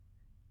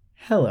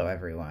Hello,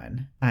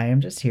 everyone. I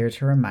am just here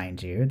to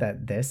remind you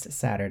that this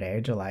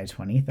Saturday, July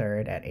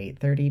 23rd at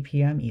 8:30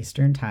 p.m.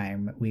 Eastern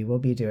Time, we will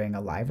be doing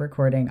a live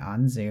recording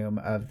on Zoom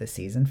of the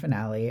season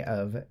finale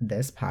of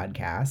this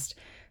podcast.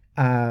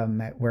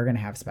 We're going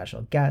to have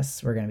special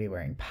guests. We're going to be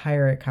wearing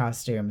pirate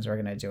costumes. We're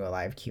going to do a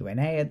live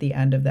Q&A at the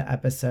end of the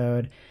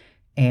episode.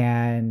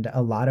 And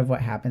a lot of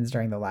what happens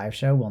during the live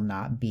show will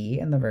not be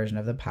in the version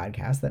of the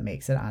podcast that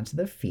makes it onto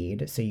the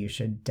feed. So you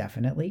should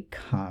definitely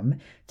come.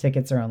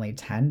 Tickets are only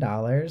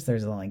 $10.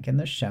 There's a link in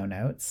the show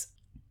notes.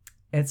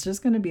 It's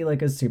just going to be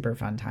like a super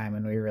fun time,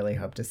 and we really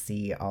hope to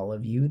see all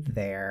of you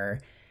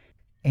there.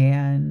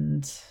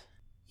 And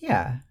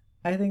yeah,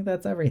 I think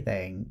that's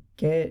everything.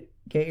 Get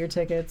your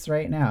tickets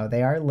right now.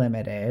 They are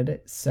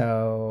limited,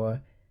 so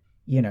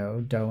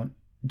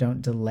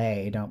don't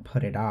delay, don't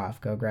put it off.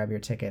 Go grab your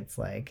tickets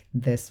like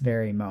this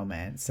very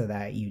moment so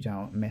that you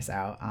don't miss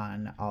out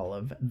on all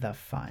of the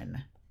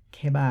fun.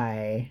 Okay,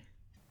 bye.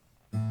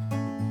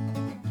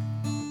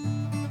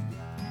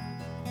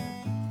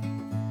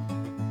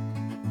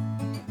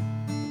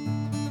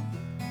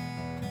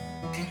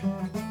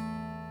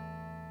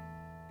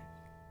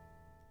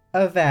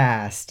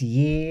 Avast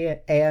ye,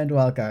 and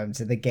welcome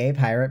to the Gay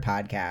Pirate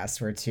Podcast,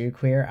 where two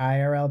queer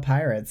IRL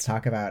pirates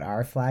talk about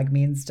Our Flag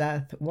Means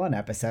Death, one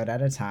episode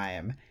at a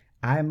time.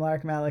 I'm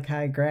Lark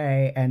Malachi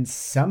Gray, and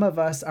some of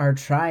us are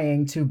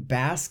trying to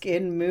bask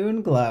in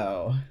moon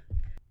glow.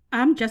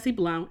 I'm Jessie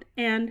Blount,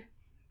 and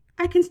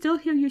I can still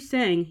hear you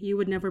saying you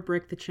would never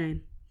break the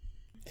chain.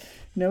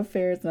 No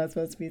fair, it's not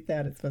supposed to be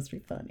sad, it's supposed to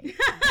be funny.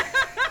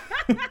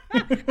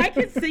 I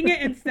could sing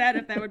it instead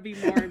if that would be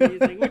more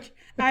amusing, which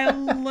I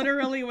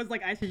literally was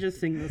like, I should just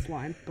sing this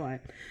line,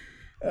 but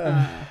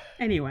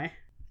anyway.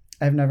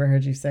 I've never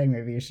heard you sing,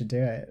 maybe you should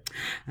do it.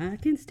 I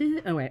can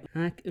still, oh wait,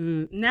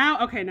 now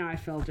I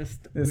feel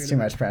just It's too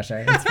much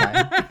pressure, it's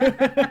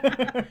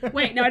fine.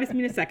 Wait, no, I just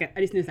need a second.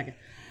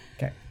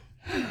 Okay.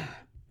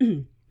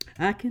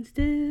 I can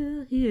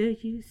still hear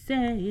you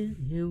saying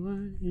you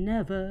will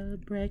never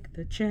break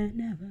the chain,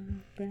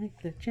 never break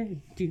the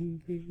chain.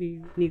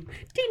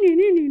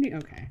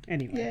 Okay,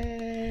 anyway.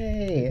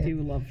 Yay! I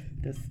do love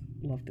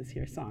this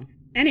here song.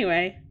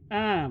 Anyway,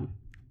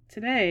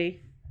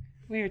 today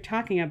we are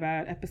talking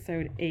about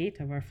episode 8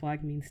 of Our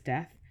Flag Means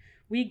Death.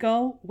 We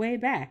go way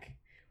back.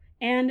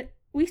 And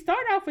we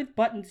start off with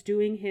Buttons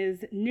doing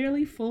his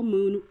nearly full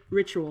moon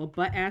ritual,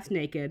 butt-ass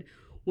naked,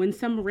 when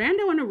some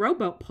rando in a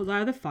rowboat pulls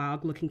out of the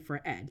fog looking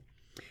for Ed.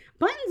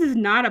 Buttons is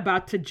not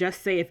about to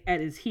just say if Ed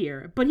is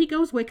here, but he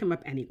goes wake him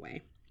up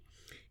anyway.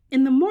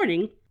 In the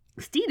morning,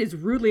 Steed is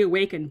rudely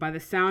awakened by the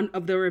sound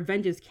of the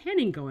Revenge's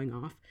cannon going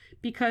off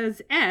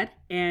because Ed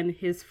and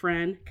his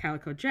friend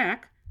Calico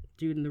Jack,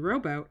 dude in the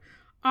rowboat,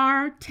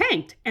 are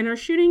tanked and are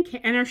shooting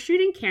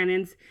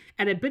cannons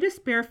at a bit of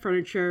spare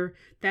furniture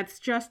that's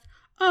just,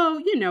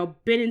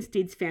 been in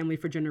Steed's family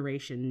for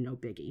generations, no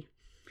biggie.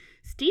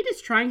 Steed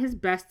is trying his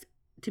best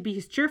to be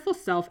his cheerful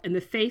self in the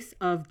face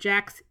of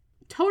Jack's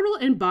total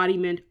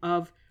embodiment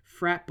of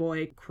frat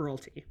boy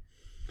cruelty.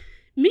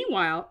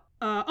 Meanwhile,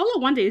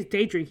 Olawande is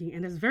day drinking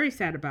and is very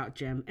sad about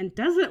Jim and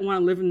doesn't want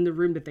to live in the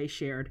room that they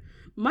shared,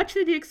 much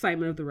to the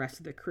excitement of the rest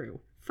of the crew.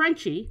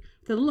 Frenchie,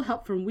 with a little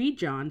help from Wee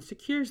John,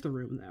 secures the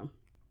room, though.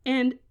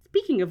 And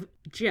speaking of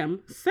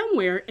Jim,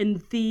 somewhere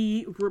in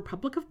the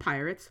Republic of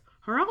Pirates,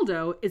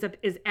 Geraldo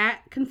is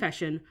at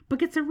confession, but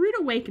gets a rude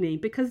awakening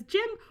because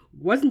Jim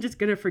wasn't just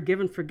going to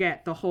forgive and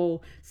forget the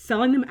whole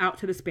selling them out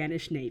to the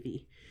Spanish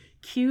Navy.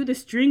 Cue the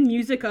string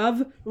music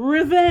of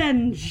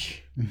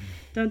revenge.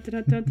 Dun,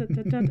 dun, dun, dun,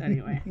 dun, dun.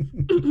 Anyway.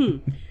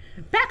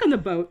 Back on the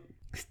boat,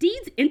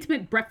 Steed's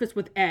intimate breakfast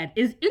with Ed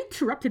is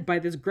interrupted by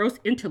this gross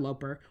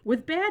interloper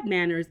with bad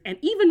manners and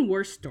even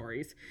worse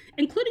stories,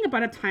 including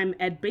about a time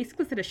Ed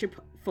basically set a ship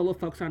full of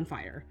folks on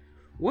fire.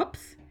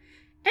 Whoops.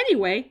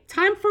 Anyway,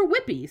 time for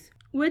whippies,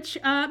 which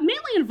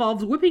mainly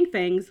involves whipping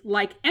things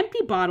like empty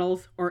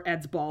bottles or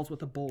Ed's balls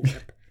with a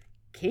bullwhip.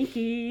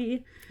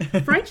 Kinky.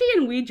 Frenchie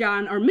and Wee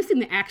John are missing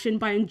the action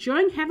by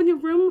enjoying having a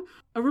room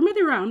of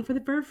their own for the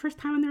very first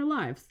time in their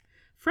lives.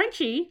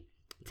 Frenchie,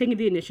 taking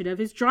the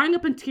initiative, is drawing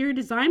up interior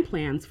design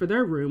plans for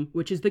their room,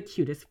 which is the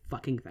cutest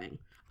fucking thing.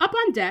 Up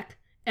on deck,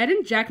 Ed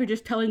and Jack are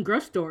just telling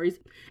gross stories,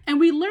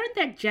 and we learned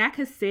that Jack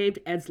has saved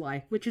Ed's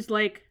life, which is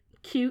like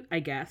cute, I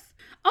guess.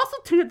 Also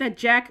turned out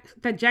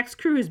that Jack's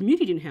crew is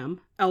mutinying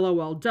him,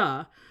 LOL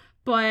duh,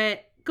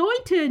 but going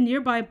to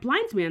nearby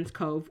Blindsman's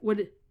Cove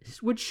would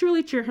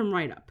surely cheer him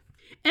right up.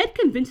 Ed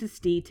convinces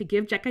Steed to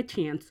give Jack a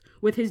chance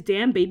with his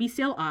damn baby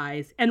sail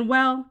eyes, and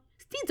well,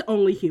 Steed's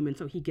only human,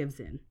 so he gives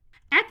in.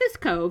 At this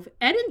cove,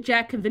 Ed and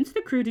Jack convince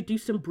the crew to do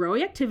some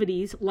broy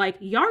activities like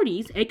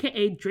yardies,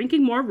 aka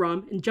drinking more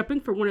rum and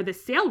jumping from one of the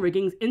sail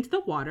riggings into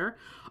the water,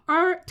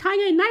 or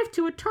tying a knife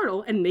to a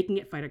turtle and making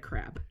it fight a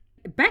crab.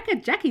 Back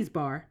at Jackie's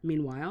bar,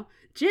 meanwhile,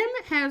 Jim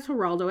has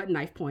Geraldo at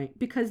knife point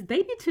because they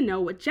need to know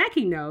what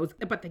Jackie knows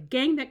about the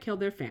gang that killed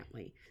their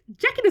family.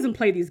 Jackie doesn't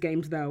play these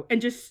games, though,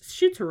 and just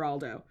shoots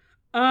Geraldo.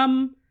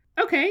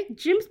 Okay,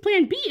 Jim's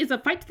plan B is a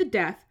fight to the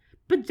death,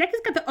 but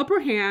Jackie's got the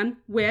upper hand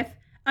with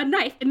a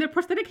knife in their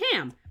prosthetic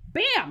ham.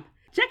 Bam!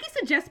 Jackie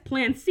suggests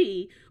plan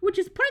C, which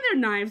is putting their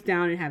knives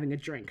down and having a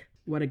drink.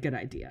 What a good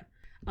idea.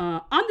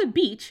 On the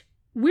beach,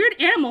 weird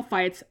animal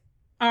fights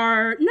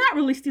are not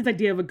really Steed's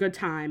idea of a good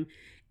time,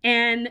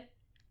 and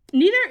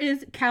neither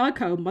is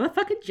Calico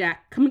motherfucking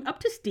Jack coming up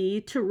to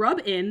Steed to rub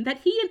in that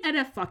he and Ed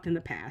have fucked in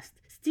the past.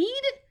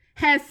 Steed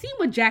has seen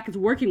what Jack is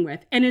working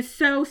with and is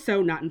so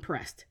not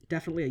impressed.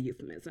 Definitely a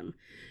euphemism.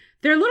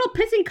 Their little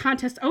pissing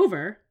contest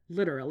over,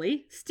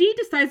 literally, Steed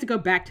decides to go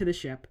back to the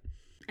ship.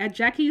 At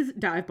Jackie's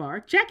dive bar,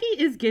 Jackie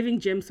is giving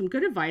Jim some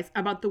good advice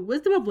about the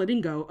wisdom of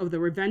letting go of the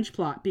revenge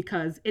plot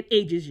because it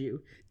ages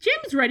you.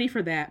 Jim's ready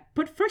for that,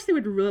 but first they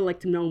would really like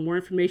to know more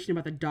information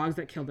about the dogs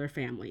that killed their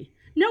family.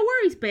 No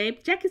worries, babe.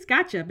 Jackie's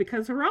gotcha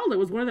because Geraldo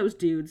was one of those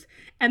dudes,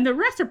 and the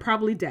rest are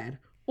probably dead.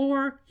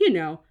 Or,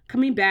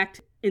 coming back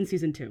in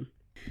season 2.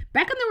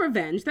 Back on the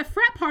Revenge, the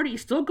frat party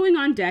is still going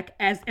on deck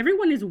as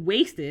everyone is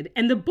wasted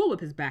and the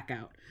bullwhip is back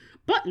out.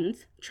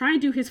 Buttons, trying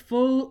to do his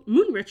full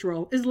moon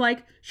ritual, is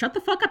like, shut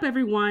the fuck up,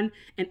 everyone.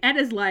 And Ed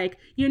is like,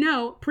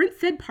 Prince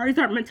said parties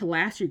aren't meant to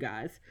last, you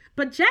guys.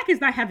 But Jack is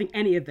not having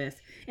any of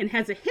this and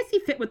has a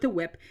hissy fit with the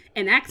whip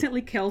and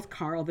accidentally kills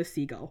Carl the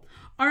seagull.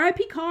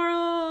 R.I.P.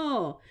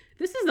 Carl!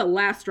 This is the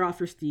last straw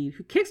for Steed,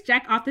 who kicks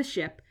Jack off the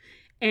ship,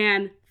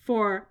 and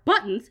for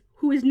Buttons,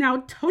 who is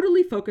now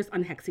totally focused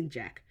on hexing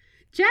Jack.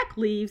 Jack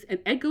leaves and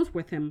Ed goes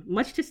with him,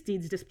 much to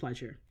Steed's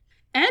displeasure.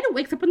 Ed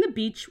wakes up on the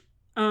beach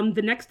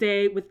the next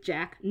day with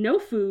Jack, no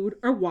food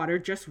or water,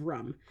 just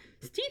rum.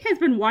 Steed has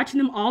been watching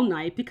them all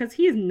night because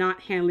he is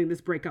not handling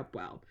this breakup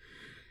well,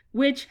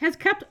 which has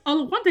kept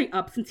Olawande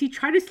up since he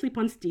tried to sleep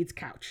on Steed's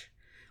couch.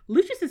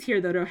 Lucius is here,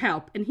 though, to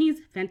help, and he's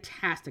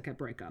fantastic at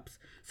breakups.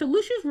 So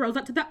Lucius rolls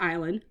up to the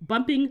island,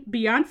 bumping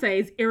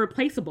Beyonce's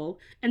Irreplaceable,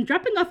 and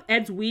dropping off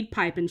Ed's weed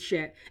pipe and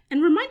shit,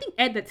 and reminding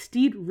Ed that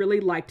Steed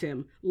really liked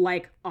him,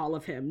 like all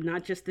of him,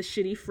 not just the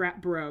shitty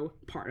frat bro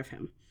part of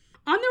him.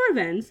 On the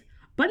Revenge,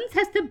 Buttons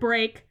has to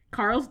break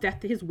Carl's death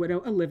to his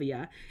widow,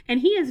 Olivia, and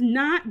he is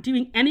not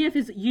doing any of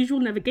his usual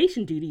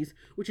navigation duties,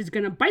 which is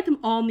going to bite them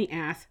all in the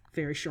ass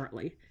very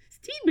shortly.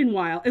 Steed,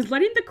 meanwhile, is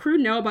letting the crew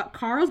know about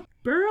Carl's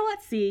burial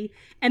at sea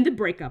and the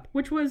breakup,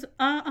 which was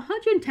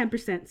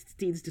 110%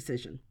 Steed's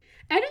decision.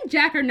 Ed and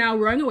Jack are now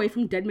rowing away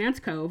from Dead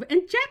Man's Cove,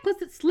 and Jack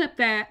lets it slip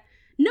that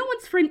no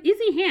one's friend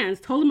Izzy Hands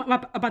told him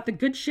about the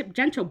good ship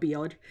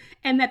Gentlebeard,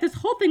 and that this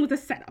whole thing was a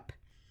setup.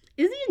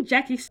 Izzy and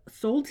Jackie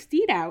sold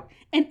Steed out,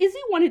 and Izzy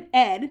wanted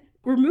Ed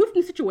removed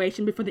from the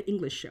situation before the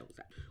English shows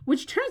up,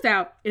 which turns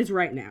out is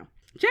right now.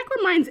 Jack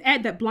reminds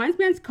Ed that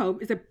Blindsman's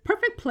Cove is a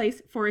perfect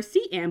place for a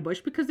sea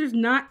ambush because there's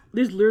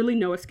literally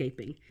no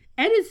escaping.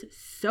 Ed is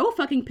so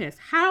fucking pissed.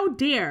 How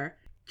dare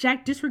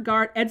Jack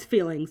disregard Ed's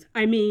feelings?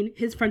 I mean,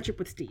 his friendship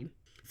with Steed.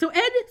 So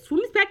Ed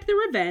swims back to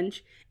the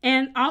Revenge,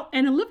 and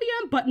Olivia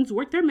and Buttons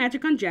work their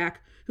magic on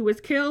Jack, who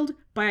is killed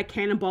by a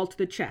cannonball to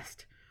the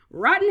chest.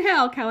 Rotten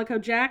hell, Calico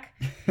Jack.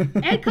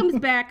 Ed comes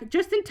back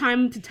just in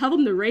time to tell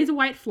them to raise a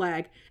white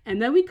flag,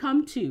 and then we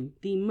come to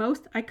the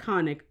most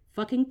iconic,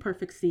 fucking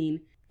perfect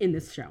scene in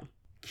this show.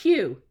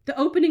 Cue the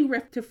opening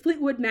riff to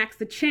Fleetwood Mac's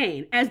The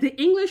Chain as the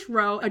English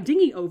row a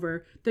dinghy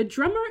over, the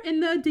drummer in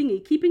the dinghy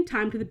keeping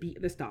time to the beat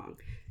of the song.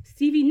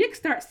 Stevie Nicks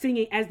starts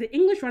singing as the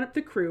English run up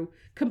the crew,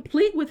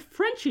 complete with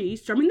Frenchie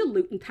strumming the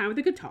lute in time with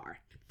the guitar.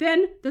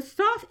 Then, the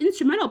soft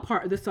instrumental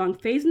part of the song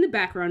fades in the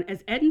background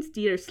as Ed and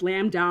Steed are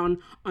slammed down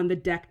on the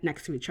deck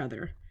next to each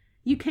other.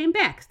 You came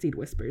back, Steed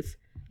whispers.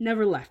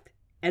 Never left,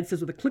 Ed says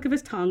with a click of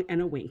his tongue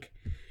and a wink.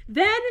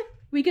 Then,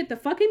 we get the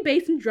fucking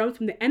bass and drums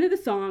from the end of the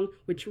song,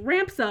 which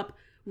ramps up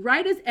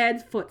right as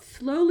Ed's foot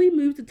slowly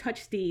moves to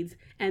touch Steed's,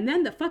 and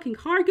then the fucking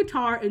hard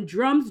guitar and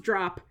drums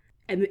drop,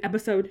 and the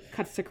episode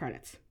cuts to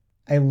credits.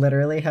 I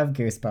literally have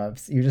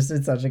goosebumps. You just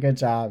did such a good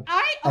job.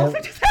 I also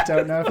just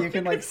don't know if you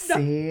can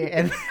see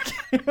and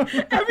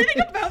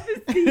everything about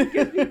this scene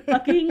gives me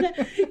fucking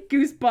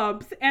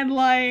goosebumps,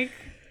 and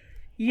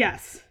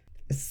yes.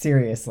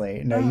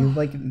 Seriously, no,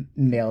 you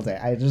nailed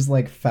it. I just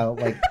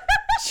felt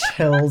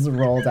chills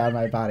roll down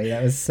my body.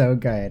 That was so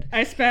good.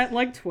 I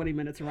spent 20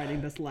 minutes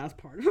writing this last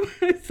part of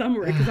my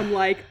summary because I'm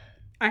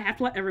I have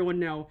to let everyone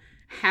know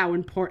how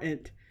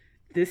important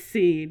this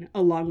scene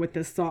along with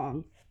this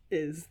song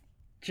is.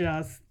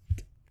 Just,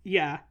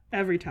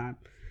 every time.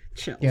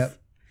 Chills.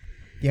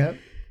 Yep.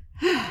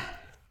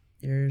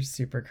 You're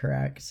super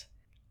correct.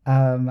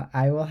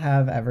 I will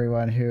have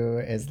everyone who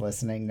is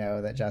listening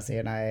know that Jesse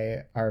and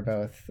I are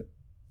both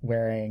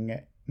wearing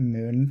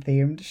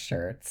moon-themed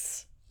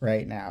shirts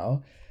right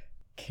now.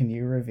 Can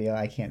you reveal?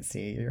 I can't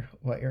see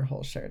what your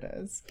whole shirt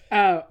is.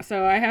 Oh,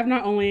 so I have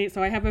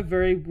I have a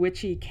very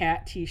witchy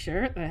cat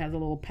t-shirt that has a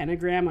little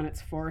pentagram on its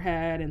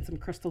forehead and some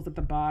crystals at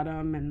the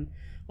bottom and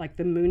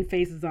the moon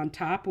phases on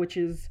top, which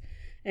is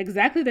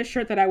exactly the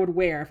shirt that I would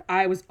wear if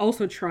I was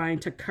also trying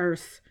to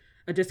curse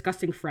a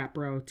disgusting frat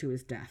bro to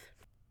his death.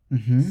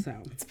 Mm-hmm.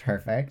 So it's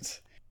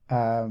perfect.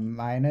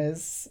 Mine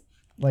is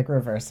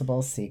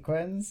reversible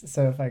sequins.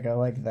 So if I go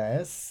like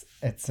this,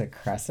 it's a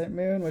crescent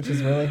moon, which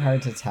is really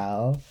hard to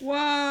tell.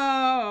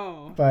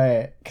 Whoa!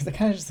 But because it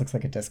kind of just looks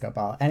like a disco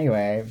ball.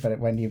 Anyway, but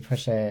when you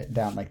push it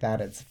down like that,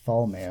 it's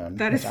full moon.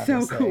 That is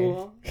so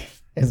cool.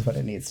 is what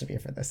it needs to be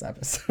for this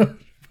episode.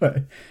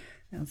 But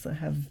I also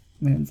have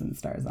moons and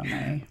stars on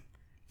my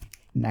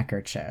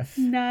neckerchief.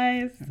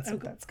 Nice. That's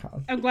what that's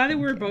called. I'm glad that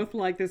we're both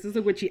like, this is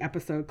a witchy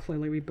episode.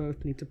 Clearly, we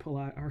both need to pull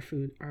out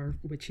our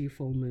witchy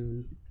full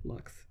moon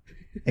looks.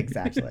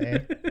 Exactly.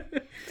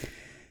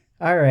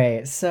 All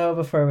right. So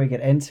before we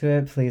get into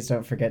it, please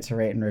don't forget to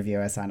rate and review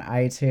us on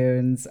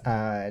iTunes.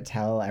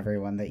 Tell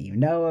everyone that you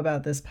know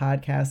about this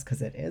podcast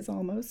because it is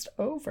almost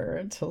over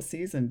until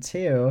season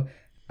 2.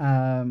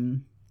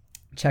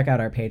 Check out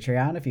our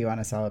Patreon if you want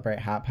to celebrate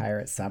Hot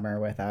Pirate Summer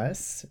with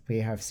us. We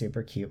have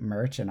super cute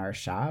merch in our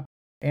shop.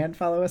 And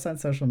follow us on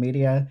social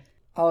media.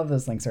 All of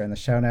those links are in the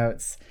show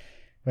notes.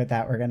 With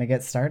that, we're going to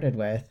get started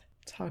with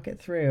Talk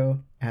It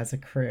Through as a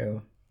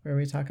Crew, where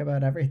we talk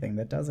about everything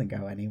that doesn't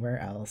go anywhere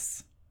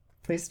else.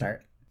 Please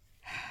start.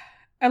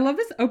 I love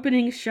this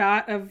opening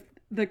shot of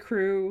the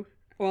crew,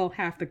 well,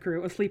 half the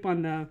crew, asleep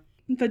on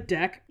the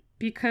deck,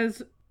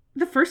 because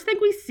the first thing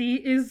we see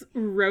is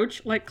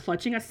Roach, like,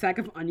 clutching a sack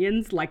of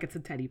onions like it's a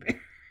teddy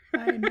bear.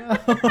 I know.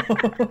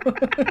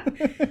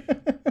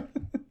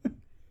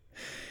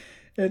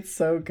 It's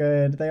so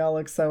good. They all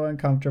look so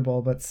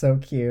uncomfortable, but so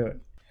cute.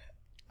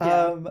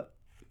 Yeah.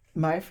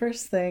 My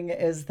first thing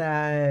is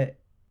that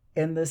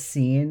in the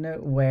scene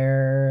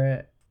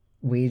where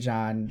Wee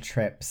John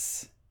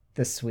trips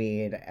the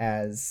Swede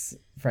as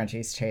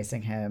Frenchie's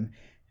chasing him,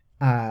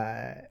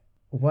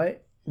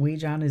 what Wee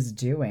John is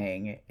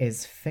doing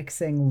is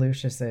fixing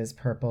Lucius's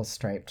purple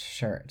striped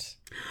shirt.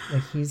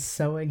 Like, he's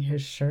sewing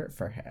his shirt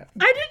for him.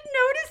 I didn't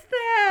notice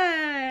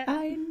that.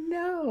 I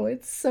know.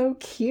 It's so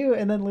cute.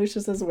 And then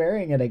Lucius is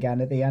wearing it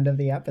again at the end of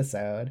the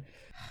episode.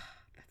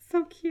 That's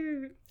so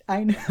cute.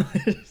 I know.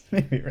 It just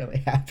made me really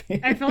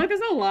happy. I feel like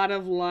there's a lot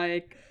of,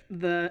 like,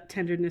 the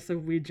tenderness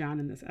of Wee John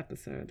in this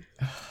episode.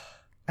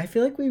 I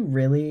feel like we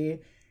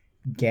really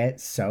get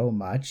so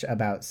much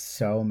about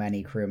so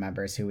many crew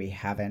members who we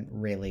haven't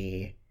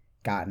really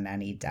gotten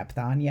any depth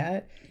on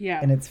yet. Yeah.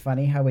 And it's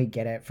funny how we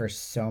get it for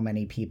so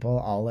many people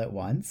all at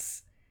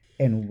once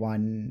in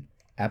one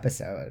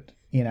episode,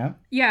 you know?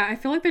 Yeah, I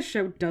feel like the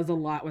show does a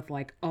lot with,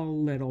 like, a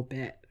little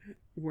bit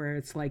where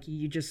it's like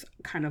you just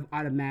kind of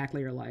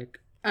automatically are like,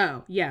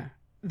 oh, yeah,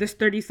 this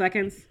 30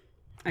 seconds,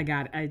 I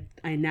got it.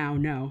 I now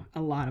know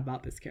a lot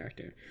about this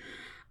character.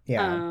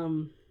 Yeah.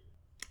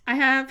 I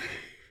have...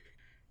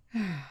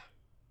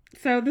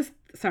 So this...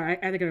 Sorry,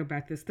 I had to go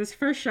back this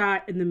first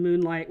shot in the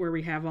moonlight where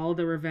we have all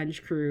the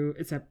revenge crew,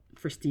 except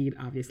for Steed,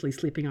 obviously,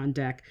 sleeping on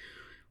deck.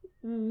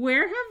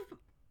 Where have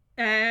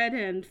Ed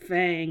and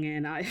Fang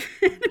and I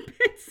been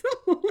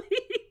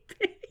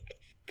sleeping?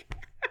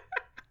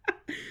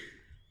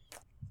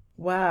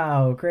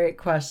 Wow, great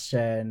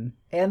question.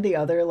 And the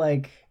other,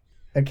 like,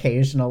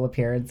 occasional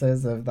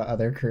appearances of the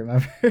other crew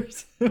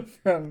members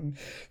from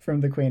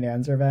the Queen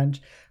Anne's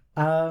Revenge.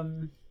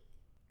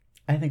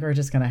 I think we're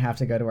just going to have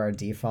to go to our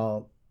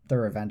default, the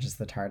Revenge is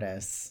the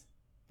TARDIS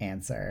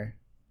answer.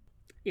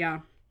 Yeah.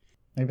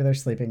 Maybe they're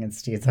sleeping in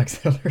Steed's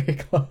auxiliary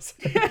closet.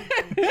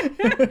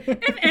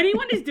 If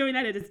anyone is doing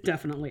that, it is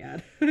definitely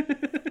Ed.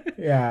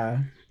 Yeah.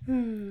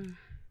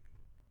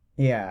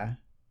 Yeah.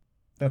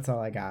 That's all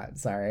I got.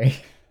 Sorry.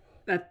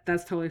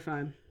 That's totally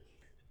fine.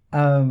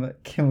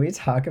 Can we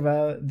talk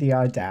about the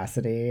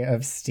audacity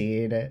of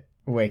Steed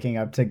waking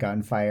up to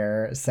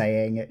gunfire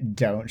saying,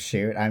 "Don't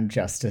shoot, I'm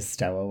just a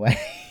stowaway"?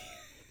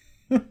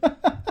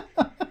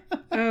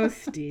 Oh,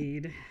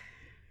 Steed.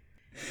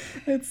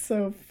 It's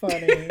so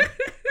funny.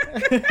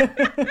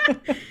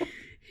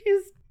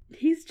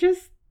 He's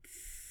just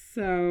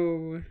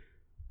so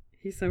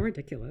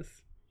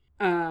ridiculous.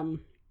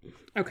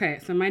 Okay,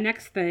 so my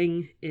next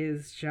thing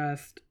is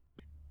just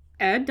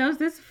Ed does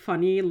this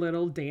funny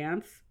little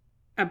dance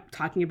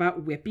talking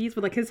about whippies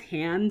with, like, his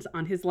hands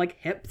on his, like,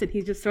 hips, and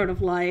he's just sort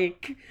of,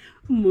 like,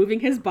 moving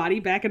his body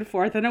back and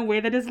forth in a way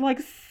that is, like,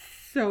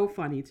 so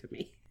funny to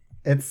me.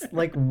 It's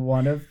like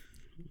one of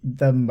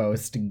the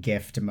most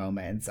gift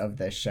moments of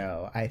this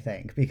show, I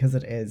think, because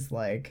it is,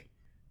 like,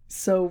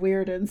 so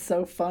weird and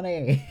so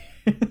funny.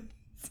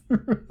 It's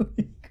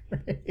really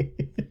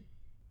great.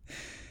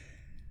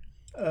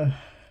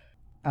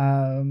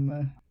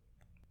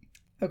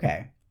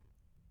 Okay.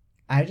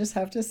 I just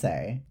have to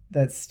say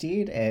that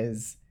Steed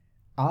is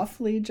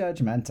awfully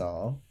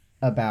judgmental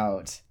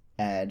about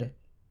Ed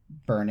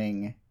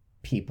burning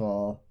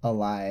people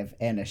alive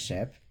in a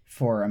ship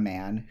for a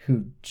man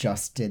who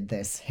just did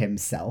this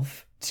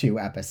himself 2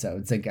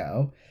 episodes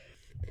ago.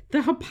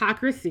 The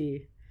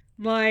hypocrisy.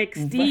 Like,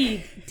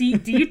 Steve, do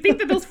you think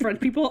that those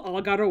French people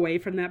all got away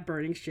from that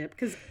burning ship?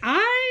 Because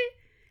I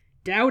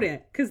doubt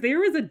it. Because there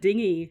was a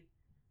dinghy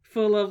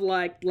full of,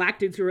 like, black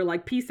dudes who were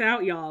like, peace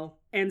out, y'all.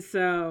 And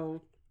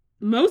so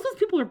most of those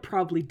people are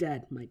probably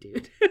dead, my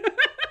dude.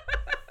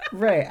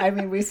 Right. I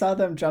mean, we saw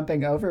them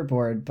jumping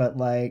overboard, but,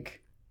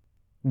 like,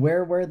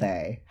 where were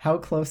they? How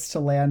close to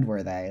land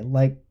were they?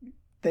 Like,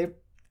 they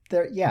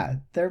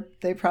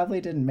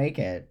probably didn't make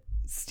it,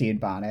 Steed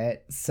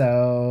Bonnet.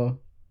 So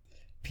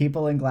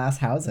people in glass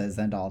houses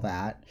and all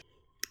that.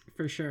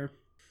 For sure.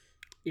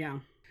 Yeah.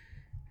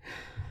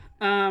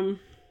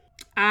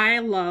 I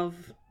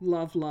love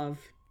love, love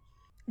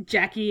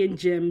Jackie and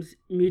Jim's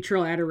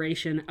mutual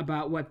adoration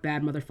about what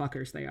bad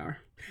motherfuckers they are.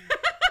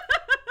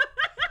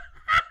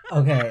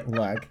 Okay,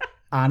 look,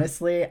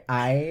 honestly,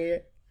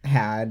 I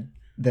had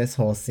this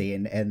whole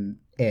scene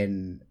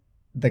in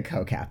the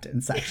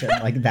co-captain section.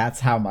 Like, that's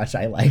how much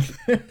I like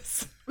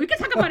this. We can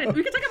talk about it.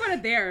 We can talk about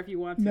it there if you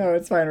want to. No,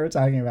 it's fine. We're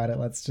talking about it.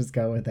 Let's just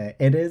go with it.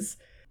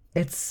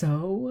 It's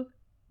so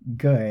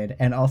good.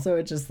 And also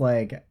it just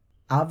like,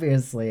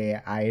 obviously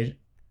I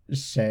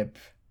ship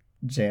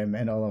Jim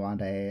and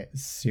Olawande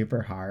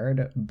super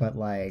hard, but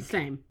like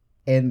same.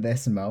 In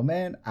this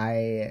moment,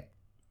 I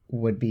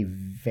would be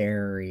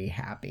very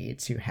happy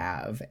to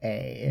have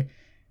a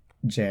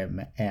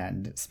Jim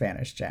and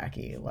Spanish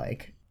Jackie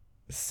like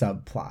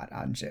subplot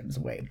on Jim's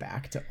way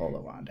back to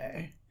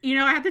Olawande. You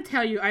know, I have to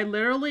tell you, I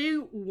literally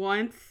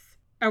once...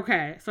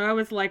 Okay, so I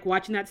was, like,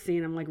 watching that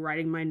scene. I'm, like,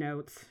 writing my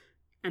notes.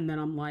 And then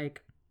I'm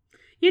like,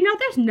 you know,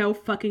 there's no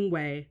fucking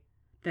way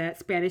that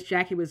Spanish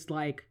Jackie was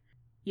like,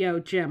 yo,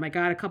 Jim, I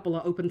got a couple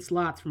of open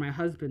slots for my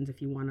husbands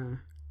if you want to,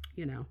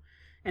 you know.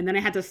 And then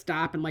I had to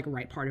stop and, like,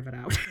 write part of it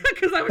out.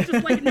 Because I was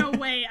just like, no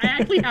way. I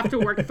actually have to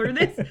work through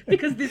this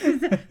because this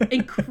is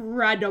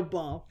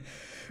incredible.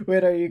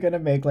 Wait, are you going to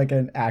make, like,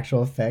 an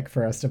actual fic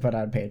for us to put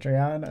on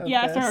Patreon?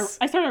 Yeah,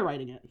 I started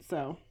writing it,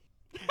 so.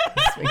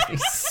 This makes me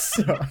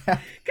so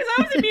happy. Because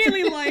I was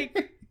immediately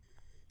like,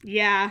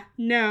 yeah,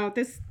 no,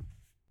 this,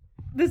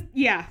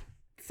 yeah.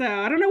 So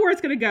I don't know where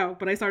it's going to go,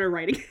 but I started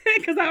writing it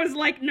because I was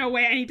like, no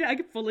way, I need to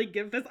like, fully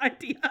give this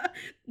idea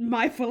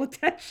my full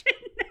attention.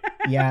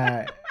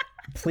 Yeah,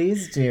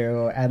 please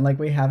do. And like,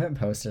 we haven't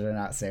posted a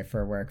Not Safe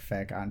for Work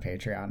fic on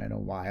Patreon in a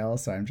while,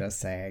 so I'm just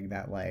saying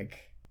that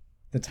like,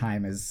 the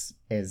time is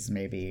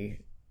maybe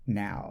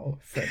now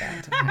for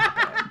that to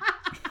happen.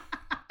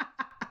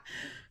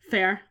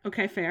 Fair.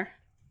 Okay, fair.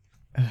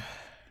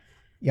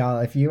 Y'all,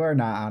 if you are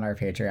not on our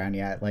Patreon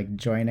yet, like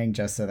joining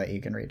just so that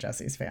you can read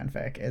Jesse's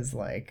fanfic is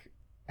like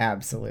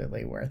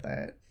absolutely worth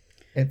it.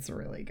 It's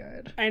really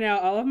good. I know.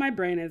 All of my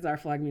brain is our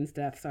flag means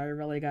death, so I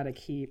really got to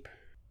keep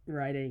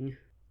writing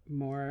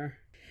more.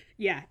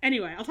 Yeah.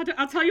 Anyway,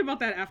 I'll tell you about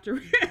that after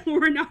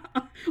we're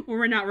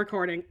not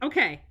recording.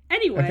 Okay.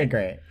 Anyway. Okay,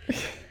 great.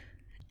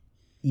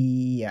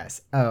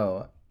 Yes.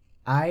 Oh,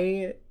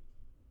 I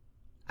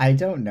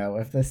don't know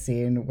if the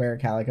scene where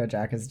Calico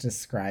Jack is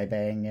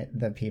describing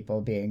the people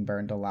being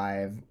burned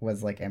alive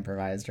was like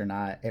improvised or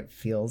not. It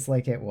feels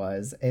like it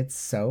was. It's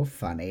so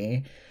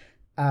funny.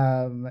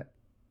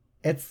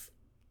 It's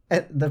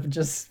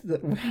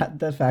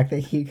the fact that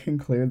he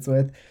concludes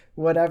with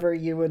whatever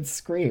you would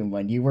scream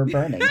when you were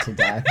burning to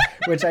death,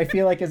 which I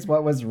feel like is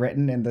what was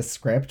written in the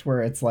script,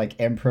 where it's like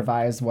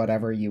improvise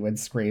whatever you would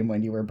scream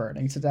when you were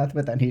burning to death,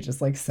 but then he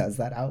just like says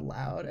that out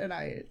loud, and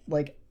I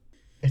like,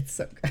 it's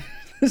so good.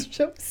 This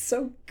show's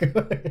so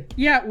good.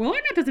 Yeah, Will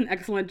Arnett does an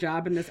excellent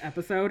job in this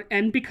episode,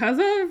 and because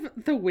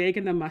of the wig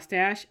and the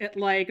mustache, it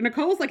like,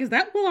 Nicole's like, is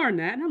that Will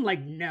Arnett? And I'm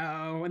like,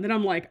 no. And then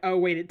I'm like, oh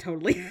wait, it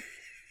totally is.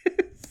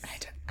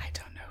 I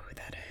don't know who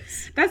that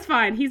is. That's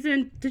fine. He's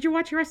in, did you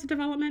watch Arrested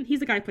Development? He's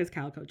the guy who plays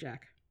Calico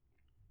Jack.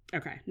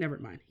 Okay, never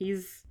mind.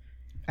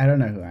 I don't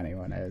know who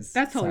anyone is.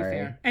 That's totally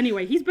fair.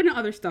 Anyway, he's been in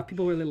other stuff.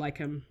 People really like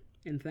him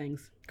in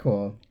things.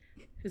 Cool.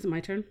 Is it my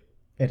turn?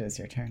 It is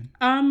your turn.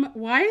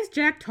 Why is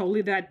Jack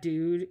totally that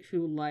dude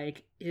who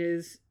like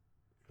is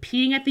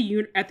peeing at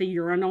the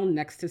urinal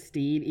next to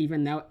Steve,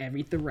 even though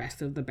the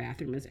rest of the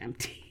bathroom is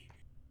empty?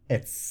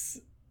 It's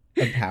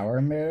a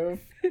power move.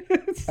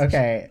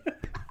 Okay,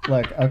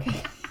 look.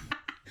 Okay,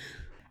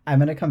 I'm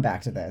gonna come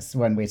back to this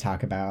when we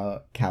talk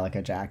about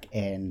Calico Jack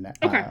in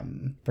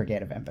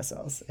Brigade of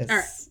Imbeciles. All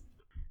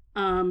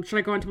right. Should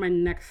I go on to my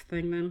next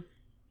thing then?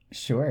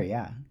 Sure.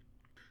 Yeah.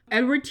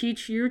 Edward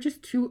Teach, you're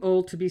just too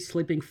old to be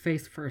sleeping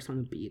face first on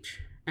the beach.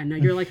 I know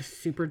you're like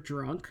super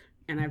drunk,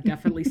 and I've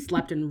definitely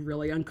slept in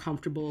really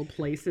uncomfortable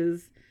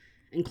places,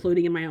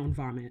 including in my own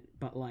vomit.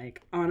 But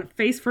like on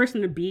face first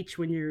on the beach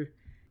when you're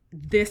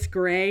this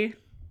gray,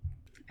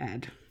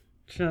 Ed,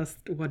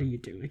 just what are you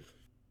doing?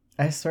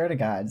 I swear to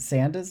God,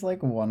 sand is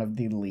like one of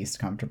the least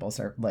comfortable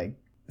like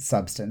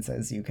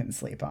substances you can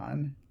sleep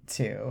on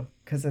too,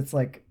 because it's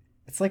like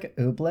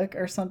oobleck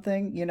or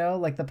something, you know,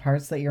 like the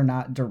parts that you're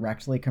not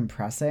directly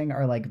compressing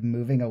are like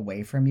moving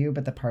away from you,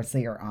 but the parts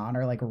that you're on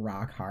are like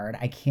rock hard.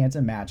 I can't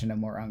imagine a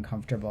more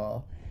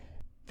uncomfortable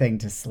thing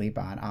to sleep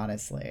on,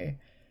 honestly.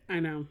 I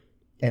know.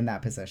 In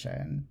that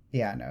position.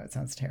 Yeah, no, it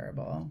sounds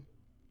terrible.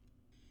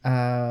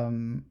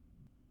 I'm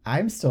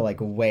still like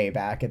way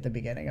back at the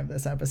beginning of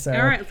this episode.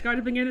 All right, let's go to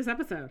the beginning of this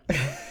episode.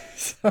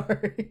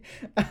 Sorry.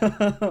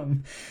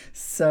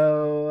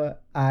 So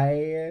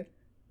I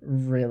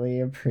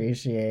really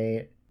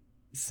appreciate,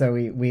 so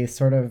we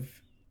sort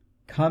of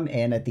come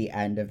in at the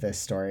end of this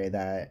story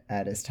that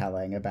Ed is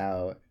telling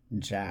about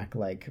Jack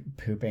like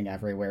pooping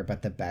everywhere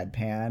but the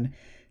bedpan,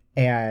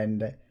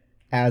 and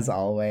as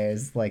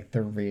always, like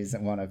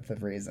one of the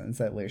reasons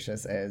that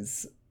Lucius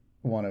is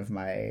one of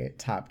my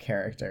top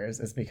characters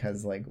is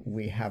because like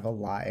we have a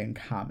lot in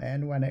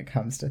common when it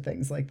comes to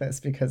things like this,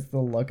 because the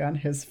look on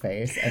his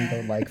face and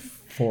the like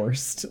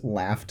forced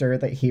laughter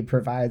that he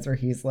provides, where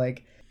he's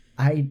like,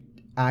 I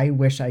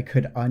wish I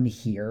could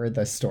unhear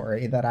the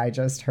story that I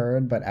just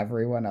heard, but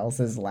everyone else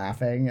is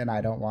laughing and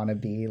I don't want to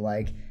be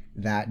like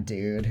that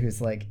dude who's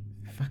like,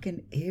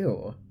 fucking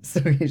ew. So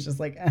he's just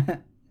like,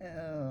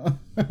 ew.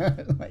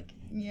 Like,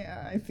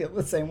 yeah, I feel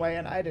the same way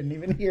and I didn't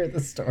even hear the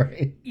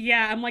story.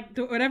 Yeah, I'm like,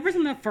 whatever's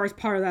in the first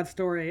part of that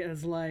story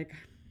is like,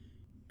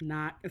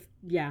 not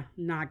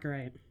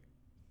great.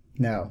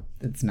 No,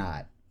 it's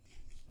not.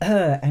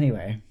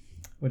 Anyway,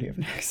 what do you have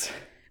next?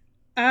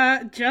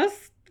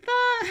 Just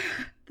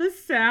the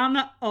sound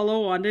that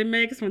Olawande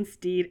makes when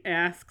Steed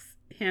asks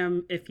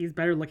him if he's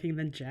better looking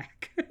than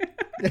Jack.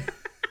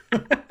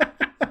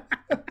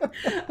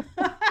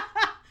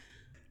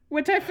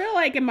 Which I feel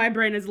like in my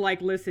brain is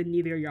like, listen,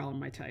 neither of y'all are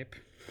my type.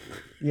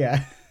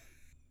 Yeah.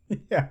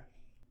 Yeah.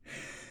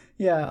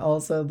 Yeah,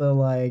 also the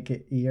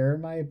like, you're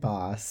my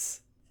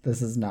boss.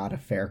 This is not a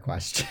fair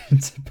question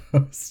to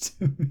pose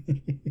to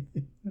me.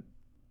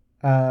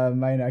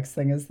 My next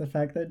thing is the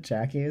fact that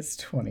Jackie is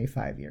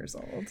 25 years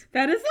old.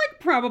 That is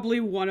like probably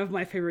one of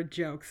my favorite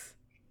jokes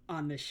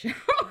on this show.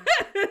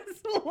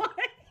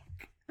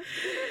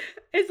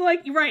 It's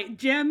like, right,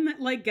 Jem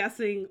like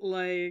guessing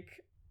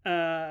like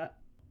oh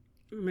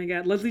my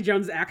god, Leslie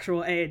Jones'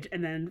 actual age,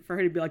 and then for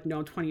her to be like,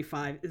 no,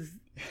 25 is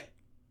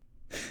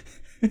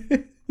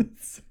the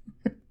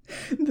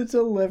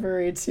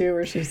delivery too,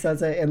 where she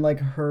says it in like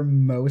her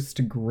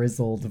most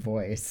grizzled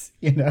voice,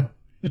 you know.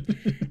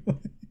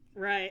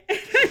 Right.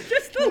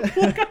 Just the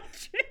look on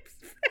Jim's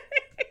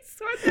face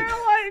where they're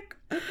like,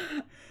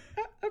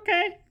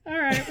 okay, all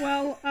right,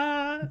 well,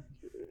 how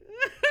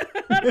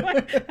do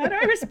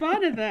I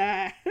respond to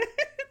that?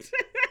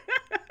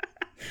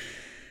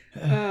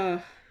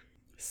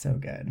 So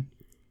good.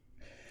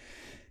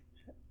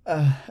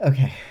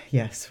 Okay,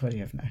 yes, what do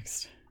you have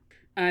next?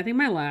 I think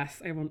my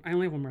last, I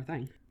only have one more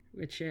thing,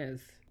 which is,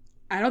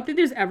 I don't think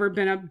there's ever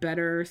been a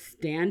better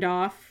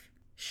standoff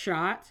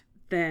shot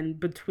than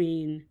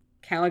between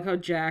Calico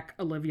Jack,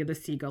 Olivia the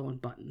Seagull,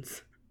 and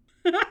Buttons.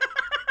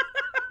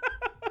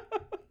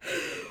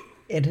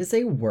 It is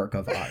a work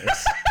of art.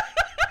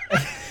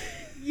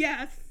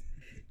 Yes,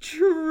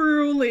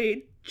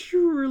 truly,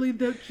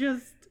 they're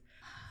just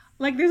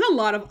like, there's a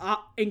lot of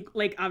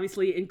like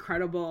obviously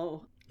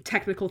incredible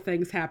technical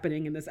things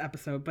happening in this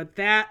episode, but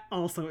that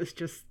also is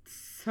just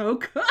so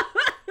good.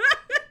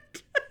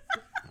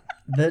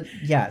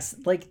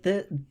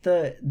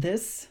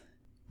 This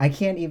I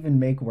can't even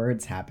make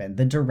words happen.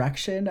 The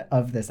direction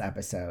of this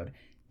episode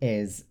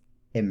is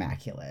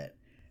immaculate.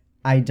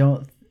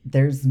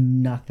 There's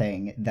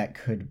nothing that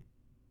could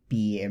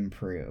be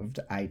improved,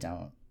 I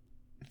don't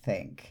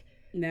think.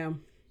 No.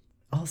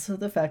 Also,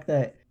 the fact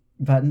that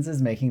Buttons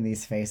is making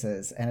these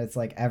faces and it's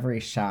like every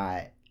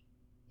shot,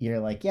 you're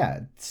like,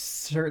 yeah,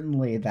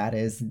 certainly that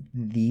is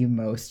the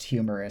most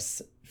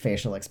humorous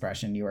facial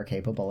expression you are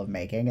capable of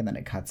making. And then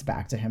it cuts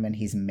back to him and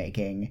he's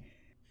making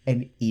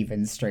an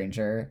even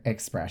stranger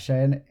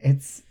expression.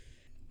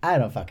 I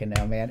don't fucking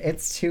know, man.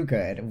 It's too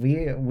good.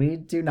 We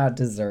do not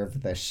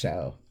deserve this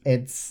show.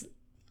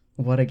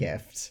 What a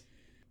gift.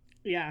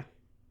 Yeah,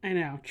 I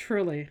know.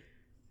 Truly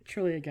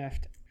a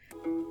gift.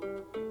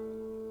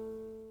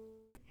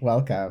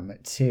 Welcome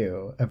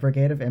to A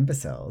Brigade of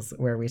Imbeciles,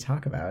 where we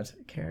talk about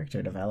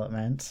character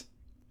development.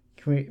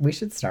 We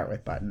should start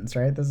with Buttons,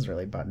 right? This is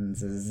really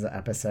Buttons'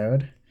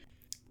 episode.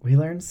 We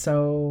learned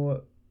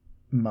so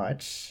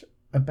much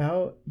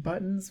about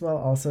Buttons while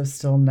also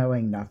still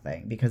knowing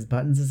nothing, because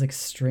Buttons is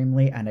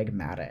extremely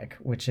enigmatic,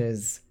 which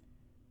is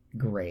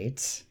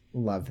great.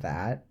 Love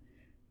that.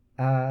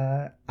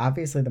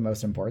 Obviously the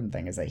most important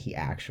thing is that he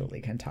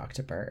actually can talk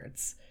to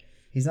birds.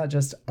 He's not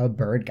just a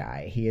bird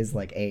guy. He is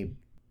like a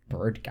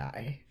bird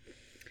guy.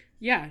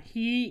 Yeah,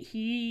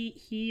 he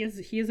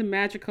is a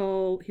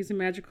magical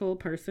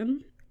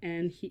person,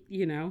 and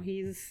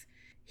he's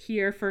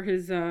here for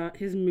his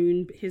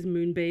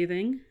moon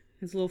bathing,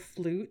 his little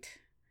flute,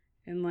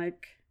 and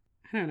like,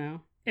 I don't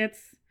know.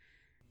 It's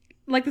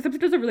like this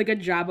episode does a really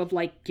good job of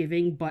like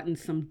giving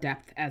Buttons some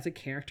depth as a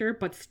character,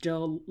 but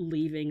still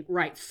leaving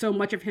so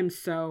much of him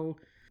so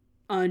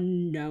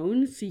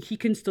unknown, so he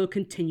can still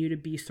continue to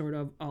be sort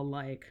of a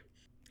like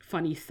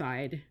funny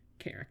side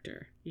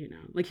character,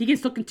 like he can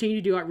still continue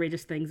to do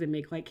outrageous things and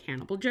make like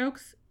Hannibal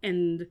jokes,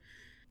 and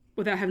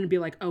without having to be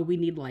like, oh, we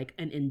need like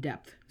an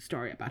in-depth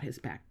story about his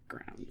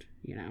background.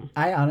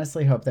 I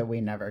honestly hope that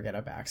we never get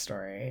a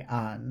backstory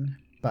on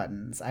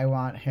Buttons. I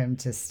want him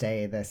to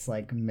stay this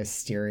like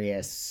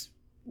mysterious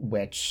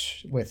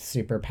witch with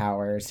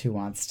superpowers who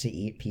wants to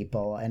eat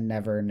people and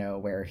never know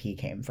where he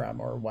came from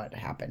or what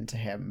happened to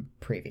him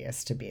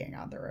previous to being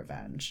on the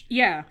Revenge.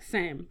 Yeah,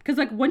 same. Because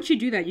like once you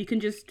do that, you can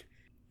just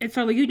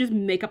you just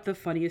make up the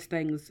funniest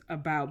things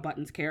about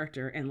Buttons'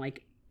 character, and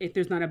like if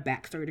there's not a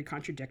backstory to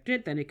contradict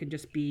it, then it can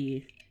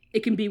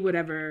be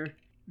whatever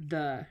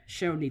the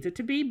show needs it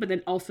to be. But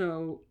then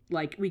also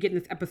like we get in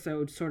this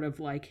episode sort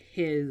of like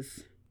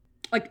his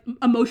like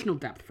emotional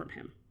depth from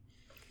him.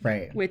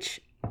 Right.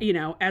 Which, you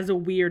know, as a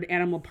weird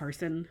animal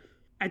person,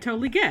 I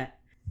totally get.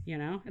 You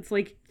know, it's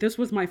like, this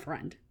was my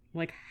friend.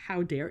 Like,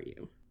 how dare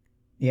you?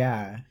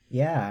 Yeah.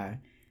 Yeah.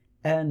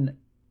 And,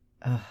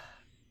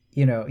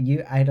 you know,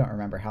 I don't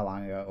remember how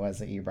long ago it was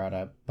that you brought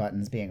up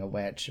Buttons being a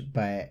witch,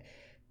 but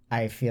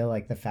I feel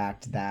like the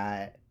fact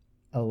that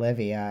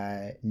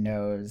Olivia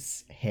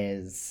knows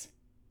his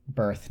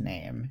birth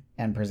name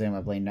and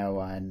presumably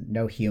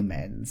no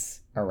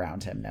humans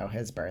around him know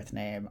his birth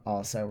name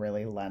also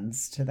really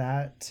lends to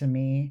that to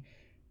me.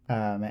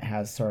 It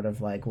has sort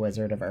of like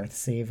Wizard of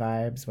Earthsea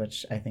vibes,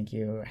 which I think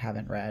you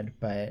haven't read,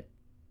 but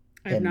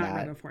I have not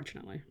read,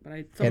 unfortunately.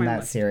 But in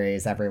that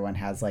series, everyone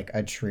has like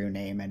a true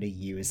name and a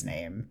use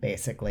name,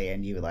 basically,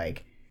 and you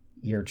like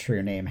your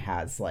true name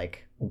has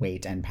like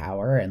weight and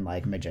power, and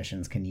like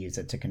magicians can use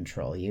it to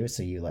control you.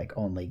 So you like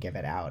only give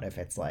it out if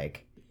it's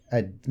like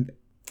a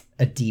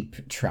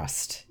deep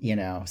trust, you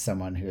know,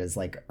 someone who has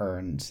like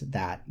earned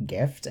that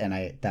gift.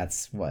 And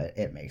that's what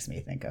it makes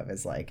me think of,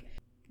 is like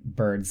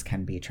birds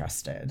can be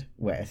trusted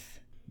with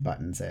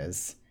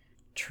Buttons's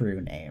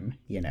true name,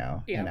 you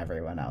know, and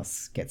everyone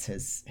else gets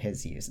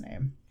his use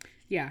name.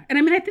 Yeah. And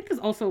I mean, I think there's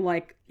also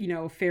like, you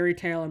know, fairy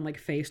tale and like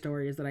fae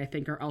stories that I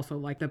think are also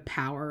like the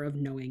power of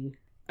knowing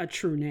a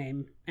true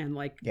name and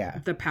like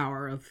the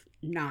power of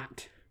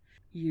not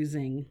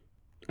using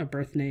a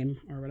birth name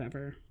or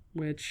whatever,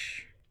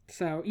 which,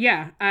 so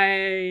yeah,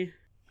 I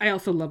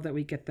also love that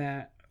we get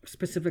that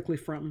specifically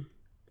from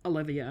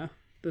Olivia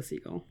the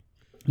seagull.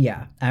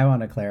 Yeah. I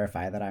want to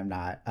clarify that I'm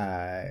not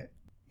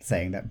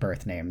saying that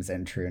birth names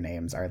and true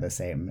names are the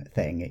same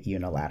thing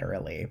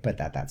unilaterally, but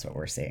that's what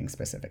we're seeing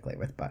specifically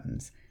with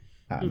Buttons.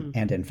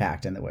 And in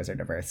fact, in the Wizard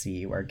of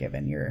Earthsea, you are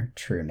given your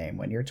true name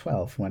when you're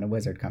 12, when a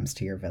wizard comes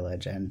to your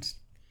village and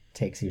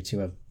takes you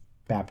to a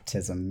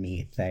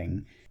baptism-y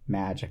thing,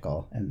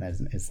 magical, and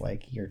then is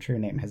like, your true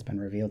name has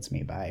been revealed to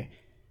me by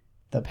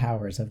the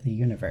powers of the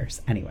universe.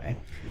 Anyway.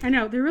 I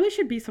know, there really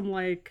should be some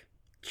like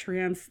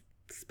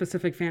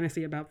trans-specific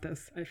fantasy about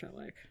this, I feel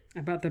like.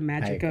 About the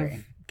magic of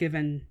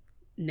given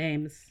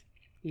names,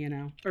 you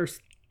know, or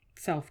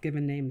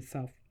self-given names,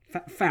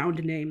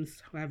 found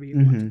names, however you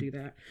want to do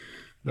that.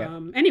 Yep.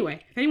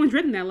 Anyway, if anyone's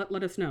written that,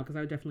 let us know, because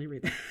I would definitely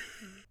read that.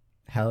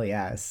 Hell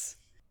yes.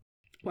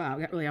 Wow,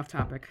 I got really off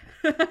topic.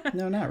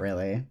 No, not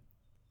really.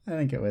 I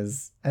think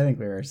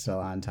we were still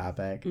on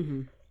topic.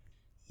 Mm-hmm.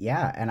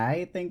 Yeah, and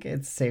I think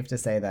it's safe to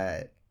say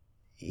that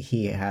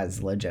he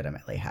has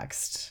legitimately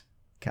hexed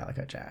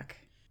Calico Jack.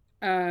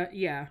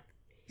 Yeah.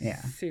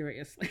 Yeah.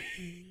 Seriously.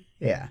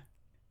 Yeah.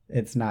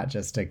 It's not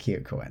just a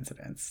cute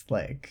coincidence.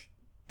 Like,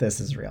 this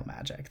is real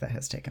magic that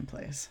has taken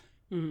place.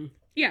 Mm-hmm.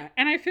 Yeah,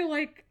 and I feel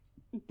like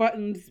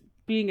Buttons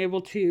being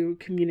able to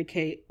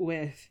communicate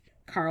with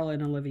Carl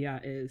and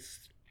Olivia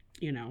is,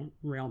 you know,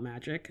 real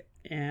magic.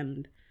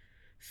 And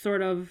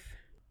sort of,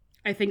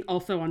 I think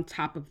also on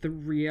top of the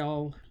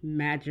real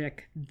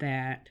magic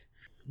that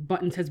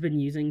Buttons has been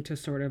using to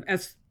sort of,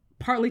 as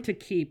partly to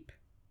keep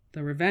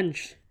the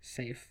revenge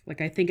safe. Like,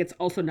 I think it's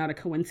also not a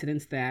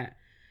coincidence that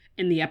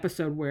in the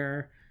episode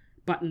where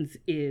Buttons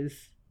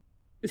is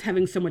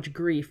having so much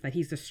grief that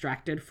he's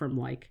distracted from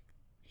like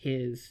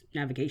his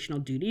navigational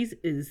duties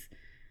is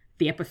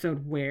the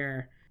episode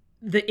where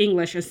the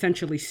English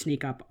essentially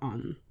sneak up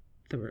on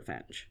the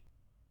Revenge.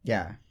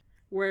 Yeah.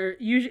 Where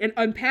usually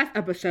in past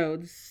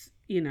episodes,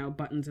 you know,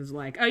 Buttons is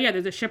like, oh yeah,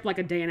 there's a ship like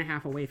a day and a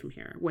half away from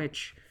here,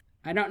 which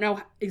I don't know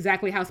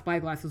exactly how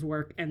spyglasses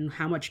work and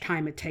how much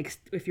time it takes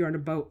if you're on a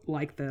boat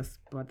like this,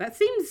 but that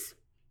seems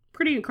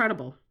pretty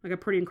incredible, like a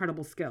pretty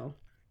incredible skill.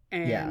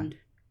 And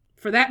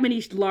for that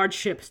many large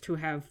ships to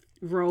have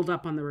rolled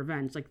up on the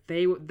Revenge, like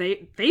they've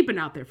been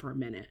out there for a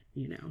minute,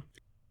 you know.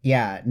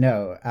 Yeah,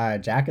 no,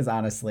 Jack is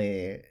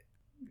honestly,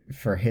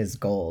 for his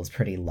goals,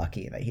 pretty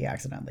lucky that he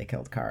accidentally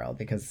killed Carl,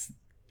 because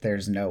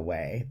there's no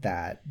way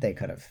that they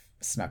could have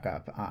snuck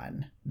up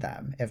on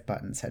them if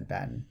Buttons had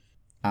been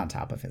on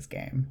top of his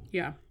game.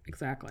 Yeah,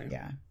 exactly.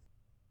 Yeah.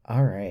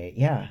 All right.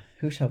 Yeah.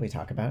 Who shall we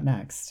talk about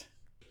next?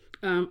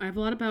 I have a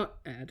lot about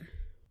Ed.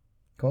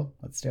 Cool.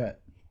 Let's do it.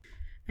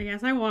 I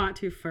guess I want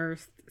to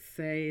first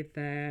say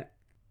that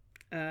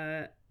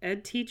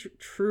Ed Teach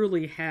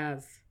truly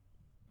has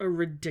a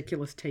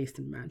ridiculous taste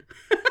in men.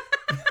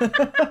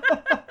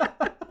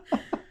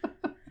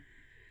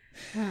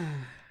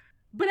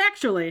 But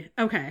actually,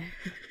 okay.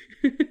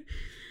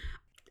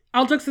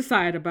 All jokes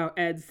aside about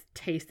Ed's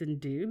taste in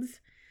dudes,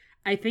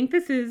 I think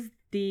this is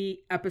the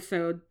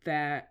episode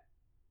that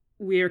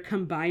we're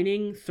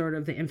combining sort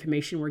of the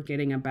information we're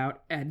getting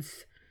about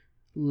Ed's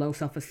low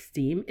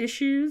self-esteem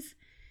issues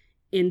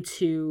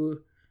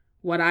into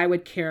what I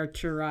would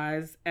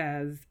characterize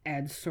as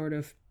Ed's sort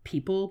of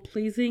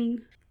people-pleasing,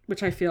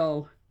 which I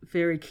feel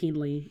very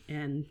keenly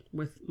and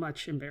with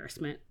much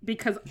embarrassment,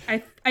 because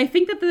I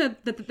think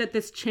that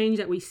this change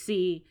that we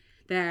see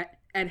that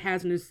Ed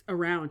has in his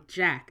around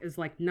Jack is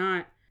like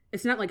not,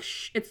 it's not like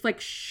it's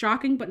like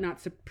shocking but not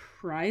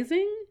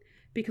surprising,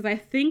 because I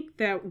think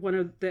that one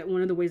of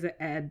the ways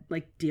that Ed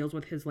like deals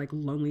with his like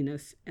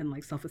loneliness and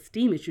like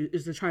self-esteem issues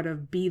is to try to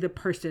be the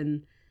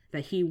person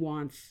that he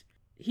wants.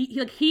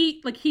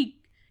 He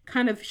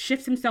kind of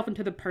shifts himself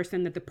into the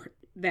person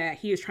that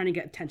he is trying to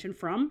get attention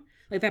from,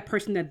 like that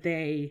person that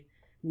they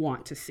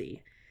want to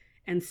see.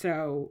 And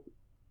so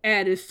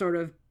Ed is sort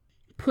of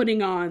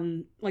putting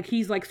on, like,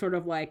 he's like sort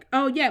of like,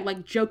 oh yeah,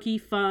 like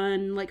jokey,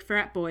 fun, like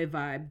frat boy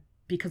vibe,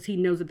 because he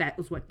knows that that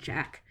was what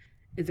Jack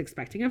is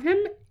expecting of him.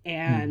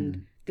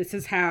 And this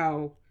is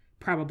how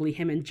probably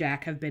him and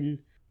Jack have been,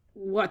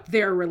 what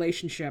their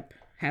relationship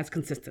has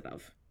consisted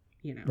of,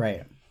 you know?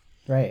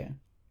 Right.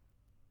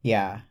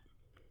 Yeah.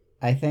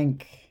 I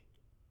think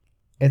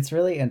it's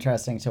really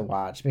interesting to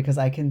watch because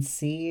I can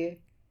see,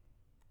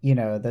 you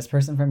know, this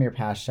person from your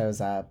past shows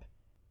up.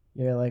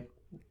 You're like,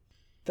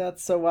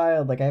 that's so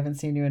wild. Like, I haven't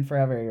seen you in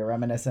forever. You're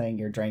reminiscing,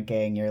 you're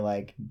drinking, you're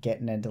like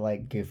getting into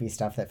like goofy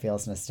stuff that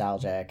feels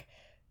nostalgic.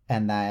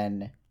 And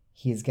then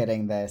he's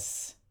getting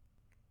this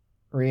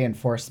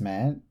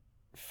reinforcement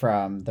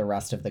from the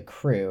rest of the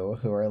crew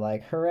who are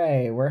like,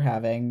 hooray, we're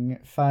having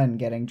fun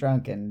getting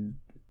drunk and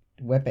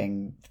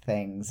whipping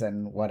things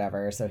and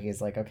whatever. So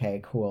he's like,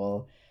 okay,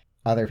 cool.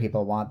 Other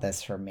people want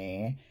this from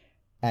me.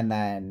 And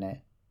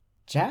then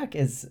Jack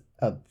is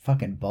a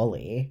fucking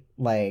bully.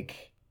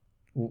 Like,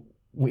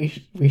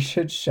 we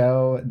should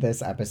show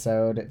this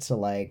episode to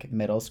like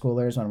middle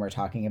schoolers when we're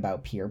talking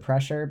about peer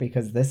pressure,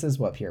 because this is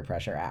what peer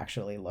pressure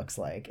actually looks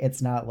like.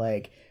 It's not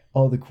like,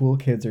 oh, the cool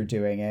kids are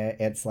doing it.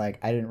 It's like,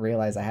 I didn't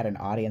realize I had an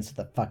audience with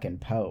the fucking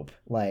Pope.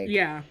 Like,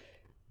 yeah,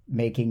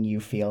 making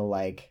you feel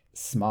like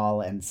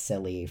small and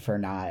silly for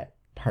not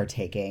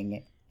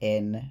partaking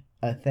in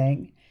a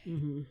thing.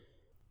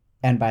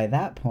 And by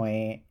that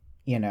point,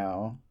 you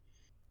know,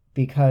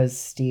 because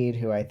Steed,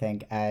 who I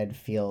think Ed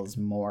feels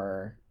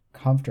more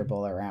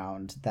comfortable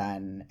around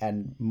than,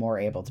 and more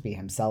able to be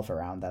himself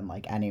around than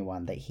like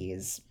anyone that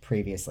he's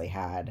previously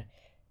had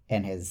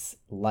in his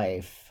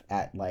life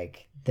at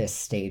like this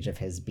stage of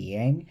his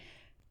being,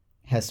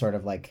 has sort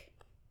of like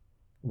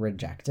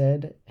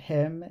rejected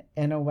him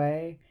in a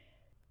way.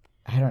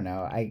 I don't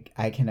know.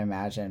 I can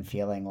imagine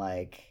feeling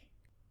like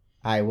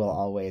I will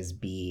always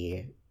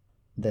be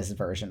this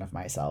version of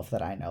myself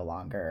that I no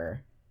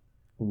longer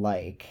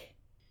like.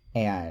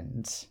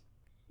 And,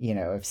 you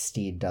know, if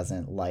Steed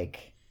doesn't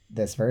like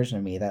this version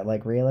of me, that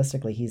like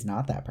realistically he's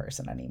not that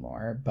person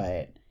anymore,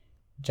 but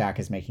Jack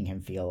is making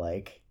him feel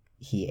like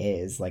he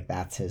is, like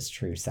that's his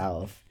true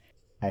self.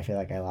 I feel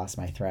like I lost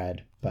my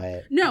thread,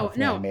 but no,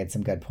 I made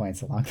some good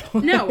points along the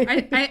way. No,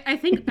 I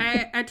think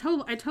I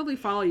totally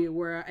follow you,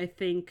 where I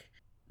think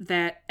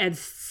that Ed's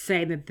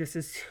saying that this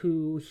is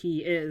who he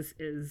is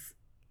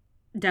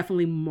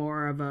definitely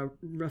more of a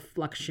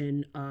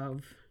reflection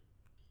of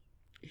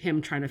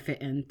him trying to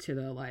fit into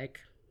the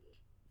like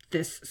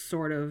this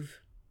sort of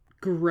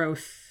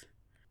gross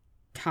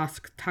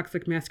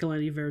toxic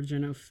masculinity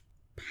version of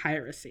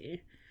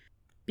piracy.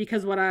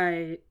 Because what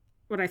I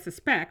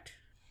suspect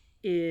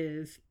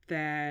is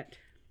that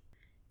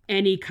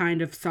any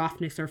kind of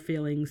softness or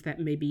feelings that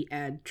maybe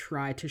Ed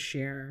tried to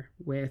share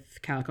with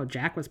Calico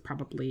Jack was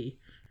probably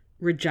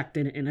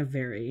rejected in a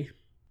very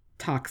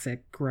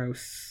toxic,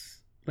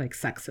 gross, like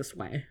sexist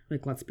way.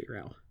 Like, let's be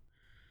real.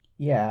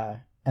 Yeah.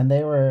 And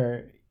they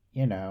were,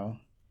 you know,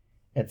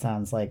 it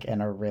sounds like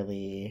in a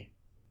really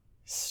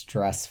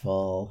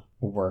stressful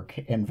work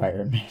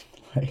environment,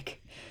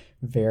 like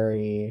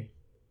very,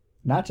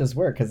 not just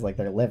work, because like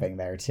they're living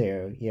there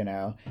too, you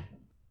know.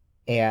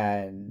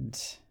 And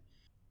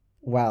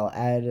while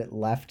Ed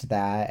left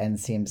that and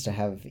seems to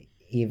have,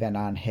 even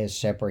on his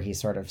ship where he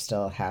sort of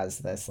still has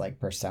this like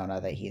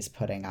persona that he's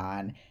putting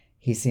on,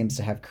 he seems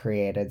to have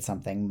created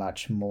something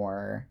much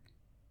more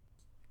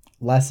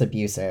less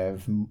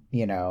abusive,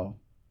 you know.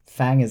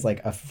 Fang is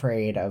like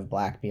afraid of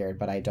Blackbeard,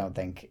 but I don't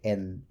think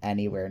in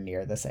anywhere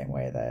near the same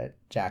way that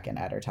Jack and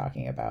Ed are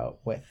talking about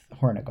with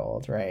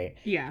Hornigold, right?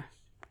 Yeah.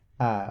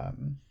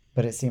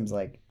 But it seems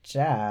like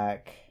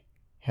Jack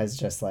has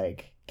just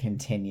like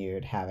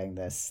continued having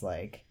this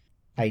like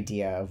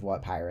idea of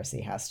what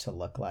piracy has to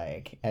look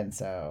like. And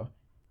so,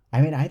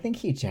 I mean, I think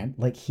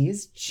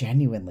he's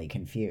genuinely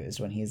confused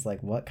when he's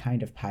like, what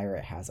kind of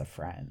pirate has a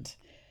friend?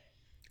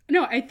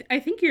 No, I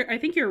think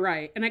you're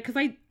right, and because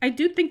I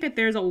do think that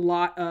there's a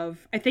lot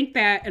of, I think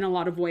that in a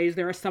lot of ways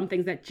there are some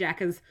things that Jack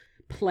is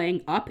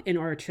playing up in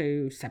order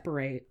to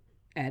separate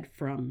Ed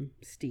from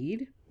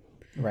Steed,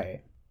 right?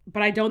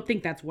 But I don't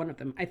think that's one of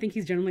them. I think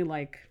he's generally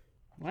like,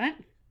 what?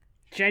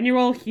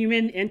 Genuine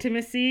human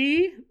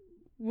intimacy?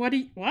 What?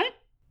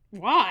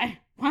 Why?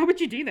 Why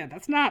would you do that?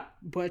 That's not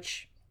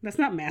butch. That's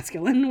not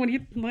masculine. What do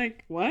you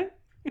like? What?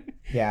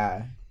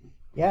 Yeah,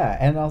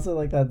 and also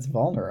like that's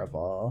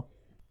vulnerable.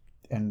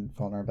 And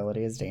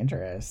vulnerability is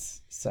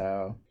dangerous.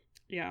 So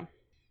yeah.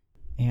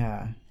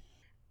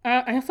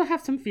 I also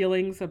have some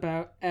feelings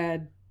about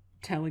Ed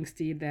telling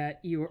Steve that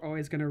you are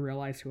always going to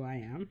realize who I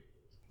am.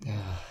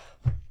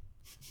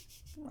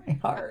 My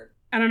heart.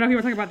 I don't know if you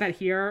were talking about that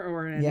here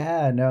or in...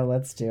 Yeah, no,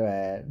 let's do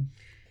it.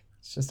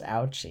 It's just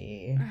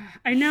ouchy.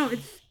 I know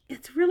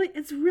it's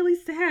really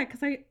sad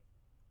because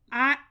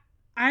I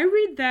I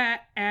read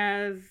that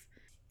as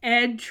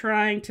Ed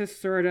trying to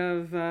sort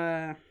of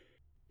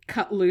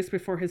cut loose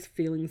before his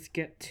feelings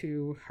get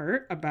too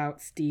hurt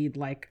about Steed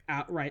like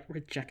outright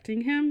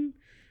rejecting him,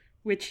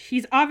 which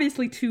he's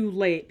obviously too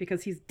late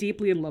because he's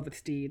deeply in love with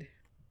Steed.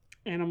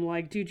 And I'm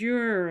like, dude,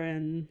 you're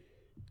in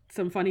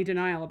some funny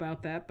denial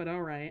about that, but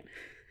all right.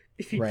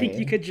 If you think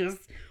you could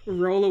just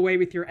roll away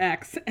with your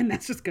ex and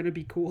that's just going to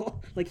be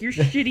cool. Like your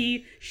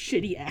shitty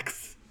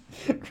ex.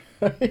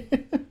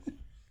 Right.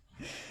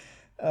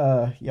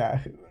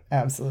 Yeah,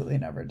 absolutely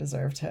never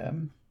deserved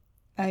him.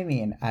 I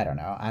mean, I don't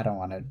know. I don't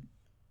want to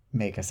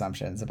make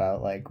assumptions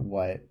about like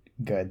what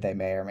good they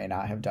may or may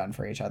not have done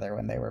for each other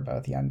when they were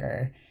both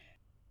younger.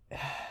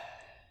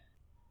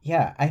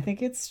 Yeah, I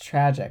think it's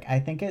tragic. I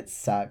think it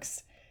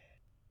sucks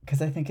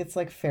because I think it's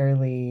like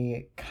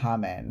fairly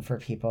common for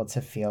people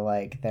to feel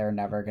like they're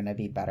never going to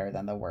be better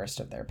than the worst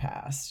of their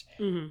past.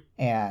 Mm-hmm.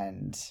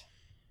 And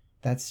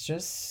that's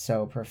just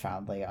so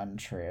profoundly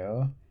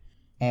untrue.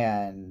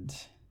 And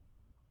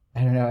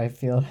I don't know, I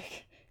feel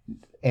like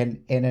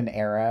in an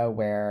era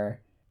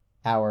where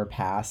our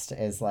past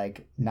is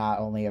like not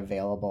only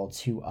available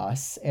to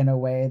us in a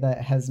way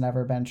that has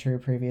never been true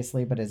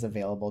previously, but is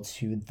available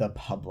to the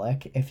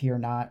public if you're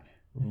not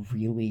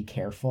really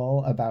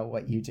careful about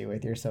what you do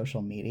with your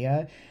social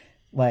media.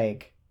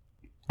 Like,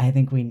 I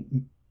think we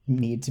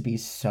need to be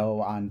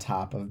so on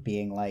top of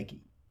being like,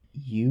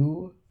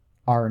 you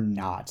are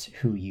not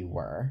who you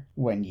were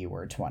when you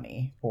were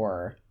 20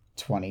 or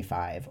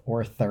 25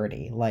 or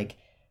 30. Like,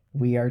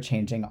 we are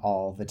changing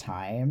all the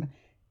time.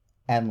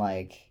 And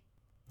like,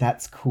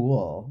 that's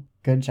cool.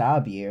 Good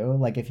job, you.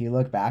 Like, if you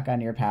look back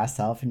on your past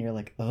self and you're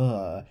like,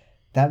 ugh,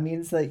 that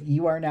means that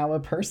you are now a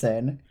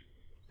person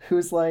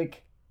who's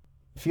like,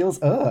 feels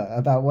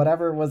about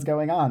whatever was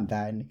going on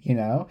then, you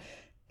know?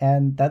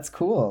 And that's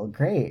cool.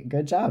 Great.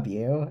 Good job,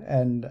 you.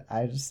 And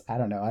I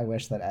don't know. I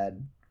wish that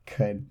Ed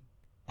could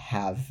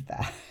have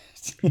that,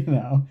 you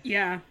know?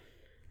 Yeah,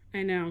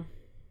 I know.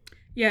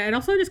 Yeah, it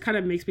also just kind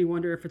of makes me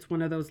wonder if it's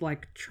one of those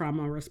like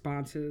trauma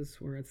responses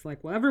where it's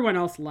like, well, everyone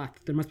else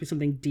left. There must be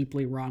something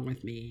deeply wrong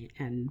with me.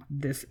 And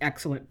this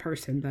excellent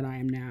person that I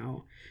am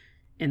now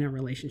in a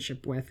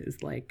relationship with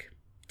is like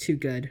too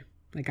good.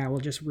 Like I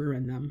will just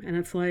ruin them. And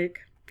it's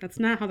like, that's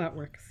not how that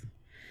works.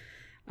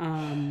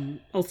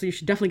 Also, you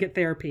should definitely get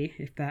therapy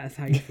if that is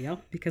how you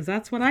feel, because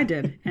that's what I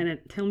did. And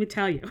let me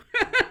tell you.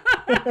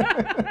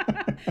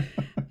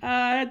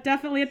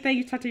 Definitely a thing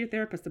you talk to your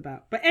therapist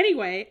about. But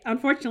anyway,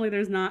 unfortunately,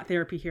 there's not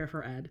therapy here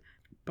for Ed.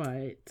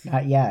 But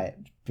not yet.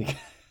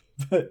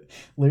 But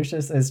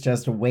Lucius is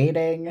just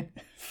waiting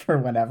for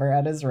whenever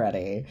Ed is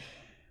ready.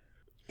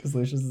 Because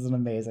Lucius is an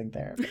amazing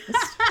therapist.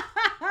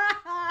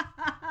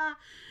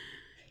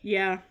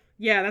 Yeah,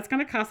 that's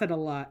going to cost Ed a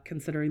lot,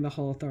 considering the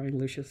whole throwing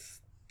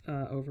Lucius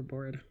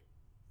overboard.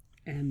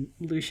 And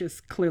Lucius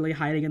clearly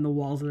hiding in the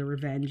walls of the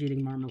revenge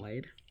eating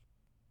marmalade.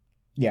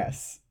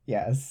 Yes.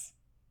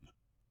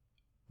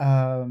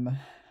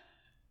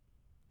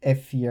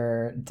 If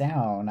you're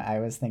down, I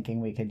was thinking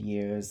we could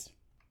use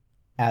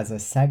as a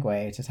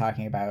segue to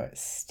talking about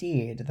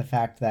Steed, the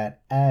fact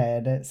that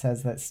Ed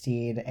says that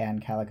Steed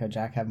and Calico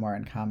Jack have more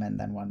in common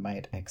than one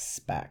might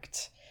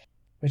expect,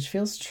 which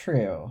feels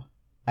true,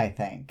 I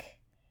think.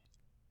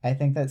 I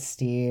think that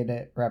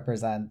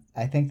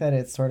I think that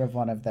it's sort of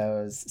one of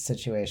those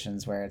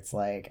situations where it's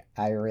like,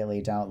 I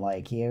really don't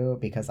like you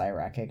because I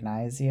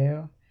recognize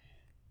you.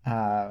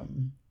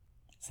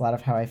 It's a lot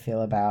of how I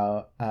feel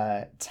about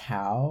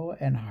Tao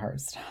and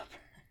Heartstopper.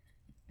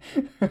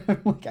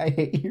 Like, I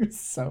hate you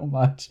so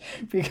much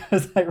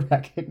because I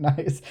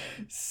recognize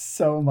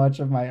so much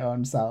of my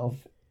own self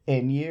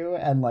in you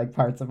and like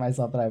parts of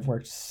myself that I've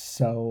worked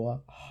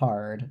so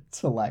hard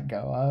to let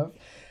go of.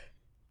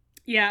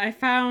 Yeah, I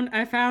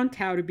found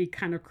Tao to be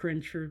kind of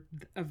cringe for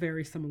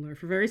very similar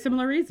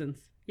reasons.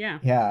 Yeah.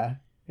 Yeah.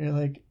 You're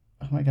like,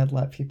 oh my God,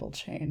 let people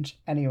change.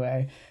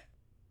 Anyway,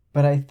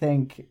 but I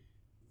think,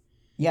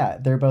 yeah,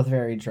 they're both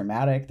very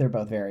dramatic. They're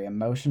both very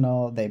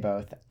emotional. They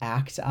both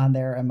act on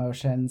their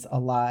emotions a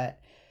lot.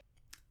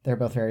 They're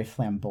both very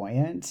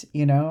flamboyant.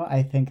 You know,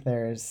 I think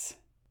they're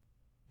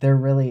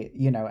really,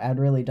 you know, Ed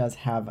really does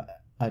have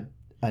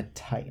a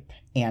type,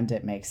 and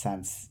it makes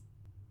sense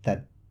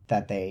that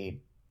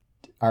they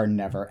are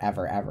never,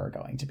 ever, ever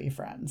going to be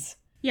friends.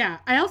 Yeah,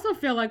 I also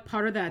feel like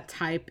part of that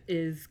type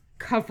is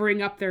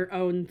covering up their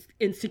own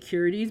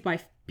insecurities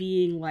by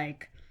being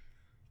like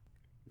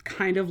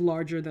kind of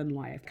larger than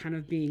life, kind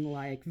of being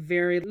like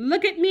very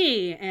look at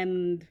me,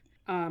 and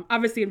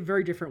obviously in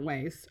very different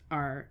ways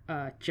are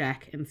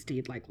Jack and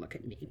Steed like look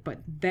at me, but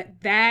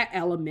that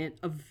element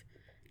of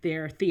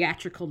their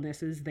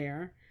theatricalness is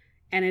there,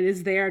 and it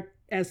is there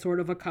as sort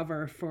of a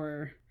cover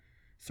for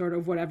sort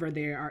of whatever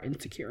they are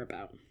insecure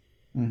about.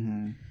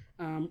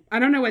 Mm-hmm. I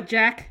don't know what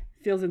Jack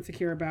feels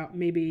insecure about,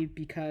 maybe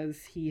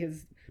because he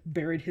has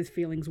buried his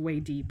feelings way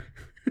deep.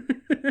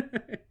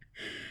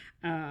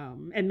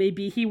 And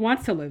maybe he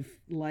wants to live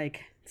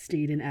like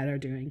Steed and Ed are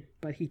doing,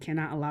 but he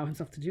cannot allow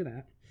himself to do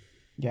that.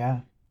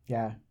 Yeah.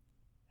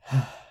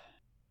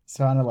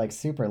 So on a like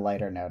super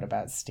lighter note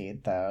about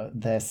Steed though,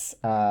 this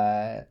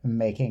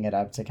making it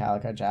up to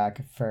Calico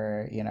Jack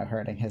for,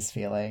 hurting his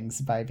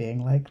feelings by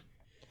being like,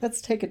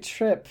 let's take a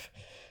trip.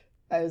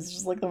 It's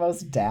just like the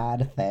most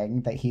dad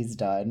thing that he's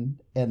done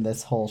in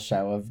this whole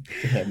show of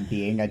him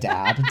being a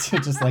dad to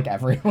just like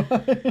everyone.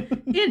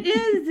 It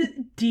is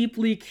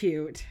deeply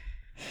cute.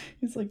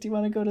 He's like, do you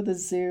want to go to the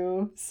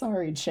zoo?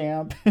 Sorry,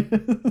 champ.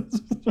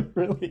 It's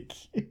really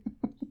cute.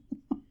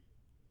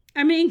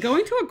 I mean,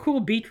 going to a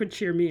cool beach would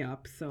cheer me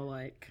up, so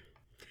like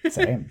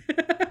same.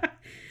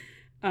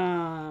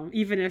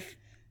 Even if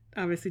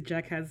obviously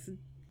Jack has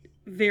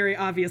very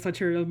obvious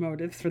ulterior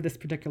motives for this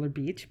particular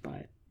beach,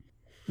 but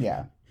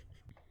yeah.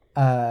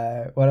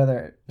 What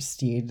other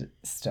Steed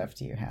stuff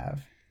do you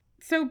have?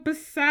 So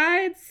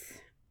besides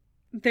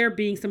there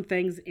being some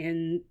things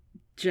in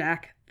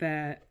Jack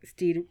that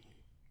Steed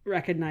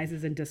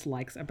recognizes and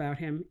dislikes about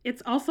him,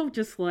 it's also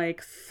just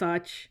like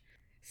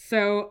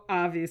so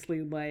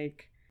obviously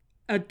like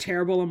a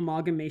terrible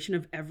amalgamation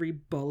of every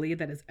bully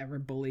that has ever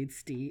bullied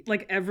Steed.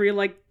 Like every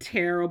like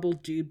terrible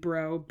dude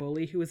bro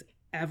bully who has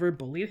ever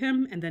bullied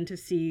him, and then to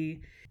see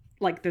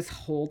like this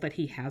hold that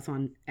he has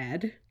on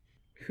Ed,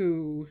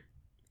 who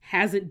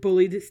hasn't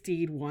bullied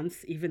Steed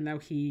once, even though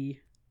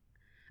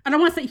I don't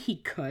want to say he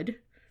could,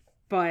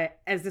 but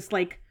as this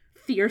like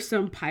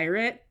fearsome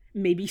pirate,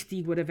 maybe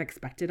Steed would have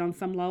expected on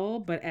some level,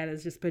 but Ed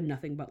has just been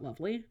nothing but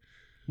lovely.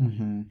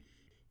 Mm-hmm.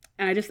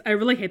 And I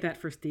really hate that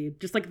for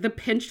Steed. Just like the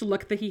pinched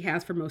look that he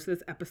has for most of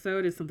this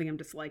episode is something I'm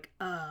just like,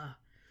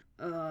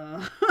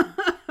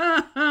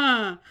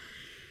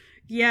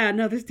 yeah,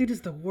 no, this dude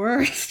is the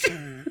worst.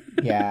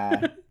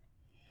 Yeah.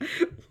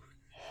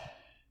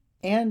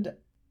 And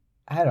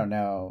I don't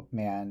know,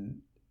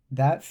 man.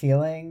 That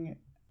feeling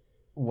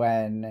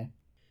when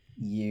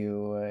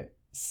you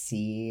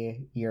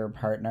see your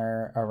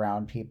partner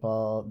around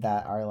people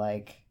that are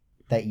like,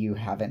 that you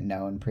haven't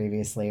known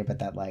previously, but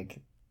that like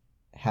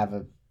have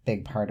a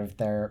big part of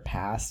their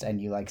past, and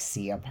you like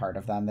see a part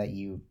of them that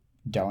you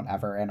don't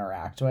ever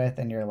interact with,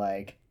 and you're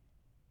like,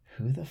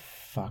 who the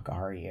fuck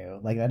are you?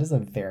 Like, that is a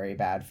very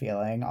bad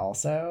feeling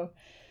also,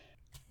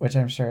 which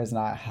I'm sure is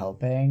not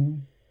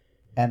helping.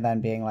 And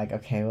then being like,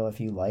 okay, well, if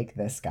you like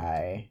this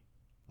guy,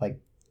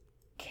 like,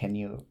 can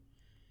you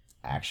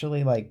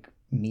actually like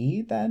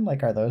me then?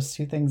 Like, are those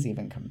two things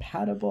even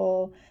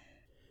compatible?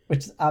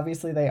 Which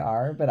obviously they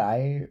are, but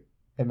I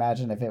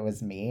imagine if it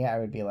was me, I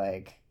would be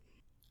like,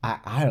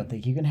 I don't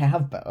think you can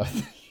have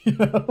both, you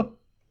know?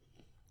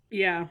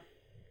 Yeah.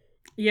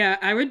 Yeah,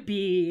 I would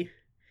be,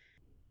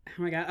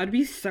 oh my God, I'd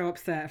be so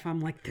upset if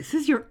I'm like, this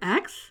is your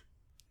ex?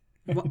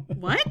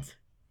 What?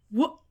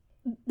 What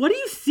do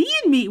you see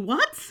in me?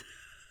 What?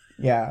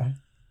 Yeah.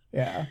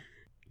 Yeah.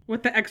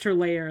 With the extra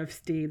layer of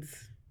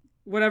Steed's,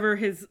 whatever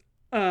his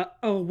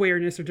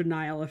awareness or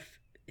denial of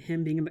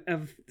him being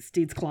of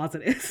Steed's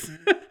closet is.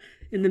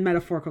 In the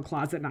metaphorical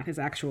closet, not his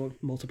actual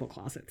multiple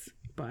closets.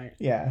 But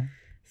yeah.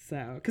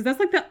 So, because that's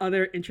like the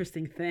other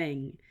interesting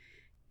thing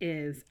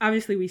is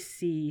obviously we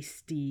see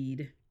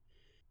Steed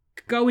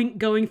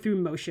going through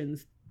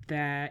motions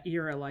that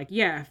you're like,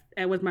 yeah, if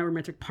Ed was my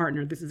romantic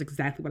partner, this is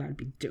exactly what I would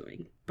be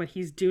doing. But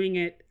he's doing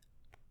it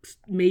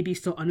maybe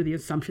still under the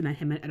assumption that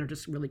him and Ed are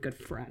just really good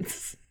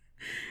friends.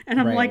 And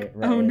I'm right.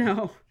 Oh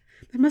no,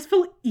 that must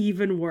feel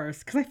even worse.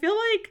 Because I feel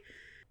like,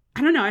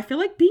 I don't know, I feel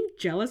like being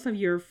jealous of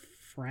your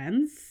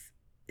friends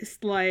is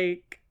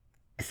like,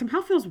 somehow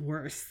feels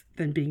worse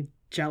than being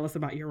jealous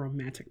about your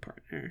romantic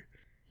partner.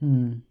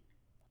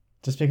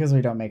 Just because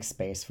we don't make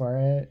space for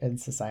it in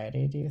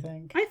society, do you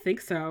think? I think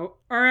so.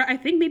 Or I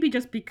think maybe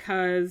just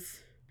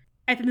because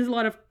I think there's a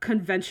lot of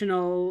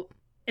conventional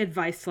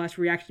advice /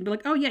 reaction. But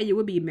like, oh yeah, you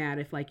would be mad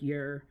if like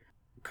your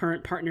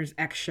current partner's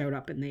ex showed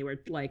up and they were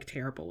like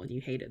terrible and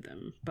you hated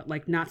them. But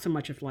like not so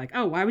much of like,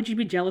 oh, why would you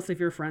be jealous of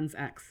your friend's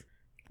ex?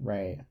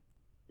 Right.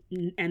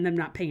 And them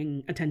not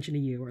paying attention to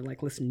you or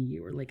like listening to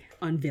you or like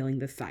unveiling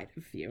this side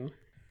of you.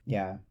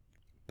 Yeah.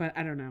 But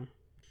I don't know.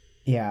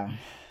 Yeah.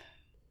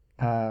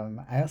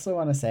 I also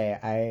want to say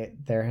I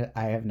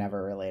have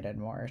never related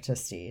more to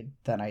Steed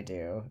than I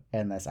do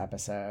in this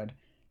episode.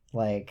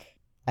 Like,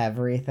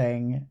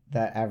 everything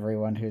that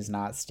everyone who's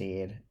not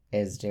Steed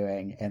is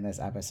doing in this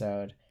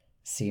episode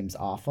seems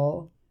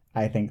awful.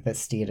 I think that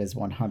Steed is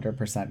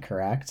 100%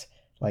 correct.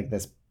 Like,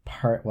 this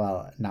part,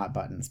 well, not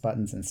Buttons.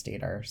 Buttons and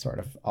Steed are sort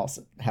of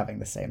also having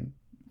the same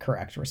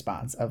correct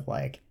response of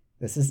like,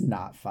 this is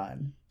not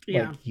fun.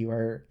 Yeah. Like, you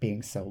are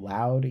being so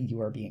loud,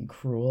 you are being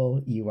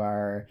cruel, you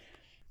are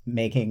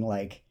making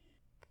like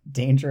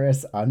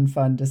dangerous,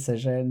 unfun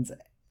decisions,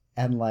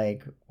 and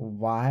like,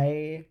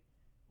 why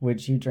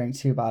would you drink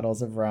 2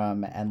 bottles of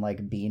rum and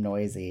like be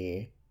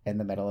noisy in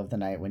the middle of the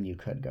night when you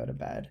could go to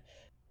bed?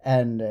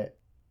 And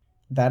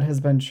that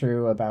has been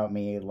true about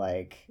me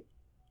like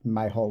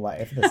my whole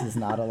life. This is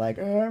not a like,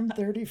 oh, I'm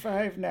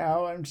 35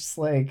 now. I'm just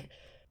like,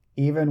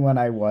 even when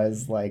I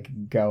was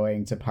like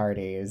going to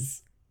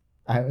parties,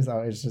 I was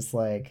always just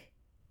like,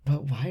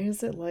 but why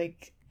is it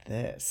like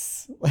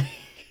this? Like,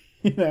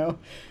 you know,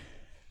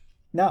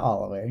 not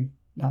all the way,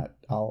 Not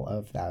all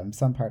of them.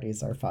 Some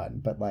parties are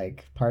fun, but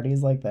like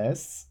parties like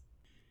this,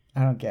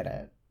 I don't get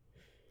it.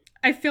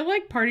 I feel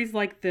like parties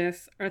like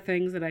this are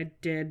things that I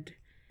did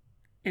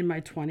in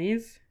my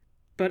 20s,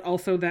 but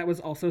also that was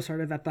also sort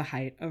of at the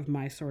height of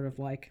my sort of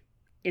like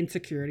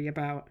insecurity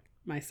about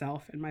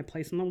myself and my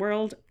place in the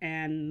world,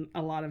 and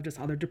a lot of just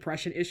other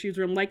depression issues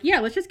where I'm like, yeah,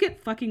 let's just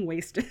get fucking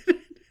wasted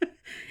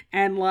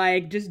and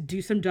like just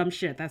do some dumb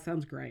shit. That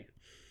sounds great.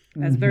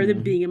 That's better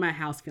than being in my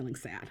house feeling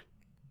sad.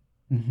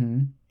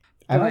 Mm-hmm.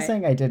 I'm not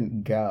saying I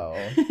didn't go.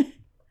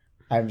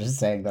 I'm just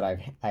saying that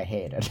I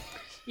hate it.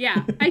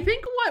 Yeah, I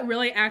think what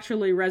really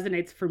actually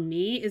resonates for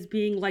me is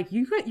being like,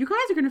 you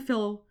guys are gonna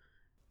feel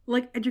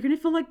like, you're gonna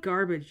feel like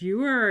garbage.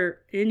 You are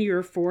in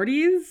your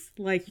 40s,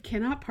 like you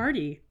cannot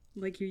party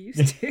like you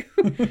used to,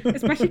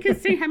 especially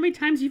considering how many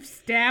times you've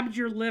stabbed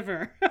your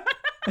liver.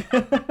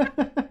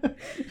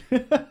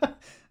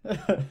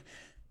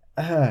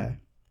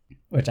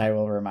 Which I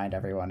will remind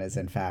everyone is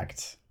in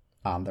fact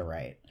on the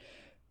right.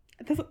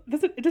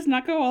 It does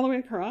not go all the way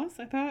across?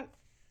 I thought,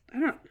 I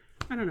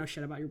don't know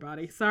shit about your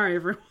body. Sorry,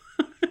 everyone.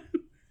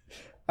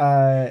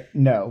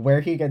 No,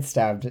 where he gets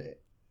stabbed,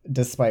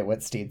 despite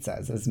what Steed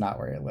says, is not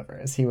where your liver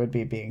is. He would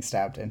be being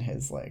stabbed in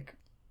his like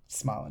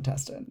small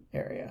intestine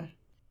area.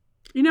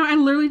 You know, I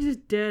literally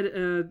just did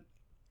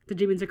the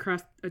Demons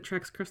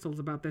Attracts Crystals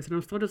about this, and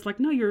I'm still just like,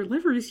 no, your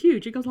liver is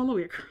huge. It goes all the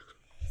way across.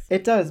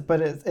 It does,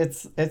 but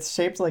it's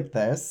shaped like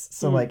this,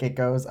 so like it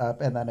goes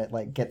up and then it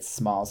like gets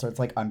small, so it's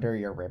like under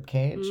your rib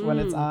cage when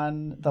it's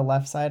on the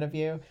left side of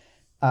you.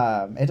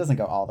 It doesn't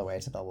go all the way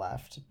to the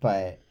left,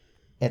 but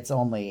it's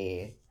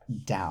only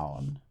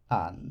down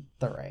on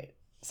the right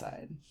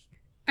side.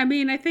 I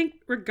mean, I think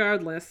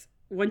regardless,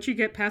 once you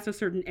get past a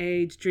certain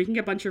age, drinking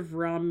a bunch of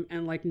rum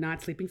and like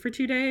not sleeping for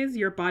 2 days,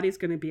 your body's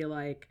gonna be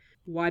like,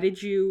 why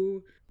did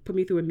you put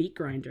me through a meat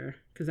grinder?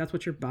 Because that's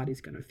what your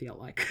body's gonna feel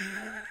like.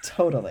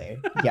 Totally.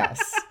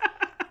 Yes.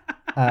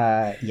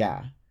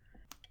 Yeah.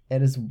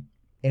 It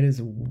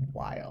is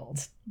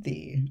wild,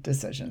 the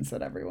decisions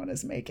that everyone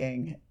is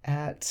making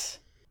at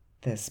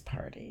this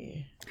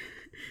party.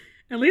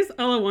 At least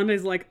Olawande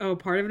is like, oh,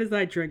 part of it is that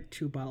I drank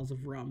 2 bottles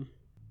of rum.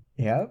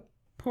 Yep.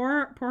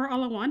 Poor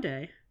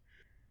Olawande.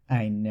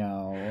 I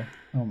know.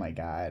 Oh my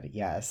god.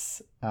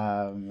 Yes.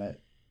 Poor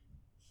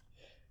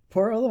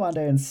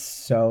Olawande in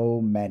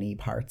so many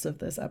parts of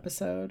this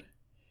episode.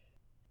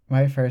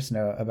 My first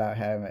note about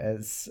him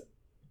is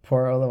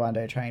poor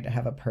Olawande trying to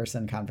have a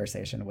person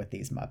conversation with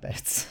these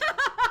Muppets.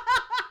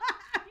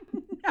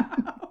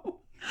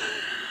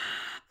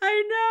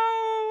 I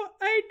know.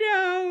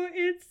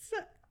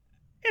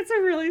 It's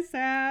a really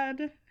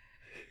sad.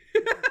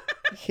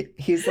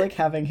 He's like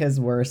having his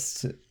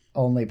worst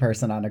only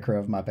person on a crew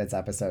of Muppets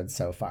episode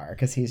so far,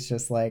 because he's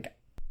just like,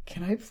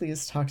 can I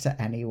please talk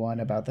to anyone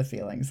about the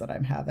feelings that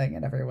I'm having?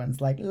 And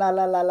everyone's like, la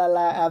la la la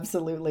la,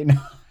 absolutely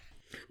not.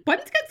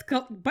 Buttons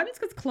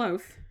gets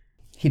close.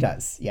 He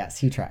does. Yes,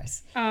 he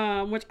tries.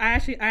 Which I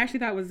actually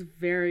thought was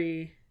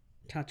very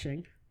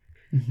touching.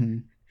 Mm-hmm.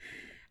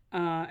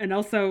 And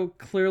also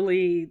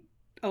clearly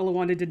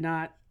Olawande did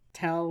not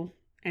tell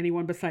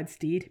anyone besides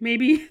Steed,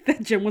 maybe,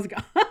 that Jim was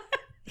gone.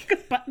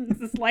 Because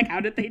Buttons is like, how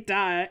did they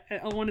die?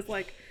 And Olawande's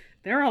like,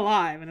 they're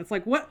alive. And it's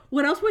like, what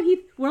else would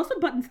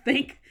Buttons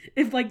think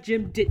if like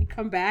Jim didn't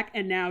come back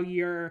and now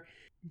you're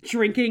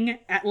drinking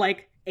at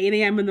like 8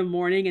 a.m. in the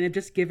morning and have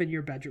just given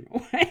your bedroom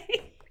away?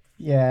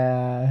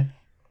 Yeah,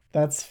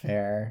 that's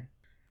fair.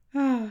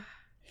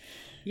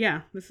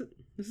 Yeah, this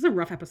is a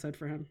rough episode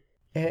for him.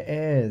 It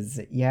is,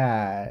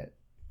 yeah.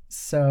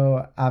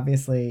 So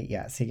obviously,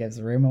 yes, he gives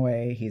the room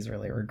away. He's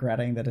really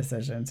regretting the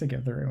decision to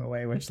give the room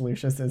away, which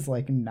Lucius is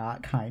like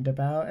not kind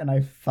about. And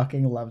I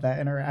fucking love that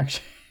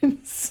interaction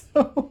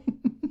so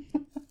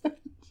much.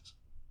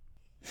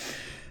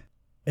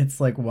 It's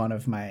like one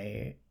of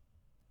my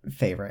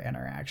favorite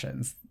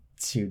interactions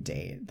to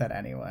date that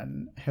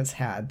anyone has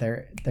had.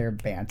 Their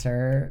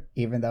banter,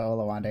 even though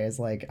Olawande is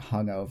like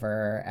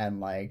hungover and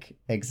like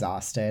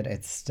exhausted,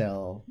 it's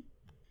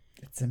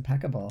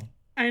impeccable.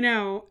 I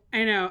know.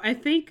 I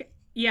think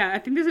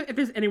if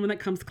there's anyone that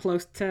comes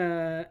close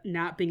to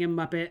not being a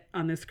Muppet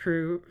on this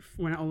crew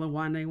when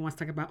Olawande wants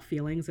to talk about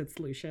feelings, it's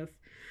Lucius.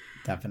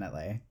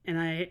 Definitely. And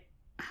I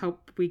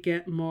hope we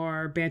get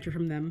more banter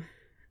from them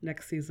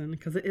next season,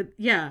 because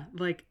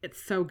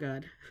it's so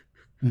good.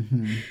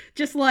 Mm-hmm.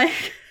 Just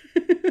like,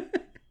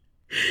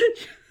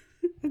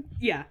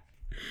 yeah,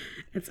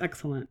 it's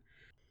excellent.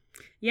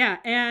 Yeah,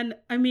 and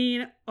I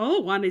mean,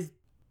 Olawande's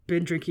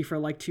been drinking for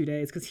like 2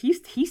 days, because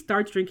he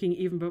starts drinking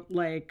even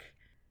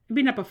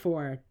maybe not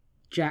before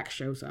Jack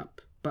shows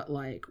up, but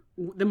like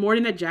the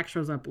morning that Jack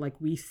shows up, like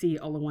we see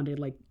Olawande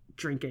like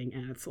drinking,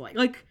 and it's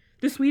like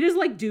the Swede is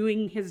like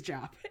doing his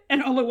job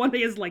and Olawande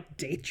is like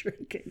day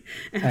drinking,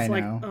 and it's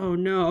like, oh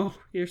no,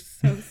 you're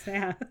so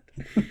sad.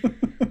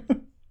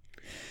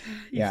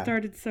 You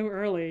started so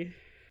early.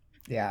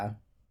 Yeah.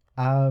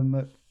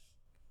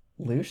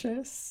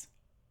 Lucius,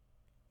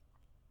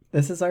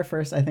 this is our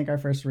first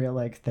real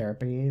like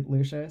therapy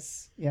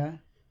Lucius. Yeah.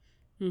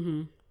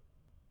 Mm-hmm.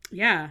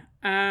 Yeah.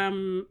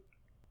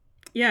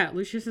 Yeah,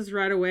 Lucius is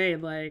right away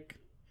like,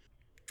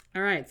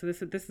 all right, so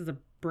this is a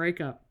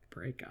breakup,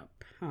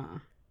 huh?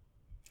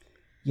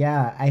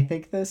 Yeah, I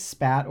think the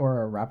spat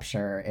or a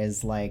rupture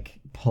is like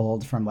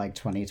pulled from like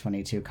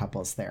 2022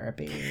 couples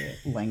therapy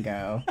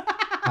lingo.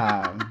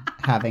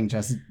 Having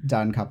just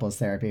done couples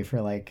therapy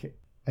for like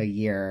a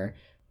year,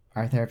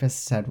 our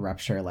therapist said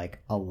rupture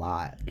like a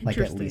lot, like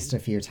at least a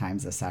few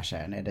times a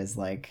session. It is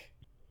like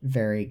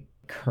very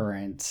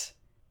current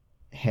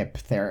hip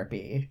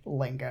therapy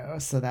lingo,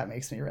 so that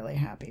makes me really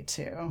happy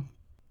too.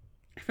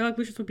 I feel like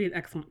Lucius would be an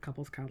excellent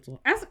couples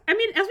counsel. As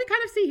we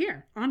kind of see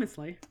here,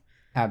 honestly.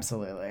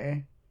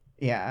 Absolutely.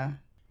 Yeah.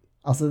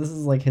 Also, this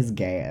is like his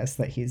gayest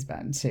that he's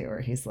been to,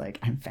 where he's like,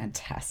 I'm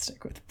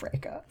fantastic with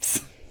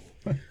breakups.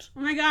 Oh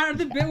my god,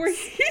 the bit where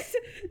he's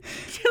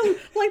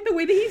like the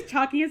way that he's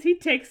talking is he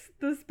takes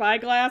the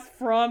spyglass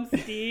from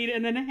Steed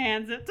and then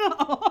hands it to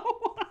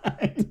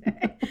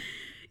Olowa.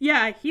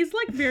 Yeah, he's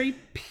like very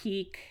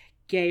peak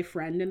gay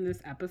friend in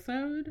this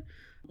episode,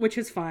 which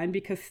is fine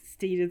because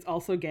Steed is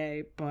also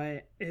gay,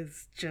 but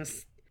is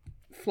just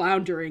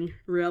floundering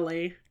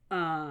really,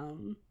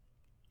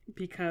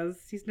 because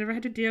he's never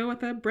had to deal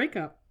with a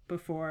breakup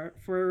before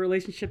for a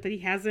relationship that he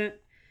hasn't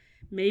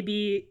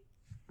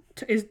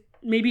is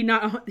maybe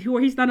not, or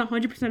he's not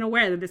 100%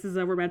 aware that this is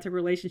a romantic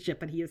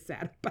relationship that he is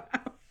sad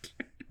about.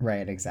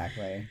 Right,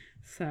 exactly.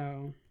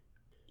 So,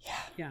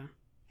 yeah. Yeah.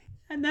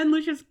 And then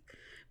Lucius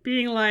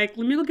being like,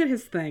 let me go get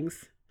his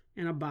things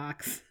in a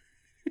box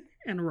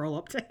and roll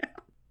up to him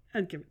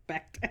and give it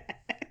back to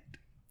Ed.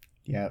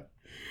 Yep.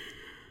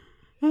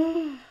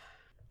 Oh,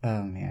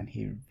 man,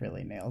 he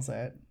really nails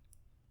it.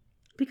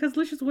 Because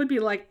Lucius would be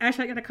like,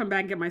 actually, I gotta come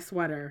back and get my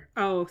sweater.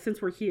 Oh,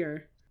 since we're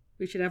here,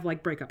 we should have,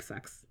 like, breakup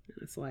sex. And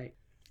it's like,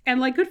 and,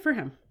 like, good for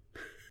him.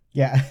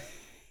 Yeah.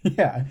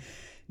 Yeah.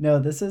 No,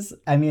 this is,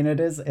 I mean,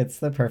 it's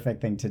the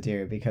perfect thing to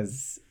do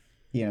because,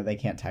 you know, they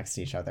can't text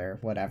each other,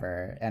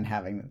 whatever. And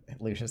having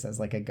Lucius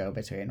as, like, a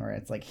go-between where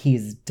it's like,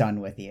 he's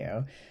done with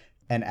you.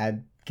 And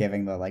Ed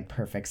giving the, like,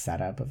 perfect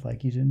setup of,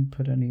 like, you didn't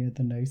put any of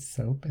the nice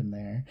soap in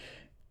there.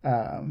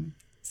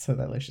 So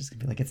that Lucius can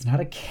be like, it's not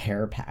a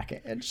care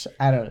package.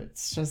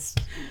 It's just,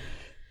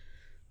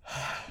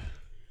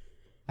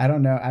 I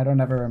don't know. I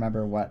don't ever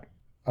remember what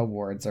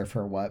awards are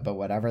for what, but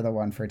whatever the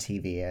one for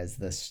TV is,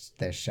 this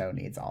show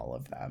needs all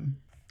of them.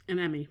 An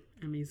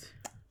Emmys.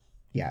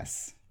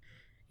 Yes.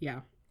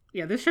 Yeah.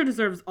 Yeah, this show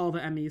deserves all the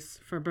Emmys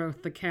for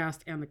both the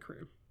cast and the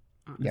crew,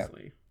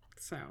 honestly. Yep.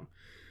 So,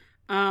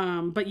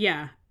 but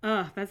yeah,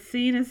 that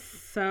scene is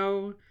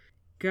so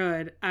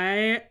good.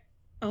 I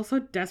also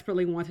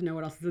desperately want to know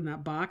what else is in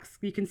that box.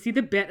 You can see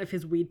the bit of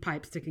his weed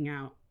pipe sticking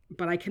out,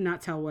 but I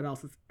cannot tell what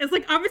else is. It's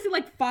like obviously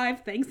like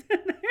 5 things in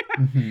there.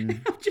 Mm-hmm.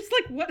 I'm just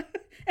like, what?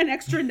 An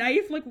extra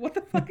knife? Like, what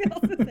the fuck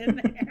else is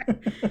in there?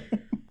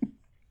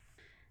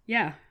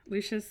 Yeah,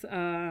 Lucius is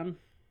a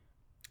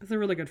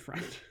really good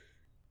friend.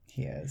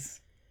 He is.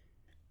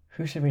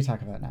 Who should we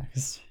talk about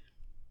next?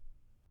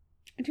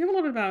 I do have a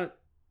little bit about,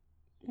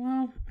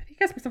 well, I think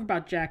some stuff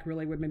about Jack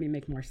really would maybe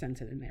make more sense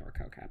if they were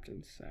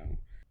co-captains, so.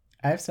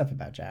 I have stuff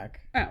about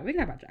Jack. Oh, we can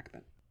talk about Jack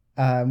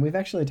then. We've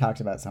actually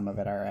talked about some of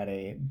it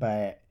already,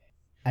 but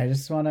I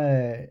just want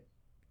to...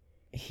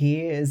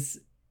 He's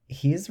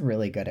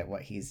really good at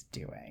what he's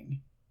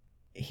doing.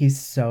 He's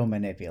so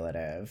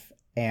manipulative,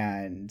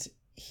 and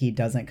he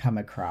doesn't come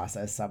across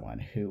as someone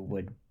who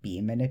would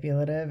be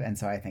manipulative, and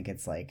so I think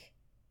it's like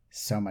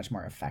so much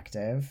more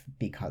effective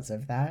because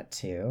of that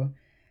too.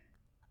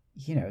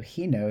 You know,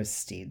 he knows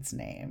Steed's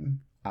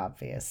name,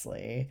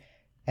 obviously,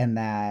 and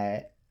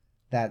that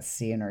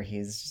scene where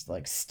he's just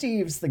like,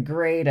 Steve's the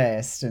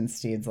greatest, and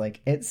Steed's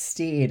like, it's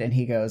Steed, and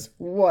he goes,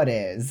 what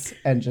is,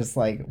 and just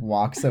like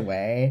walks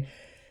away.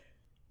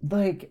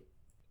 Like,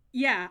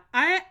 yeah,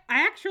 I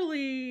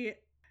actually,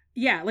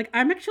 yeah, like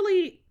I'm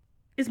actually,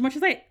 as much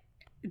as I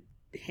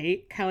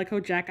hate Calico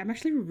Jack, I'm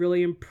actually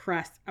really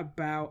impressed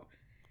about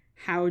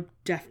how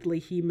deftly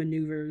he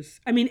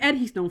maneuvers. I mean, Ed,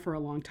 he's known for a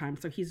long time,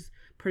 so he's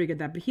pretty good at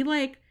that, but he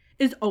like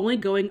is only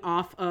going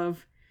off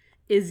of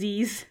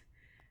Izzy's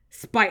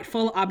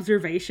spiteful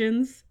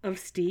observations of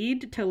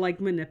Steed to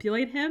like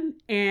manipulate him,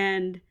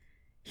 and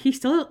he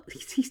still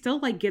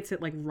like gets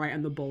it like right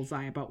on the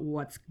bullseye about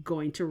what's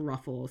going to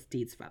ruffle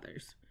Steed's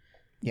feathers.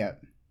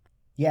 Yep.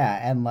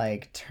 Yeah, and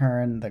like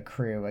turn the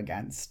crew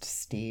against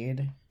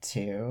Steed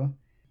too.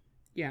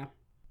 Yeah.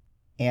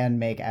 And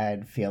make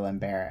Ed feel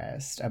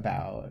embarrassed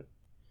about,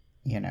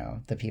 you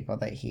know, the people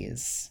that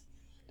he's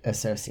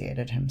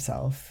associated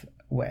himself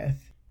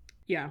with.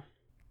 Yeah.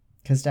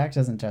 Because Jack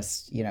doesn't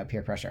just, you know,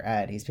 peer pressure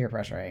Ed. He's peer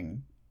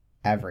pressuring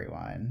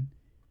everyone.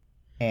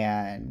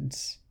 And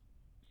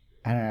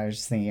I don't know, I was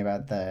just thinking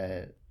about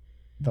the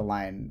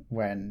line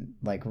when,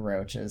 like,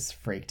 Roach is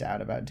freaked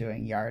out about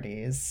doing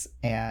yardies.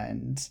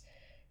 And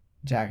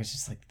Jack is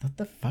just like, what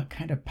the fuck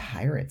kind of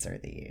pirates are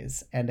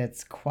these? And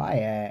it's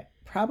quiet.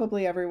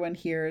 Probably everyone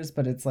hears,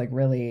 but it's, like,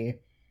 really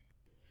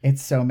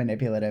It's so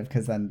manipulative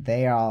because then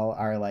they all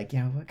are like,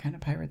 yeah, what kind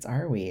of pirates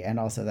are we? And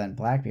also then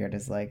Blackbeard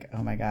is like,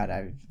 oh my God,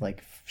 I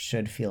like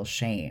should feel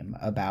shame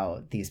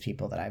about these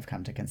people that I've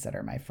come to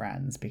consider my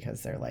friends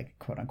because they're like,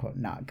 quote unquote,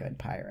 not good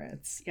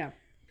pirates. Yeah.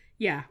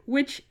 Yeah.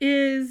 Which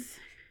is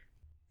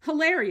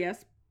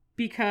hilarious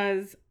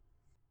because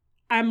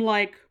I'm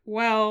like,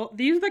 well,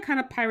 these are the kind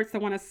of pirates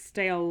that want to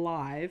stay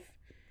alive,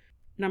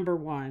 number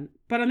one.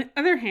 But on the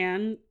other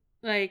hand,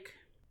 like,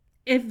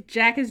 if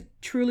Jack is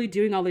truly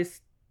doing all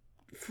this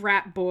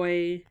frat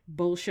boy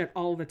bullshit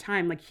all the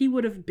time, like, he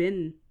would have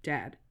been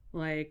dead.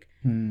 Like,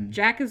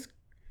 Jack says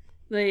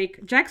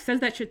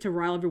that shit to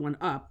rile everyone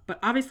up, but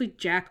obviously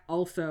Jack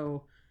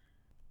also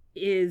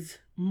is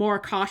more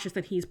cautious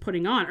than he's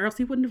putting on, or else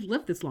he wouldn't have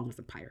lived this long as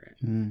a pirate.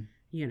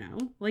 You know?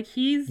 Like,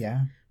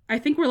 I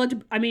think we're led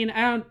to, I mean,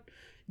 I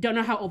don't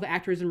know how old the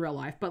actor is in real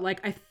life, but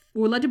like,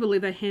 we're led to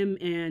believe that him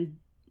and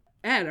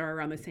Ed are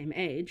around the same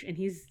age, and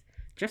he's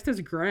just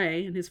as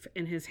gray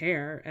in his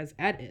hair as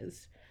Ed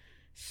is.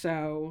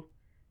 So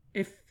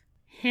if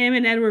him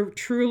and Ed were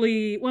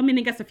truly, well, I mean,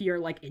 I guess if you're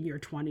like in your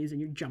 20s and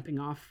you're jumping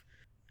off,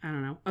 I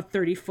don't know, a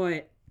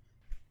 30-foot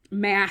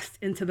mast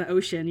into the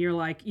ocean, you're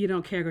like, you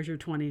don't care because you're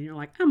 20, and you're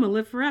like, I'm gonna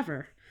live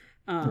forever.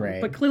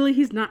 Right. But clearly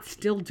he's not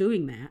still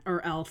doing that,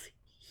 or else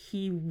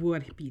he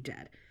would be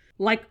dead.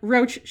 Like,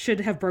 Roach should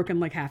have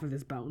broken like half of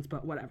his bones,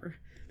 but whatever.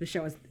 The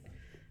show it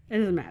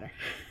doesn't matter.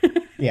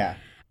 Yeah.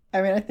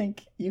 I mean, I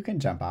think you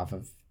can jump off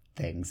of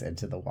things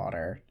into the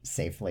water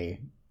safely,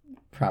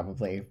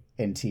 probably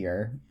into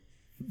your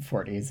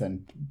 40s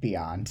and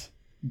beyond.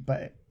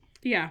 But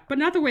yeah, but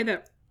not the way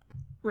that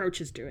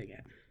Roach is doing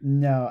it.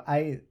 No,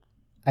 I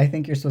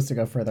think you're supposed to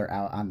go further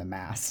out on the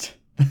mast.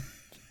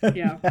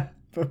 Yeah.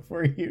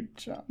 Before you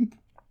jump.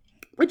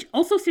 Which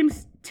also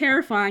seems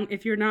terrifying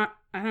if you're not,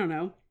 I don't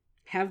know,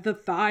 have the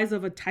thighs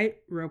of a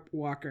tightrope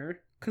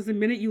walker. Because the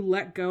minute you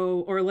let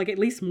go, or like at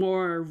least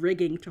more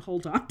rigging to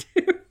hold on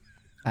to.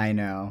 I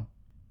know.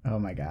 Oh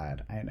my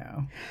God, I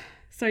know.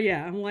 So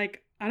yeah, I'm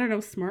like, I don't know,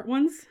 smart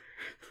ones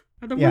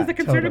are the ones that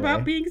are concerned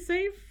about being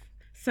safe.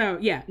 So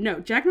yeah, no,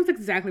 Jack knows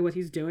exactly what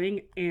he's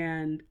doing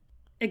and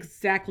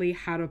exactly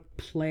how to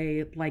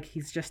play like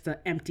he's just an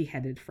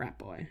empty-headed frat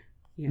boy,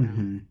 you know?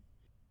 Mm-hmm.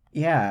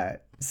 Yeah,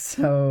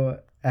 so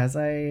as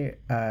I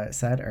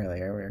said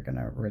earlier, we're going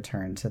to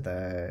return to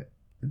the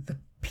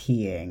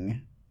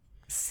peeing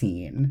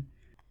scene.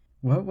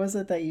 What was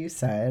it that you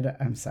said?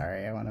 I'm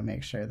sorry, I want to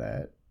make sure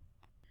that...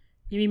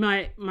 You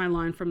mean my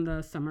line from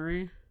the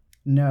summary?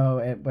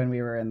 No, when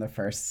we were in the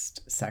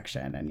first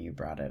section and you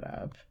brought it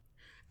up.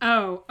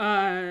 Oh,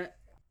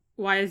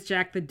 why is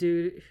Jack the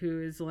dude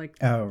who is like...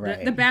 Oh,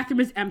 right. The bathroom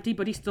is empty,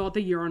 but he's still at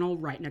the urinal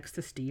right next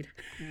to Steed.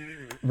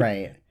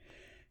 Right.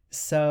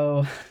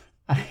 So,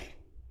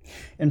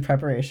 in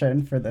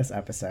preparation for this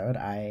episode,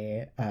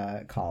 I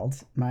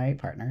called my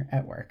partner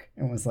at work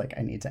and was like,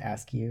 I need to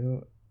ask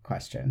you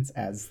questions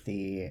as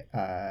the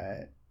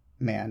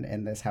man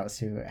in this house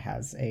who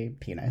has a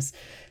penis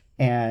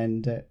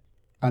and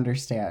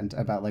understand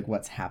about like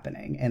what's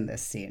happening in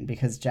this scene,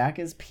 because Jack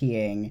is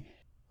peeing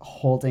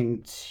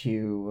holding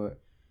two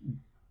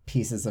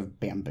pieces of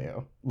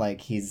bamboo.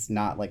 Like, he's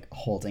not like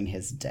holding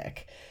his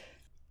dick.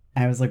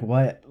 And I was like,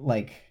 what,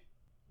 like,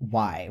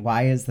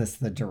 why is this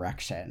the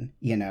direction,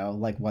 you know,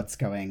 like what's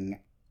going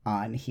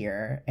on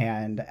here?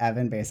 And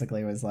Evan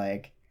basically was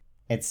like,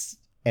 it's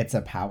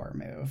a power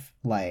move.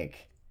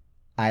 Like,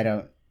 I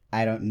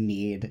don't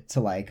need to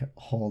like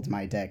hold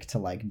my dick to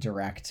like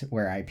direct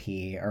where I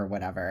pee or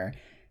whatever.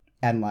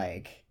 And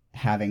like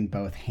having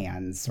both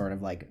hands sort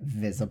of like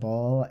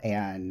visible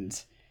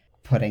and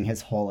putting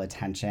his whole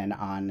attention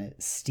on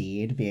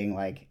Steed, being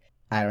like,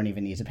 I don't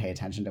even need to pay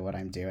attention to what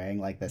I'm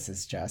doing. Like, this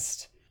is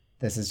just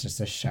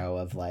a show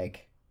of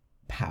like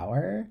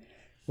power,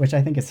 which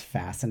I think is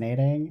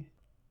fascinating.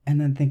 And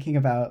then thinking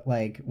about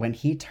like when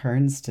he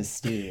turns to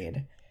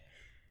Steed,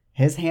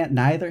 his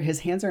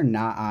hands are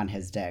not on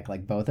his dick.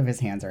 Like, both of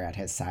his hands are at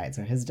his side.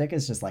 So his dick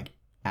is just like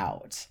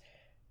out.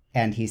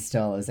 And he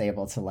still is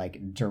able to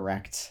like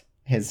direct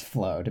his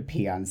flow to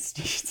pee on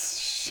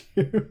Steed's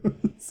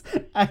shoes.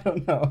 I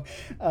don't know.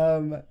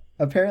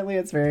 Apparently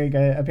it's very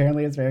good.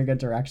 Apparently it's very good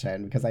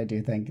direction, because I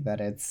do think that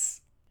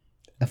it's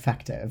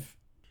effective.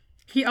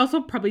 He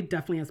also probably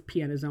definitely has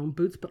pee on his own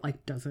boots, but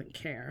like doesn't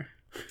care.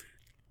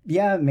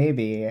 Yeah,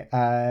 maybe.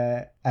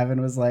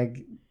 Evan was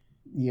like,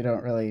 you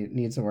don't really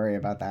need to worry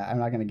about that. I'm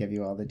not going to give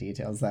you all the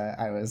details that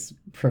I was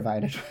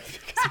provided with,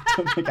 because I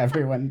don't think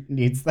everyone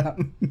needs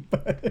them.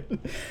 But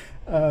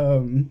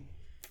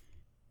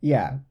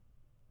yeah,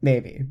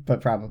 maybe,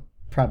 but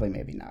probably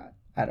maybe not.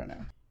 I don't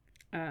know.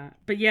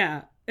 But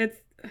yeah,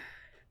 it's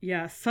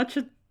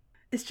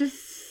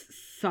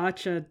just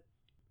such a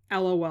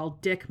LOL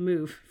dick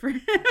move for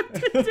him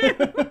to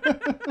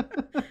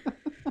do.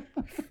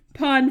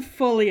 Pun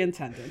fully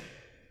intended.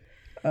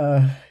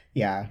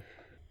 Yeah.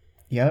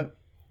 Yep.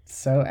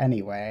 So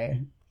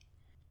anyway,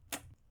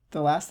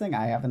 the last thing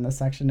I have in this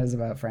section is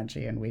about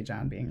Frenchie and Wee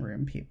John being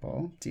room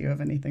people. Do you have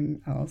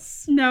anything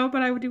else? No,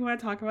 but I do want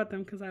to talk about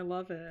them because I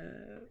love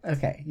it.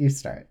 Okay, you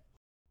start.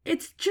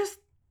 It's just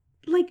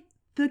like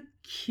the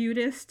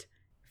cutest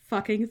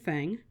fucking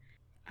thing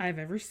I've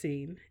ever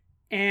seen.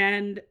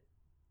 And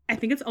I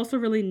think it's also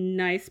really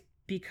nice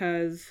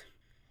because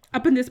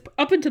up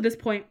until this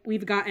point,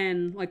 we've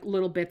gotten like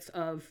little bits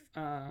of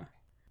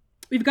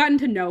we've gotten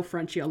to know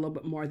Frenchie a little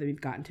bit more than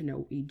we've gotten to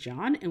know Wee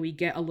John, and we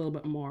get a little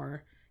bit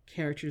more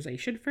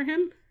characterization for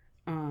him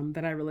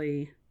that I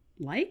really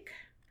like.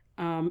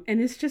 And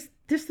it's just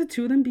the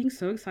two of them being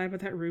so excited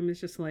about that room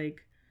is just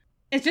like,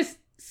 it's just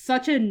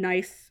such a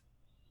nice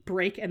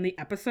break in the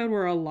episode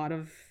where a lot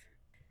of,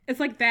 it's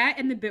like that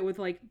and the bit with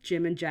like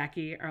Jim and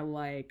Jackie are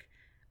like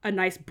a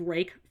nice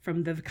break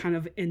from the kind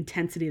of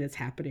intensity that's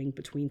happening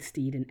between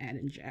Steed and Ed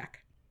and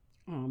Jack.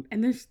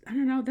 And there's, I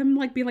don't know, them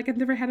like being like, I've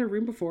never had a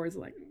room before is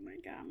like, oh my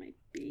God, my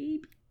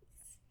baby.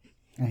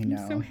 I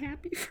know. I'm so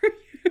happy for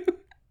you.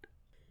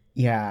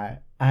 Yeah,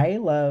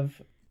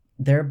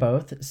 they're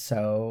both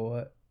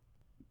so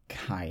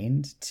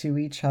kind to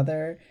each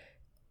other.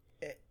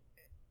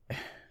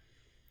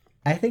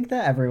 I think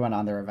that everyone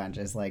on the Revenge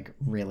is like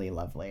really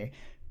lovely,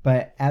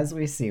 but as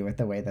we see with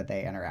the way that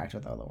they interact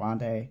with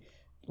Oluwande,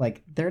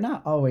 like they're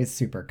not always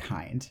super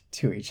kind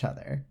to each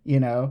other, you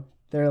know?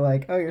 They're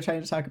like, oh, you're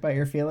trying to talk about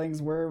your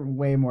feelings? We're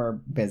way more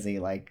busy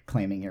like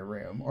claiming your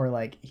room. Or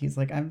like he's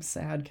like, I'm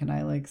sad, can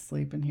I like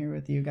sleep in here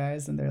with you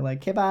guys? And they're like,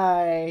 okay,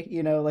 bye,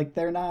 you know, like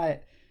they're not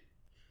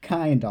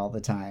kind all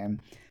the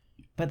time,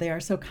 but they are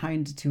so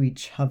kind to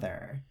each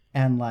other.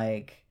 And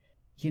like,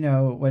 you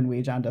know, when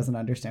Wee John doesn't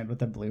understand what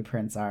the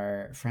blueprints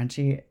are,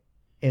 Frenchie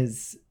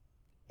is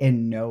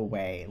in no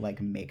way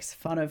like makes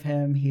fun of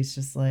him. He's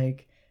just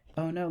like,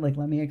 oh no, like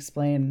let me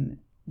explain,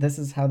 this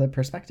is how the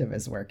perspective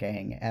is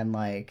working. And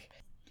like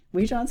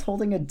Wee John's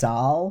holding a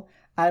doll.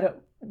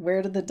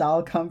 Where did the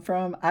doll come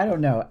from? I don't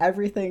know.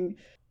 Everything,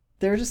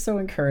 they're just so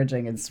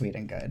encouraging and sweet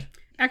and good.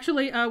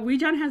 Actually, Wee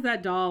John has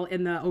that doll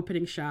in the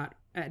opening shot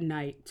at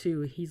night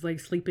too. He's like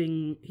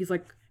sleeping. He's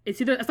like, it's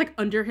like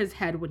under his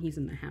head when he's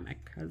in the hammock.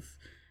 Because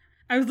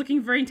I was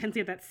looking very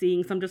intensely at that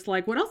scene, so I'm just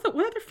like, what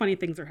other funny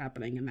things are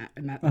happening in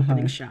that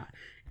opening shot?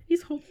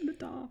 He's holding the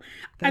doll.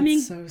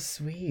 That's so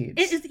sweet.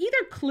 It is either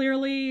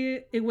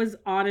clearly it was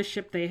on a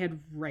ship they had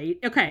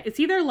raped. Okay, it's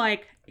either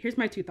like, here's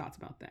my two thoughts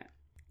about that.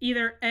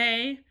 Either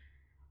A,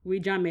 Wee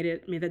John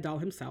made that doll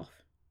himself,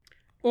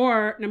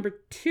 or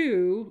number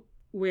two,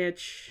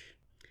 which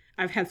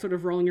I've had sort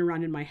of rolling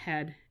around in my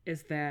head,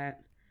 is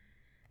that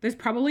there's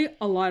probably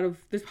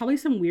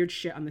some weird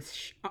shit on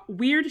this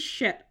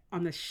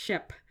on the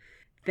ship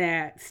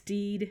that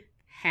Steed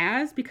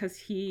has because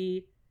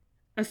he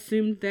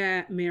assumed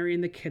that Mary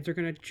and the kids are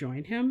going to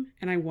join him,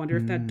 and I wonder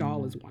if that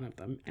doll is one of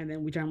them. And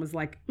then Wee John was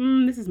like,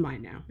 this is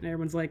mine now, and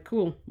everyone's like,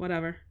 cool,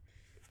 whatever.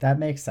 That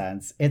makes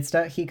sense.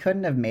 He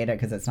couldn't have made it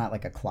because it's not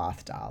like a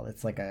cloth doll.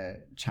 It's like a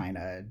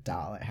China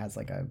doll. It has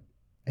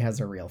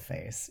a real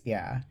face.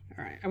 Yeah.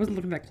 All right. I wasn't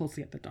looking that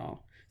closely at the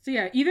doll. So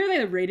yeah, either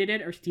they raided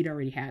it or Steed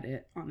already had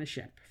it on the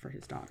ship for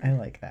his daughter. I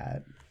like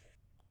that.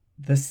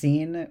 The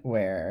scene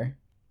where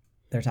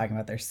they're talking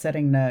about their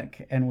sitting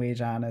nook and Wee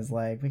John is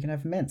like, we can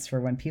have mints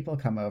for when people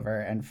come over,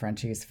 and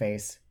Frenchie's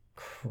face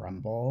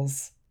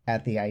crumbles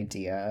at the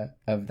idea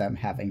of them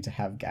having to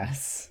have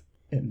guests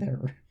in their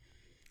room.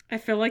 I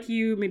feel like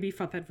you maybe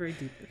felt that very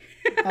deeply.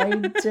 I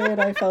did.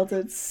 I felt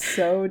it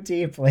so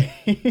deeply.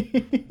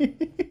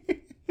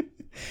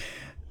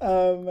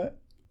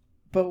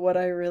 But what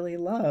I really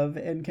love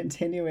in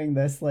continuing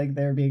this, like,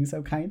 they're being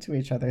so kind to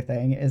each other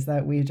thing, is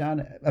that Wee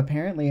John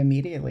apparently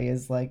immediately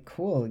is like,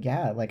 cool,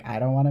 yeah, like, I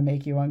don't want to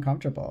make you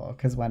uncomfortable.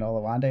 Because when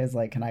Oluwande is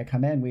like, can I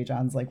come in? Wee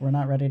John's like, we're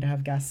not ready to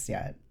have guests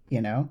yet,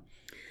 you know?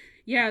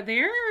 Yeah, they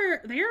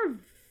are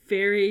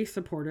very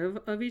supportive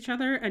of each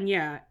other. And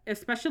yeah,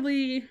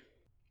 especially,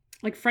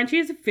 like, Frenchie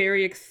is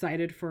very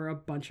excited for a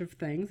bunch of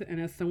things.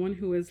 And as someone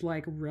who is,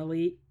 like,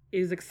 really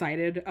is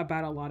excited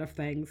about a lot of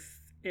things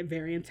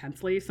very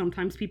intensely,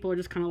 sometimes people are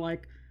just kind of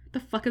like, the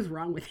fuck is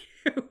wrong with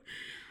you?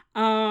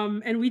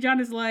 And Wee John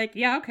is like,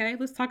 yeah, okay,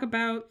 let's talk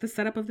about the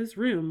setup of this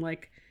room.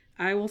 Like,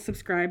 I will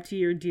subscribe to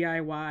your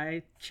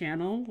DIY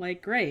channel.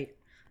 Like, great.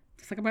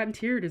 Let's talk about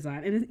interior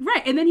design.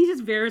 And then he's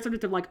just very sort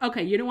of like,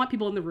 okay, you don't want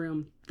people in the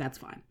room. That's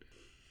fine.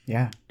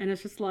 Yeah. And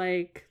it's just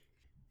like,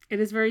 it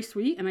is very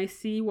sweet, and I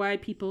see why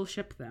people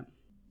ship them.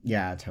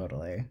 Yeah,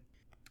 totally.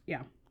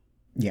 Yeah.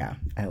 Yeah,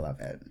 I love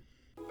it.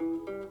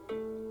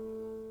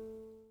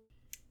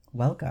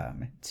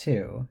 Welcome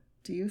to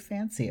Do You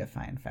Fancy a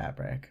Fine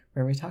Fabric,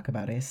 where we talk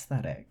about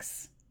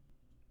aesthetics.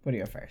 What do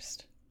you go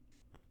first?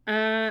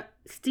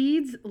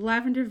 Steed's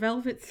lavender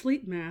velvet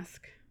sleep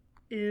mask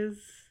is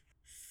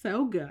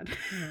so good.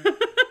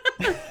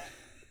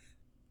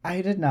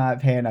 I did not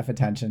pay enough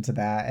attention to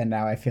that, and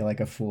now I feel like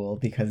a fool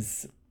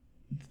because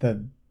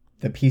the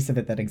piece of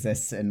it that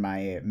exists in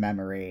my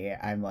memory,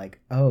 I'm like,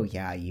 oh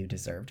yeah, you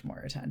deserved more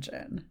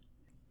attention.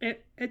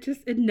 It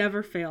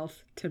never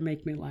fails to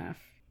make me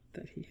laugh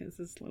that he has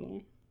his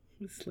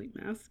sleep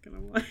mask, and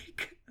I'm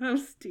like, oh,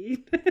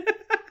 Steed.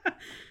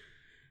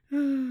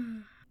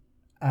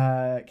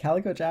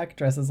 Calico Jack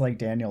dresses like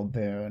Daniel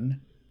Boone.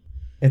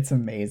 It's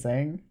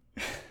amazing.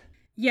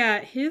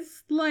 Yeah,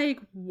 his like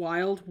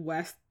Wild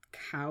West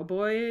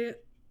cowboy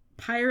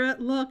pirate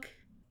look.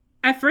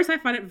 At first I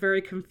find it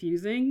very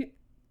confusing,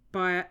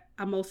 but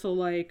I'm also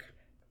like,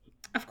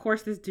 of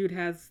course this dude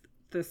has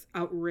this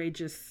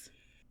outrageous,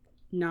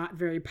 not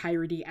very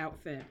piratey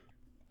outfit.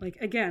 Like,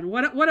 again,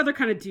 what other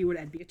kind of dude would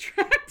Ed be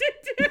attracted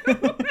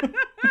to?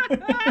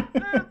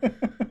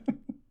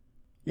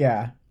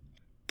 Yeah.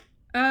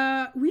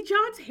 Wee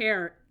John's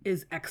hair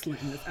is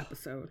excellent in this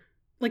episode.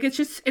 Like,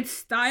 it's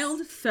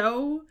styled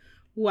so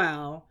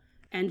well,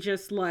 and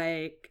just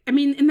like, I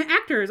mean, and the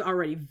actor is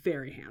already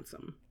very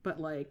handsome,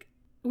 but like,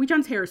 Wee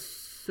John's hair is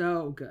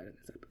so good.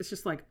 It's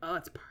just like, oh,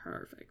 it's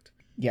perfect.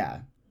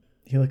 Yeah.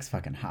 He looks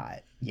fucking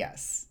hot.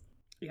 Yes.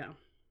 Yeah.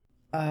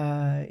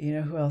 You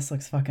know who else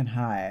looks fucking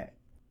hot?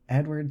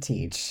 Edward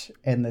Teach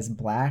in this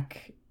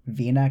black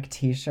V-neck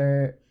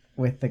t-shirt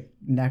with the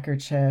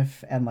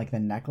neckerchief and like the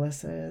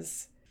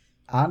necklaces.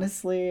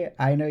 Honestly,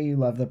 I know you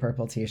love the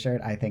purple t-shirt.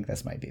 I think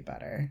this might be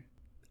better.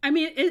 I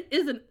mean, it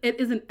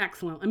isn't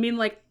excellent. I mean,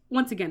 like,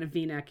 once again, a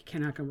V-neck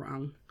cannot go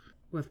wrong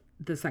with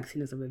the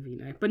sexiness of a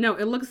V-neck. But no,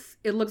 it looks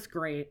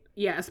great.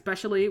 Yeah,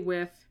 especially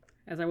with,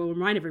 as I will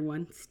remind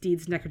everyone,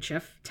 Steed's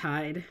neckerchief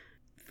tied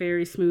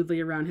very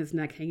smoothly around his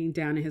neck, hanging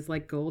down in his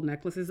like gold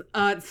necklaces.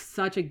 It's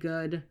such a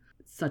good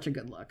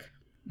look.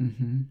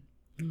 Mm-hmm.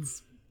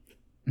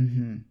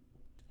 Mm-hmm.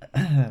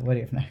 What do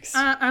you have next?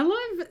 I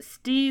love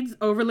Steed's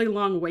overly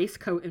long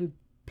waistcoat and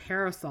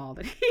parasol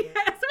that he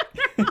has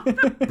on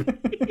the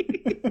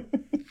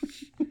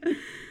beach.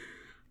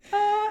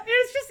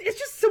 It's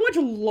just so much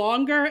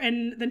longer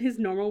than his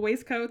normal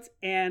waistcoats,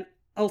 and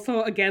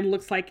also again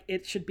looks like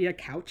it should be a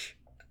couch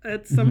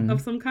of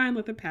some kind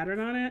with a pattern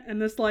on it,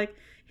 and this like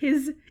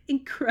his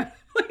incredibly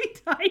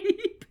tiny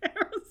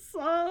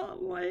parasol.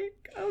 I'm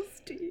like, oh,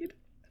 Steed.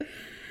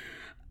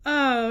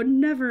 Oh,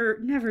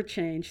 never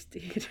change,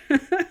 Steed.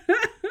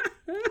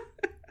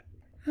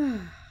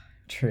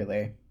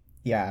 Truly.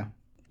 Yeah.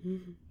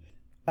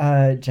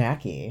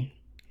 Jackie.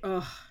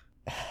 Oh,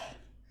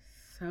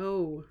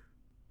 so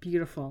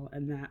beautiful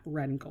in that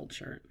red and gold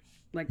shirt.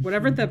 Like,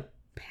 whatever the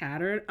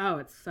pattern, oh,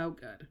 it's so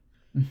good.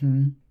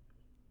 Mm-hmm.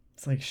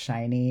 It's like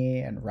shiny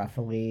and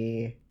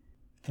ruffly.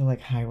 The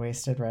like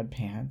high-waisted red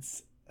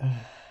pants.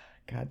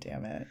 God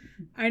damn it.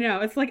 I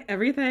know. It's like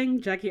everything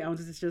Jackie owns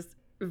is just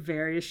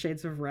various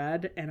shades of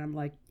red, and I'm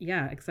like,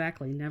 yeah,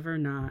 exactly. Never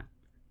not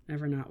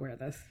wear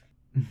this.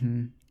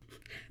 Mm-hmm.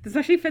 This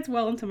actually fits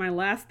well into my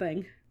last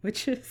thing,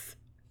 which is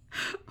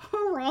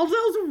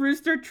Geraldo's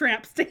rooster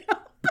tramp stamp.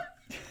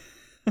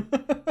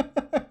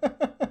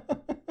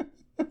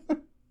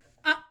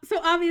 So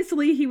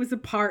obviously he was a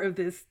part of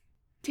this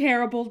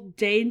terrible,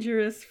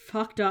 dangerous,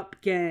 fucked up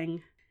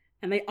gang,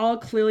 and they all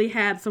clearly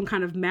had some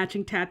kind of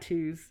matching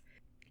tattoos.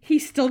 He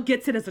still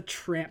gets it as a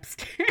tramp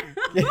stamp.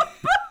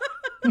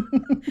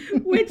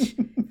 Which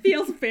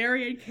feels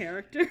very in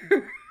character,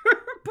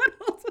 but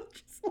also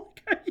just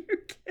like, are you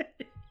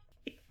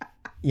kidding?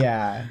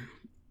 Yeah.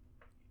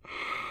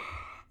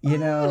 You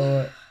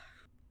know,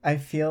 I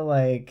feel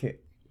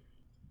like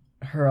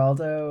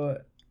Geraldo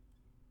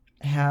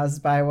has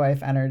bi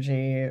wife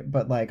energy,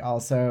 but like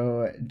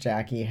also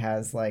Jackie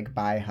has like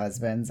bi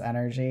husband's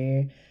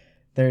energy.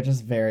 They're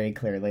just very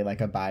clearly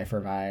like a bi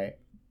for bi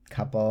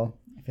couple.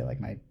 I feel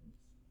like my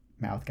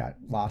mouth got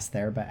lost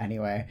there, but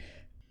anyway.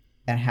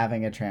 And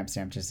having a tramp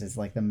stamp just is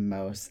like the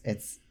most,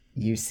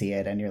 you see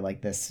it and you're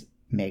like, this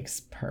makes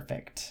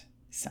perfect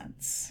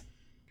sense.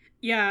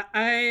 Yeah,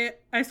 I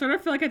sort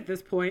of feel like at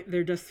this point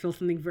there just feels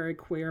something very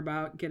queer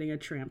about getting a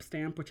tramp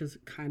stamp, which is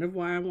kind of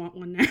why I want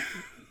one now.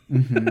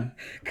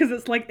 Because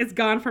it's like, it's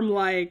gone from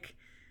like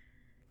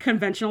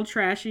conventional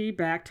trashy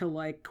back to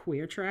like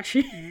queer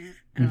trashy.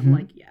 And I'm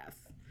like, yes.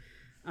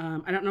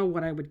 I don't know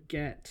what I would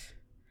get,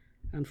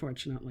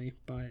 unfortunately,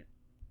 but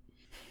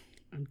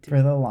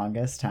for the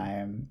longest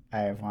time,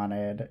 I've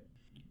wanted,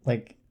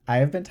 like, I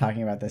have been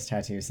talking about this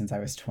tattoo since I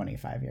was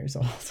 25 years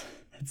old.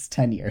 It's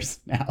 10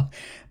 years now.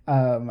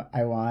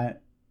 I want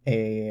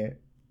an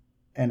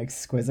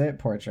exquisite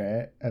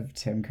portrait of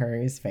Tim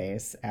Curry's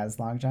face as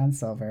Long John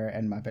Silver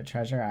in Muppet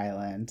Treasure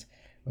Island,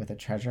 with a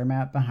treasure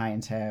map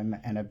behind him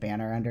and a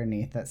banner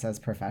underneath that says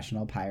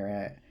Professional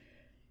Pirate.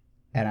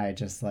 And I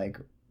just, like,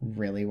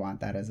 really want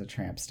that as a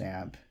tramp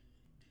stamp.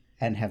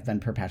 And have been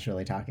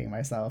perpetually talking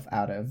myself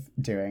out of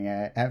doing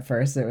it. At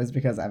first, it was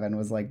because Evan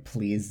was like,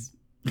 please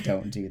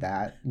don't do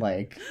that.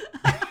 Like,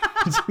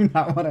 I do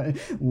not want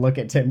to look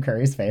at Tim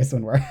Curry's face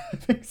when we're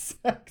having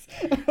sex.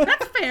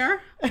 That's fair,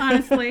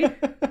 honestly.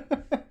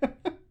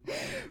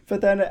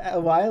 But then a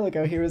while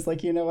ago, he was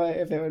like, you know what?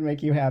 If it would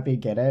make you happy,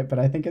 get it. But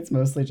I think it's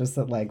mostly just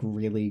that, like,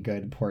 really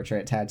good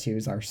portrait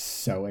tattoos are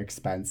so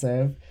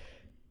expensive.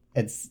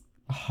 It's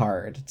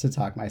hard to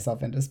talk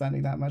myself into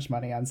spending that much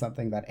money on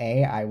something that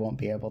A, I won't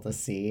be able to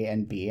see,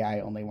 and B,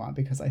 I only want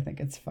because I think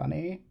it's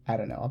funny. I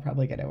don't know. I'll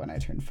probably get it when I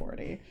turn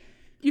 40.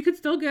 You could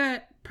still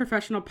get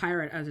Professional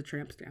Pirate as a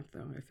tramp stamp,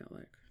 though, I feel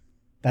like.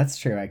 That's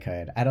true, I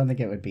could. I don't think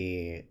it would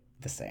be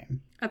the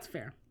same. That's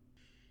fair.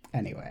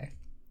 Anyway.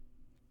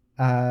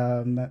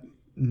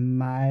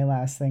 My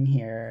last thing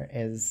here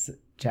is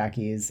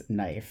Jackie's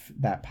knife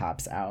that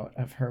pops out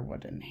of her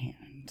wooden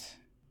hand.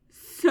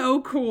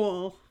 So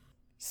cool.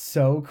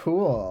 So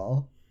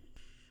cool.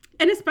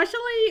 And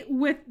especially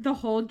with the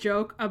whole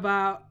joke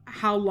about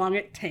how long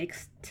it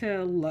takes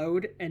to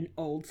load an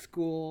old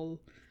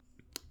school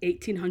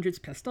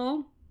 1800s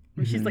pistol.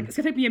 Where she's like, it's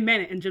going to take me a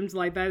minute. And Jim's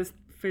like, that is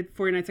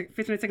 59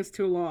 seconds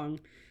too long.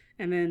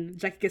 And then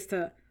Jackie gets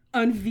to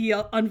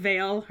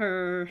unveil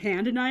her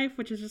hand knife,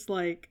 which is just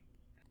like,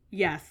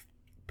 yes,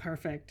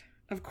 perfect.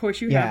 Of course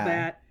you have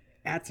that.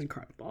 That's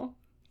incredible.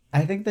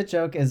 I think the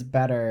joke is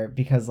better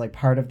because like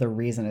part of the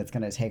reason it's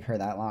going to take her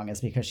that long is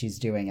because she's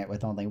doing it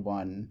with only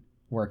one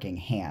working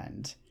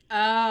hand.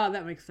 Oh,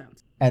 that makes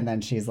sense. And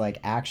then she's like,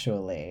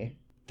 actually,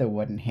 the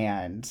wooden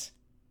hand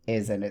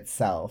is in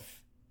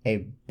itself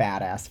a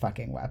badass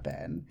fucking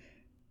weapon.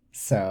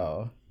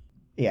 So,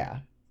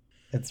 yeah,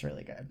 it's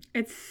really good.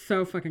 It's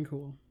so fucking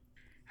cool.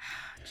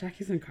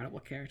 Jackie's an incredible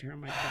character. Oh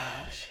my god.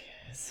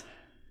 She is.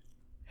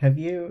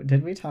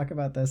 Did we talk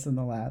about this in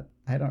the last,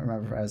 I don't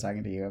remember if I was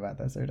talking to you about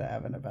this or to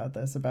Evan about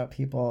this, about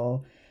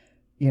people,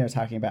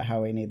 talking about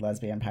how we need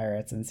lesbian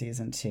pirates in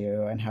season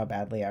 2 and how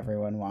badly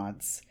everyone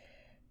wants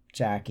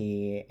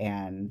Jackie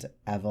and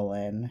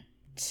Evelyn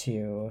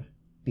to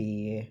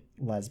be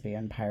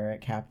lesbian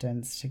pirate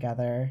captains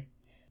together,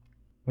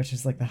 which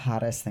is like the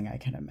hottest thing I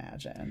can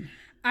imagine.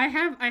 I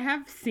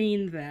have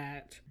seen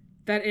that.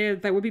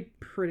 That would be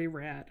pretty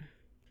rad.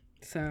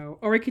 So,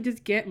 or we could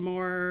just get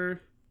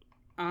more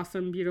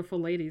awesome, beautiful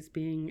ladies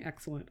being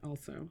excellent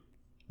also.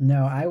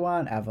 No, I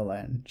want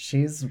Evelyn.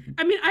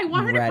 I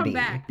want her to come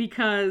back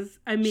because,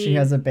 she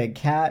has a big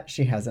cat.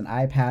 She has an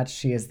eye patch.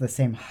 She is the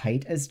same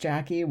height as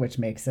Jackie, which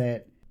makes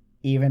it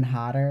even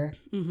hotter.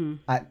 Mm-hmm.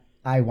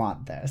 I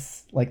want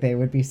this. Like, they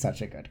would be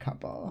such a good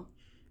couple.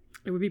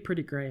 It would be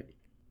pretty great.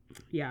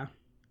 Yeah.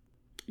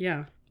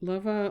 Yeah.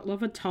 Love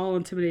a tall,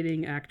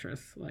 intimidating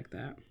actress like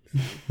that. So.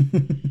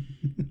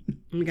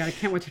 Oh my god, I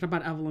can't wait to talk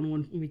about Evelyn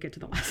when we get to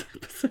the last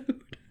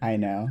episode. I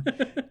know.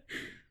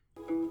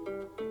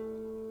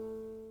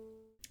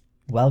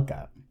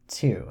 Welcome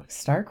to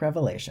Stark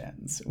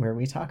Revelations, where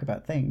we talk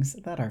about things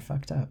that are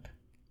fucked up.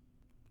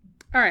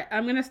 All right,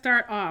 I'm going to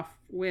start off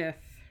with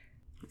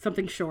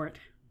something short.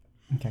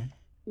 Okay.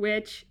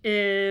 Which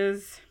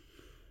is,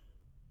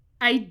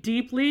 I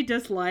deeply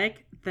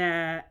dislike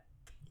that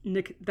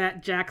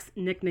Jack's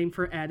nickname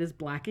for Ed is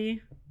Blackie.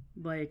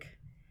 Like,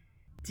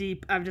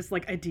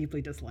 I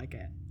deeply dislike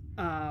it.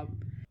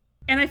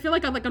 And I feel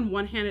like on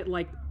one hand it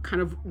like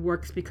kind of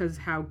works because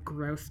how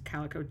gross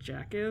Calico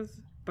Jack is.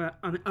 But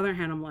on the other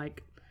hand, I'm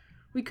like,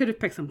 we could have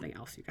picked something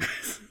else, you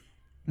guys.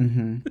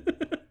 Mm-hmm.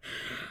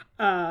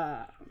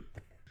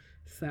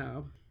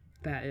 So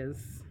that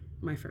is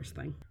my first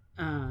thing.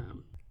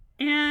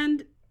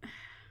 And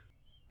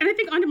I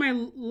think onto my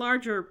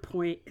larger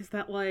point is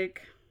that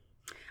like,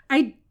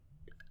 I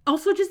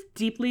also just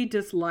deeply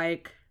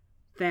dislike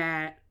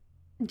that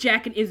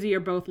Jack and Izzy are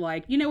both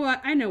like, you know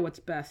what? I know what's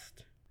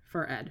best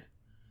for Ed.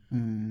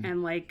 Mm.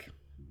 And like,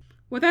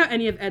 without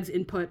any of Ed's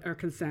input or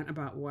consent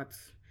about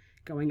what's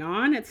going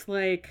on, it's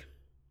like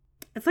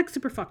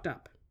super fucked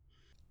up,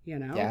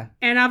 Yeah.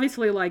 And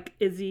obviously like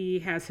Izzy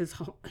has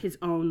his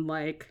own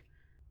like,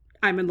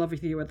 I'm in love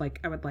with you,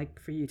 I would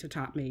like for you to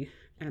top me,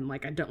 and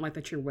like I don't like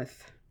that you're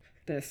with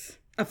this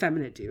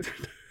effeminate dude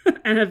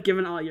and have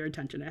given all your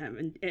attention to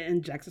him,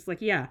 and Jack's just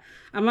like, yeah,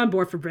 I'm on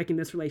board for breaking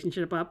this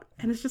relationship up.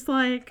 And it's just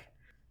like,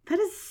 that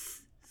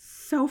is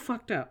so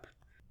fucked up.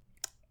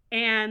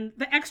 And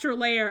the extra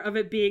layer of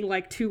it being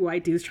like two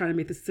white dudes trying to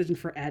make the decision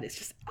for Ed is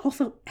just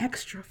also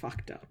extra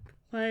fucked up.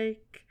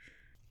 Like,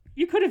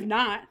 you could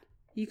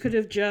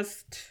have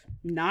just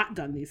not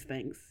done these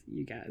things,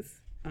 you guys.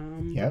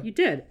 Yep. You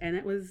did. And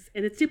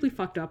it's deeply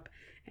fucked up,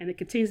 and it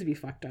continues to be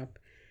fucked up.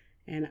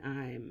 And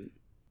I'm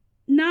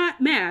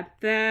not mad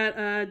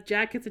that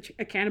Jack gets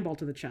a cannonball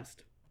to the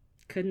chest.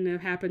 Couldn't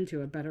have happened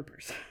to a better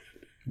person.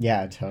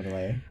 Yeah,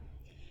 totally.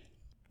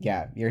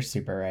 Yeah, you're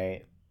super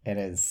right. It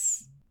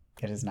is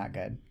not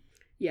good.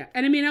 Yeah.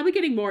 And I'll be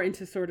getting more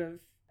into sort of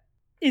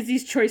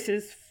Izzy's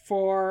choices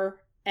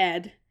for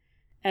Ed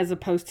as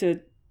opposed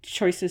to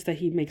choices that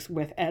he makes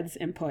with Ed's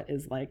input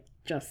is like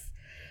just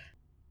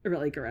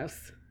really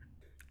gross.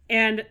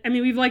 And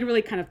we've like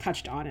really kind of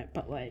touched on it,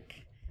 but like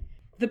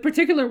the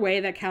particular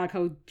way that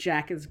Calico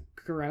Jack is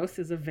gross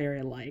is a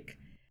very like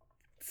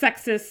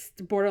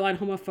sexist, borderline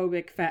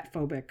homophobic,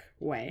 fatphobic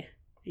way,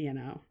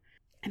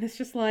 And it's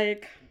just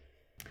like,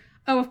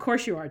 oh, of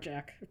course you are,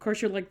 Jack. Of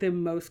course you're like the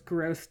most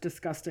gross,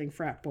 disgusting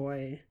frat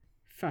boy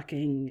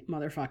fucking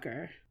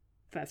motherfucker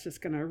that's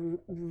just gonna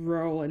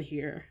roll in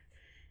here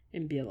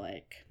and be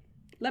like,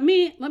 let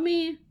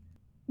me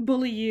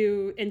bully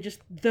you in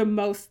just the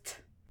most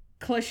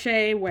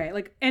cliche way.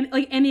 Like, and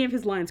like any of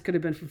his lines could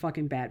have been from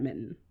fucking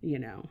Badminton,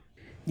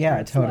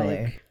 Yeah,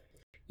 totally. Like,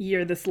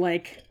 you're this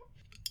like,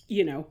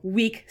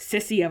 weak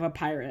sissy of a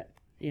pirate,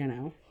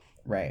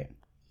 Right.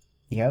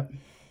 Yep.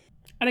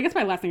 And I guess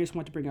my last thing I just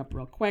want to bring up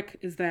real quick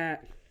is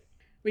that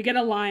we get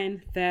a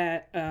line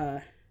that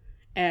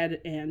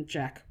Ed and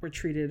Jack were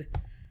treated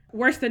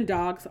worse than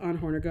dogs on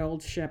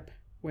Hornigold's ship,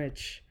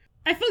 which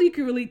I feel you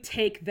could really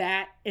take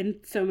that in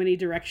so many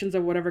directions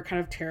of whatever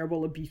kind of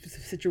terrible abusive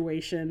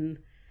situation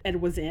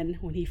Ed was in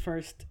when he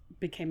first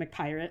became a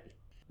pirate.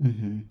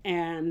 Mm-hmm.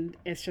 And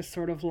it's just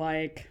sort of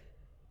like,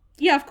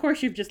 yeah, of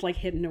course you've just like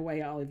hidden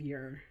away all of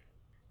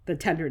the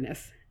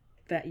tenderness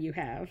that you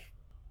have,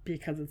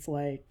 because it's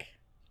like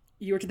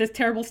you were to this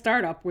terrible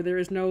startup where there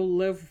is no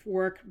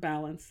live-work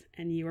balance,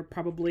 and you were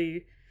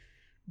probably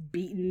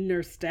beaten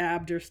or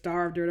stabbed or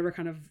starved or whatever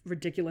kind of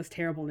ridiculous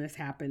terribleness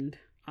happened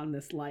on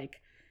this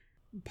like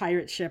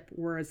pirate ship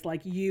where it's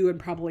like you and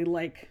probably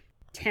like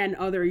 10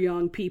 other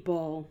young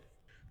people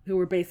who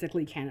were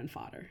basically cannon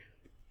fodder.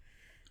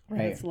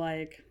 Right. And it's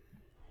like,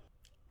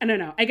 I don't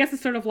know. I guess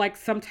it's sort of like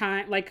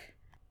sometime, like,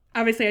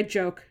 obviously a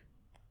joke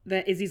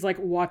that Izzy's like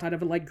walked out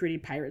of a like gritty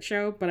pirate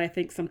show, but I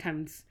think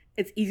sometimes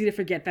it's easy to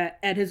forget that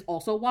Ed has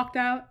also walked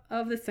out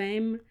of the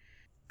same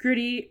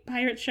gritty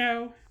pirate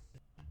show,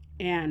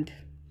 and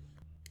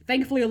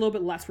thankfully a little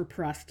bit less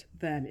repressed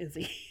than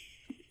Izzy.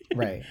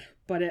 Right.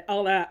 But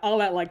all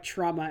that like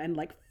trauma and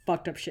like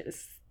fucked up shit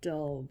is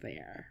still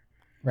there.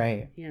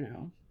 Right. You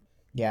know.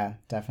 Yeah,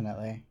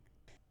 definitely.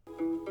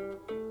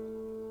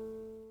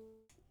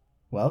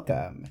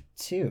 Welcome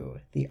to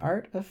The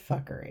Art of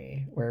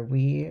Fuckery, where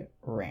we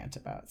rant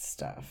about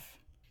stuff.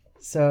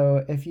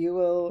 So if you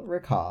will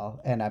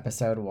recall, in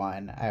episode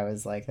 1, I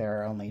was like,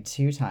 there are only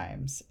 2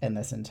 times in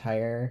this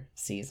entire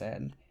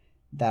season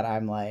that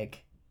I'm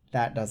like,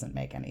 that doesn't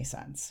make any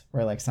sense.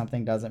 Where like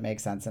something doesn't make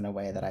sense in a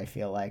way that I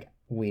feel like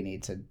we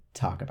need to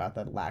talk about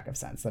the lack of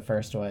sense. The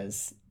first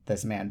was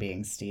this man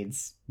being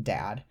Steed's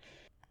dad.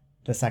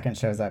 The second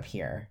shows up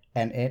here,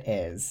 and it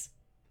is...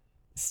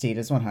 Steed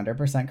is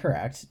 100%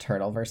 correct.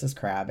 Turtle versus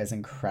crab is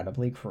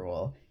incredibly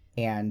cruel,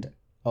 and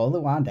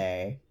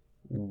Oluwande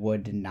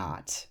would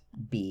not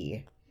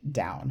be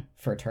down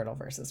for turtle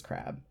versus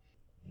crab.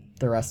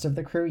 The rest of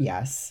the crew,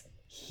 yes.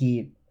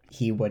 He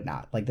would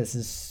not. Like, this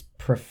is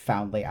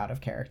profoundly out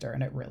of character,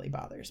 and it really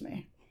bothers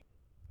me.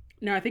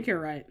 No, I think you're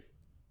right.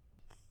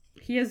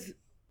 He is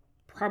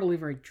probably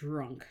very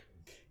drunk.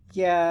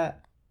 Yeah,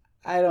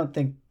 I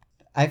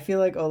feel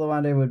like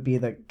Oluwande would be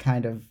the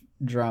kind of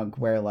drunk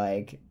where,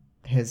 like,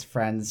 his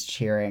friends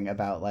cheering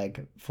about,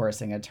 like,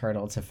 forcing a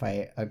turtle to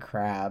fight a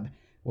crab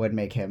would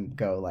make him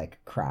go,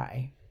 like,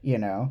 cry, you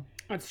know?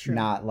 That's true.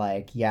 Not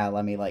like, yeah,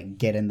 let me, like,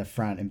 get in the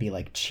front and be,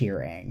 like,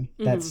 cheering.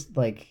 Mm-hmm. That's,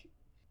 like,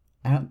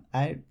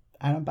 I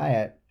don't buy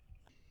it.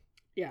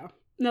 Yeah.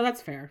 No,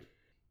 that's fair.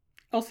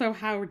 Also,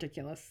 how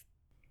ridiculous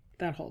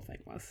that whole thing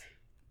was.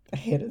 I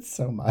hate it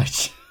so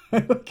much.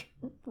 I, like,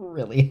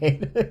 really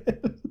hate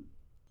it.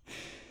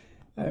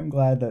 I'm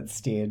glad that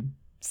Steed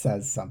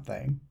says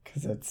something,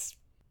 because it's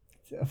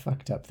a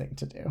fucked up thing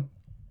to do.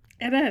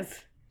 It is.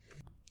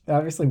 It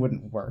obviously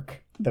wouldn't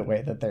work the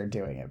way that they're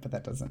doing it, but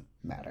that doesn't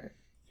matter.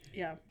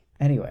 Yeah.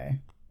 Anyway,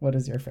 what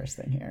is your first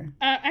thing here?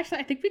 Actually,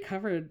 I think we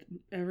covered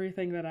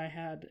everything that I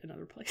had in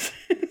other places.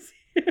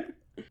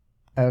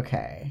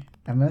 Okay.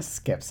 I'm going to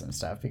skip some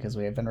stuff because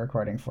we have been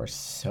recording for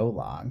so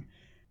long.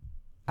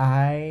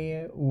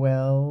 I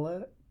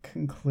will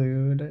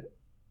conclude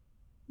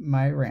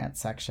my rant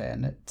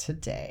section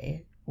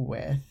today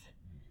with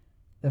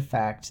the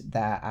fact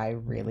that I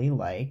really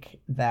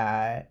like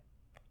that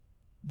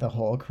the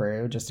whole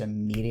crew just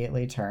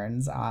immediately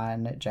turns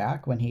on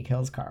Jack when he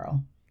kills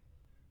Carl.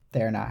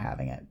 They're not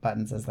having it.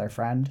 Buttons is their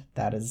friend.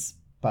 That is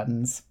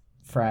Buttons'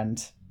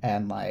 friend.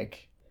 And,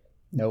 like,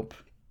 nope.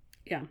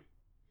 Yeah.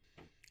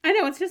 I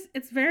know, it's also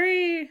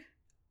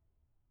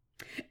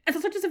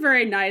just a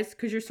very nice,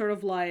 because you're sort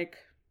of like,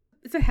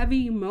 it's a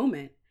heavy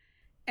moment.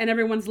 And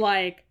everyone's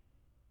like,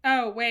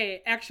 oh,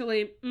 wait,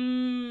 actually,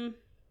 no,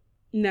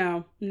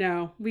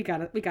 we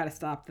gotta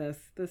stop this.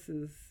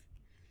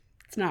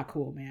 It's not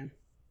cool, man.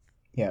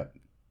 Yep.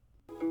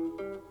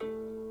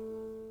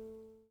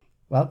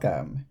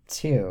 Welcome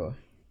to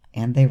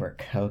And They Were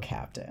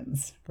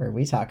Co-Captains, where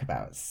we talk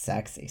about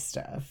sexy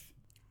stuff.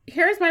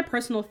 Here's my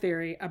personal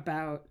theory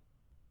about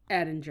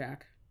Ed and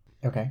Jack.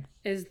 Okay.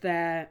 Is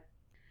that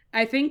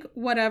I think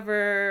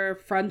whatever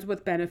friends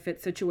with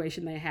benefits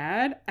situation they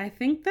had, I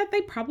think that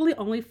they probably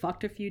only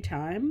fucked a few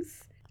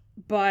times,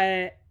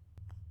 but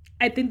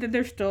I think that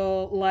they're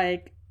still,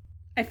 like,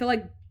 I feel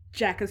like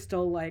Jack is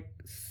still, like,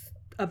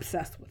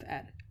 obsessed with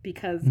Ed.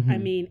 Because, I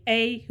mean,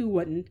 A, who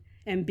wouldn't?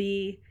 And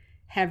B,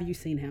 have you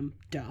seen him?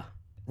 Duh.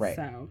 Right.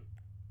 So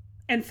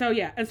I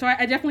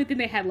definitely think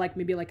they had, like,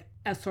 maybe, like,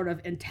 a sort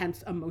of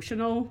intense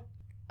emotional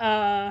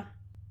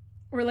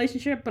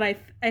relationship. But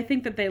I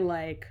think that they,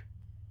 like,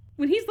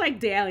 when he's, like,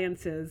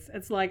 dalliances,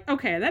 it's like,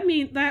 okay, that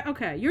means that,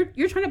 okay,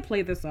 you're trying to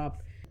play this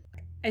up.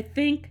 I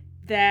think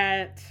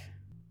that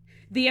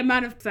the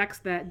amount of sex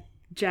that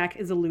Jack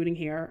is alluding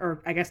here,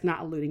 or I guess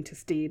not alluding to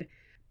Steed,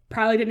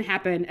 probably didn't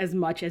happen as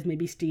much as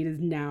maybe Steed is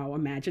now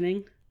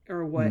imagining,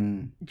 or what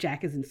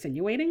Jack is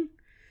insinuating.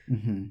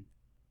 Mm-hmm.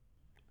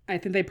 I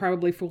think they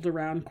probably fooled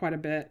around quite a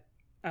bit,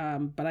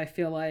 but I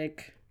feel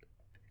like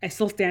I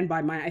still stand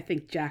by I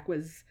think Jack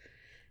was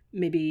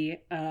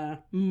maybe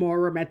more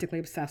romantically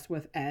obsessed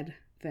with Ed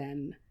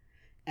than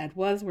Ed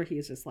was, where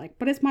he's just like,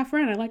 but it's my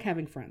friend. I like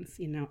having friends.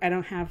 You know, I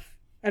don't have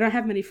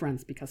many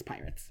friends because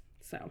pirates.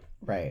 So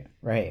Right.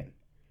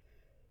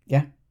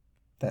 Yeah,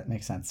 that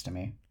makes sense to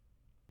me.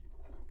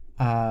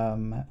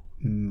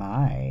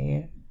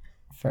 My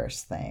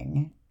first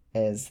thing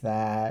is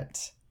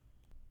that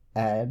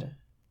Ed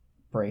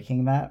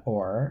breaking that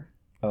oar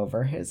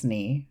over his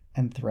knee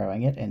and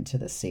throwing it into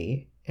the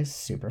sea is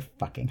super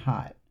fucking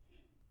hot.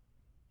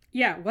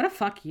 yeah, what a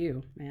fuck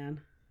you,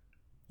 man.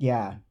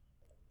 Yeah.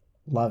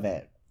 Love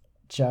it.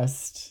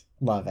 Just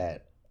love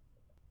it.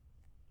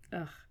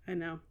 Ugh, I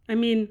know. I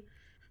mean,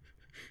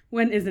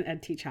 when isn't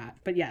Ed Teach hot?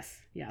 But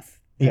yes, Yeah.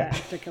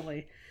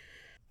 particularly.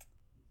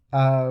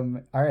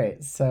 All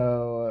right,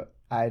 so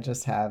I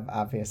just have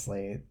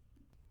obviously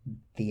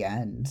the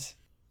end.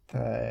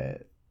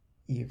 The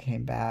you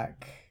came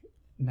back,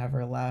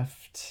 never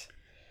left.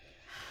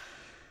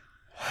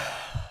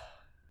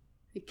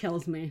 It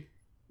kills me.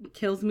 It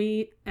kills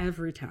me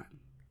every time.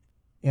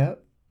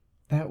 Yep.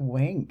 That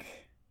wink.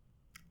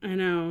 I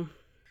know.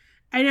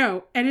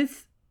 And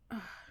it's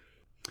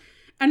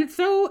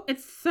so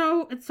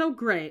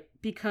great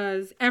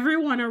because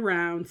everyone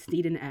around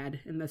Steed and Ed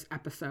in this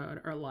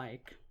episode are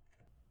like,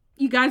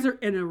 you guys are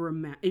in a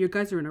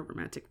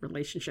romantic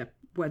relationship,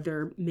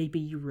 whether maybe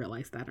you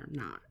realize that or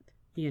not,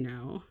 you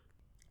know?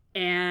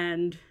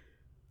 And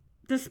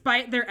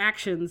despite their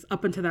actions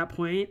up until that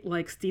point,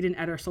 like, Steed and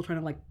Ed are still trying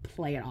to, like,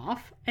 play it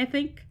off, I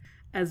think,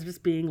 as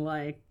just being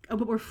like, oh,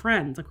 but we're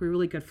friends. Like, we're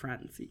really good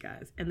friends, you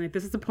guys. And, like,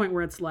 this is the point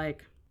where it's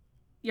like,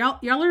 y'all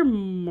are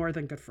more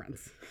than good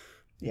friends.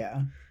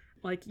 Yeah.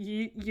 Like,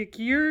 you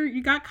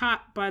got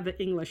caught by the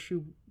English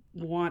who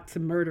want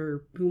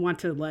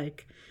to,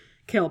 like,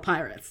 kill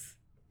pirates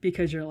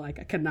because you're like,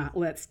 I cannot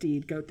let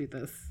Steed go through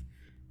this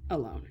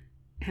alone.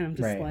 And I'm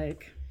just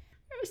like,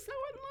 you're so in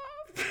love.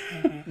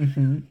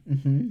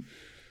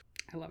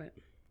 I love it.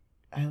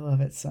 I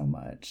love it so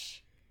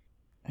much.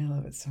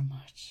 I'm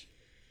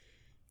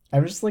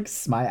just like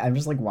I'm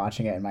just like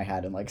watching it in my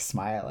head and like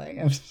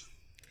smiling.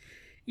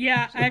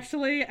 Yeah,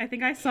 actually, I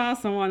think I saw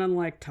someone on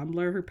like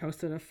Tumblr who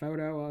posted a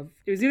photo of,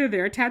 it was either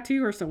their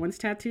tattoo or someone's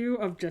tattoo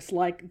of just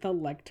like the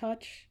leg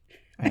touch.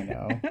 I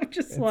know.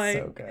 Just it's like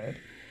so good.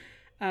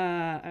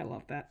 I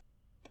love that.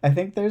 I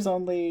think there's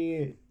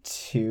only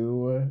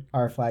 2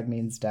 Our Flag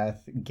Means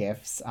Death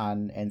gifs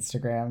on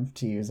Instagram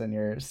to use in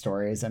your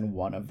stories, and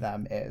one of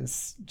them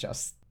is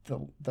just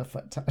the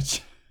foot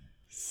touch.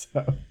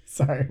 So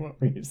sorry, what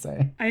were you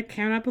saying? I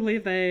cannot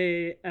believe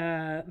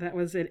that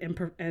was an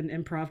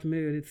improv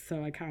mood. It's so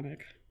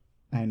iconic.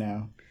 I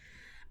know.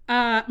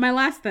 My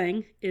last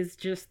thing is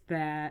just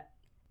that,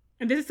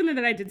 and this is something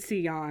that I did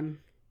see on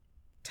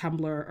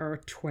Tumblr or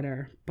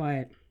Twitter,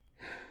 but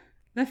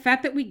the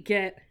fact that we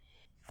get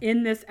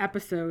in this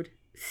episode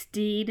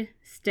Steed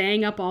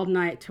staying up all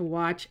night to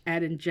watch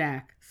Ed and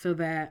Jack so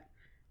that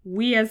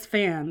we as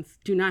fans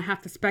do not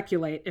have to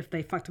speculate if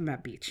they fucked on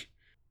that beach.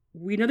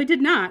 We know they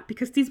did not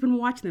because Steve's been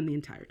watching them the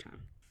entire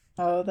time.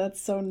 Oh,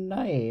 that's so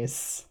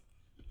nice.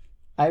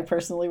 I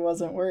personally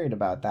wasn't worried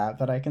about that,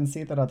 but I can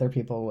see that other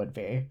people would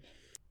be.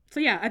 So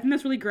yeah, I think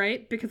that's really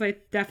great because I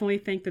definitely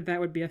think that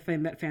would be a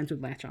thing that fans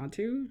would latch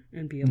onto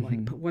and be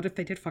like, but what if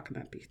they did fuck on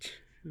that beach?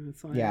 And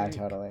it's like, yeah,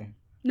 totally.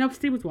 Nope,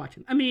 Steve was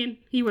watching. I mean,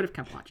 he would have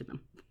kept watching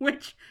them,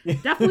 which I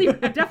definitely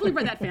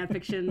read that fan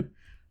fiction,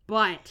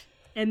 but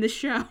in the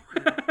show,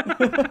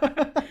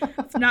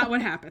 it's not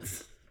what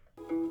happens.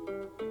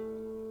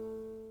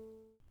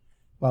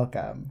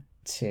 Welcome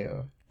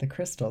to The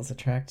Crystals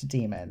Attract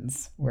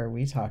Demons, where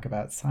we talk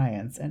about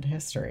science and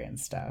history and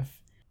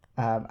stuff.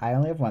 I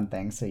only have one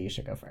thing, so you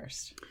should go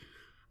first.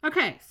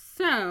 Okay,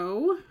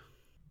 so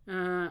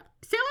sailors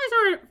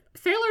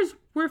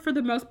were for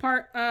the most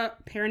part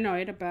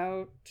paranoid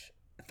about,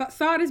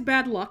 saw it as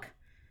bad luck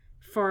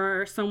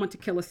for someone to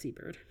kill a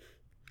seabird.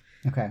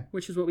 Okay.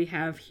 Which is what we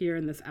have here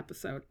in this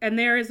episode. And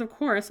there is, of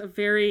course, a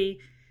very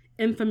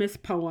infamous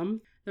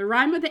poem, The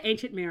Rime of the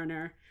Ancient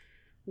Mariner,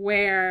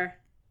 where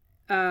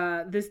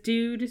this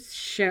dude's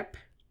ship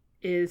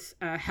is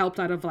helped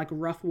out of like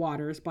rough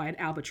waters by an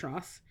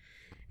albatross.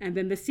 And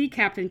then the sea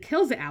captain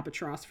kills the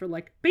albatross for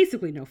like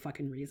basically no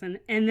fucking reason.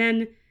 And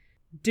then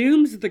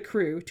dooms the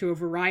crew to a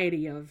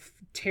variety of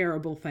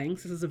terrible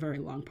things. This is a very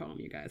long poem,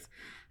 you guys.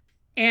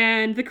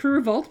 And the crew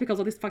revolt because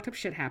all this fucked up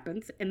shit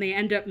happens. And they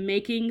end up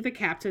making the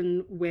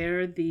captain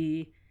wear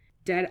the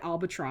dead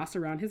albatross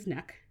around his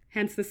neck.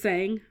 Hence the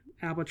saying,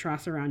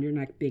 albatross around your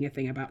neck being a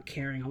thing about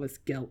carrying all this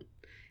guilt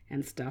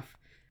and stuff.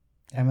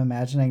 I'm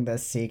imagining the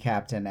sea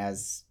captain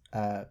as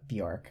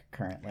Bjork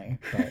currently,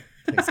 but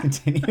please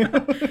continue.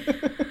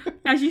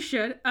 As you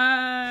should.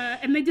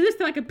 And they do this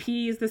to like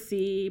appease the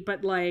sea,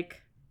 but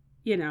like,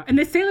 you know, and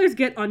the sailors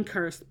get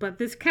uncursed, but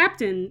this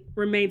captain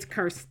remains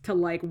cursed to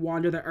like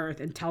wander the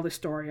earth and tell the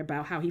story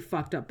about how he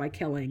fucked up by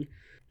killing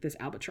this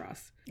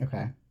albatross.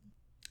 Okay.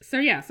 So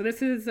yeah, so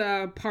this is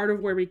part of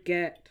where we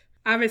get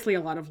obviously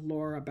a lot of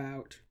lore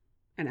about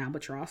an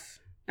albatross.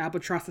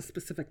 Albatrosses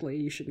specifically,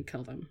 you shouldn't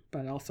kill them,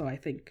 but also I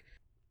think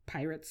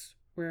pirates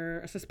were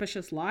a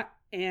suspicious lot.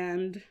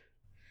 And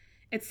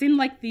it seemed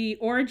like the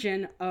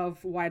origin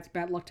of why it's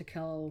bad luck to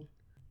kill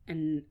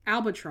an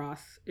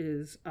albatross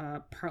is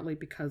partly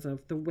because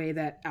of the way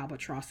that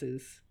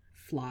albatrosses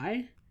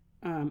fly,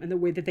 and the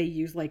way that they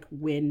use like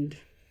wind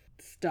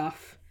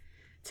stuff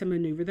to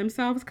maneuver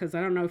themselves. Because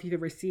I don't know if you've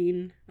ever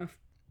seen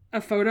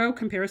a photo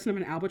comparison of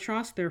an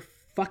albatross. They're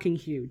fucking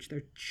huge.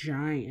 They're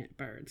giant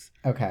birds.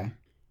 Okay.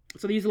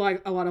 So they use a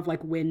lot of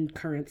like wind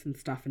currents and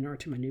stuff in order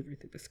to maneuver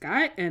through the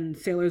sky, and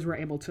sailors were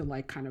able to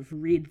like kind of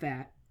read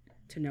that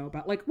to know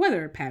about like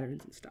weather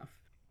patterns and stuff.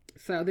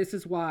 So this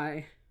is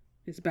why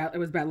it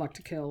was bad luck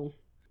to kill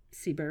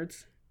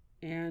seabirds.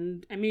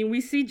 And I mean,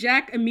 we see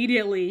Jack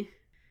immediately,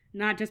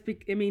 not just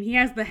he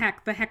has the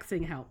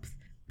hexing helps,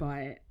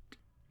 but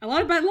a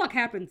lot of bad luck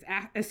happens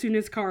as soon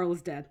as Carl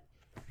is dead,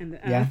 and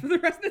for the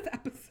rest of this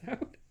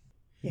episode.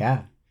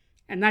 Yeah.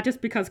 And not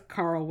just because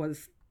Carl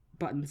was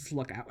Button's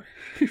lookout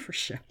for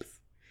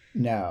ships.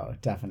 No,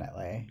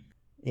 definitely.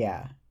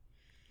 Yeah.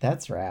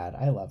 That's rad.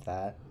 I love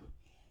that.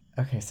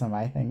 Okay, so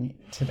my thing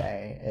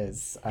today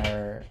is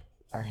our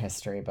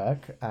history book.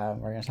 We're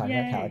going to talk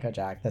about Calico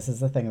Jack. This is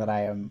the thing that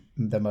I am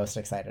the most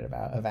excited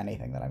about of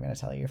anything that I'm going to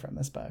tell you from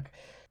this book.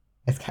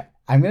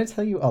 I'm going to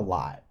tell you a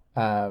lot.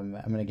 I'm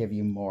going to give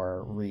you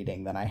more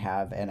reading than I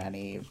have in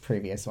any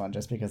previous one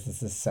just because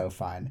this is so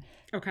fun.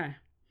 Okay.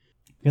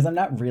 Because I'm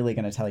not really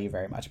going to tell you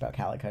very much about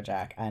Calico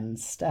Jack.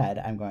 Instead,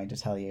 I'm going to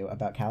tell you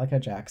about Calico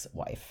Jack's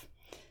wife.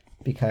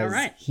 Because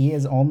he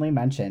is only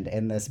mentioned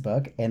in this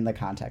book in the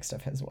context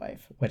of his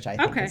wife, which I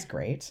think is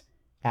great,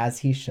 as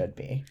he should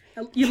be.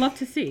 You love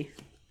to see.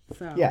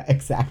 So. Yeah,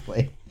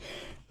 exactly.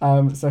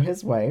 So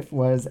his wife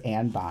was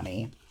Anne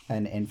Bonny,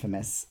 an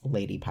infamous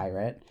lady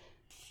pirate.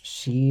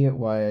 She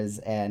was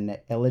an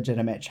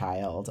illegitimate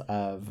child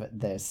of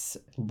this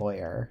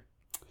lawyer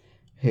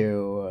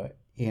who,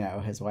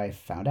 his wife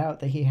found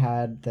out that he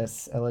had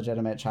this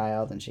illegitimate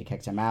child and she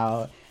kicked him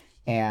out.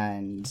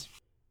 And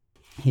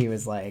he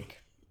was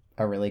like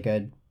a really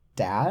good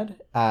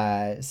dad.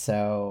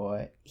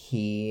 So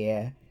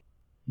he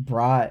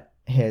brought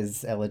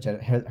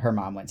her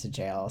mom went to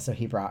jail. So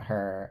he brought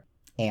her,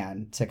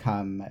 Anne, to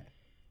come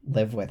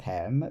live with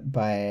him.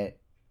 But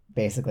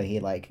basically he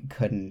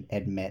couldn't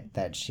admit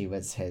that she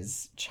was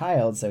his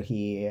child. So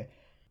he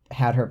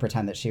had her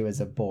pretend that she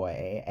was a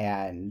boy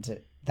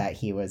and that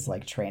he was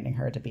training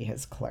her to be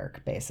his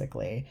clerk,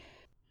 basically.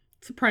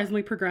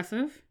 Surprisingly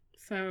progressive.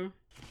 So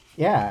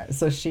yeah,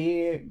 so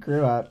she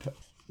grew up.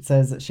 It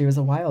says that she was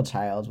a wild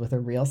child with a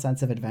real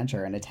sense of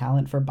adventure and a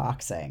talent for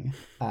boxing.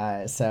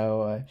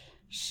 So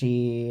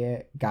she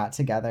got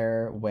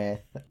together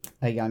with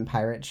a young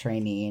pirate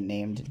trainee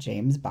named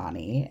James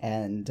Bonny,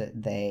 and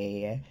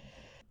they,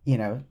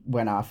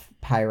 went off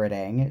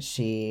pirating.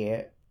 She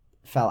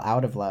fell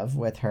out of love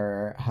with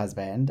her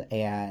husband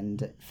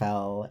and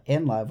fell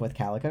in love with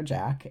Calico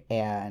Jack,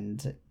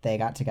 and they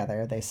got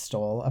together. They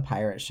stole a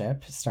pirate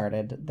ship,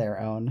 started their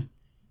own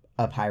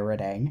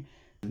pirating.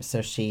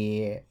 So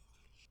she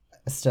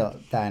still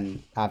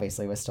then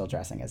obviously was still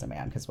dressing as a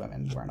man because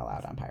women weren't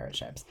allowed on pirate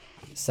ships.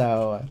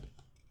 So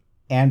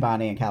Anne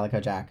Bonny and Calico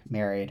Jack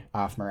married,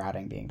 off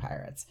marauding, being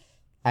pirates.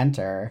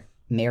 Enter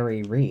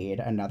Mary Read,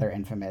 another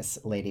infamous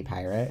lady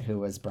pirate who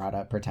was brought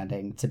up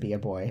pretending to be a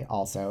boy,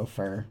 also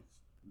for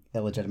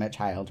illegitimate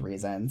child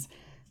reasons.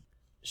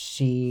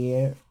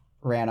 She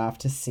ran off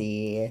to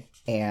sea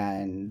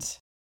and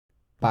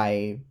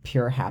by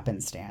pure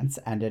happenstance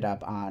ended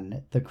up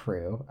on the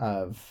crew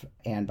of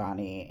Anne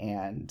Bonny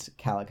and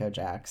Calico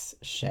Jack's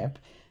ship.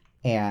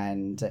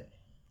 And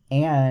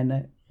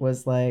Anne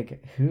was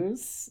like,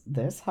 who's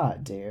this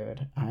hot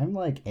dude? I'm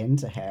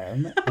into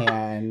him.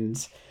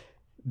 And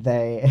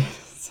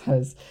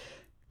says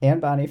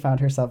Anne Bonny found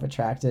herself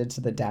attracted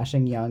to the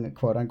dashing young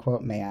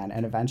quote-unquote man,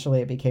 and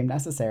eventually it became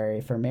necessary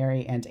for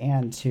Mary and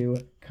Anne to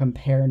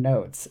compare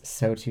notes,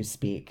 so to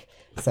speak.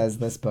 Says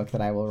this book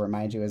that I will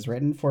remind you is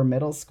written for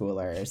middle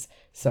schoolers.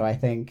 So I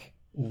think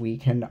we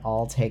can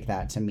all take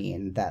that to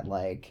mean that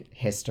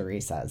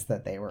history says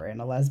that they were in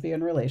a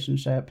lesbian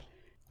relationship,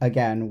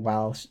 again,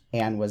 while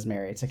Anne was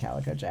married to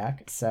Calico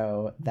Jack.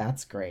 So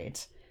that's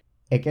great.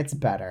 It gets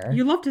better.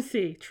 You love to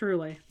see,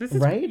 truly. This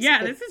is right?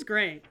 Yeah, this is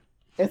great.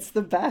 It's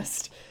the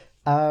best.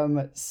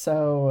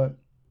 So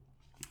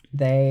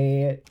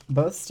they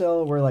both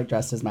still were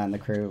dressed as men. The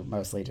crew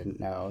mostly didn't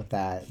know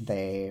that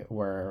they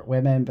were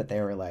women, but they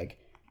were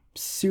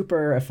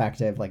super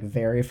effective,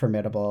 very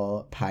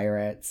formidable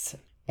pirates.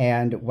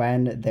 And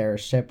when their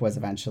ship was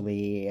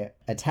eventually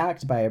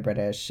attacked by a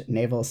British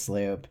naval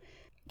sloop,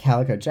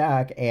 Calico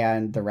Jack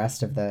and the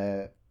rest of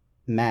the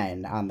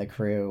men on the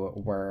crew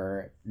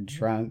were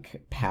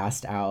drunk,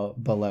 passed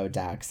out below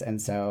decks.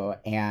 And so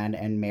Anne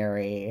and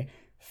Mary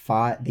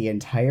fought the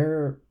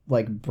entire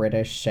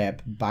British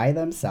ship by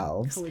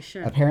themselves. Holy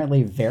shit.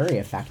 Apparently very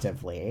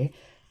effectively.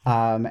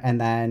 And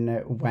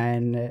then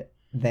when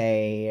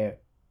they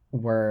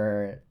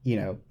were,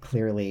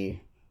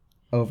 clearly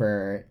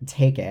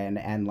overtaken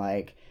and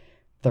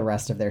the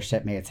rest of their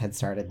shipmates had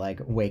started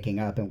waking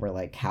up and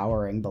were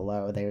cowering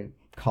below, they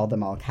called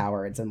them all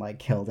cowards and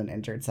killed and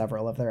injured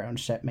several of their own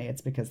shipmates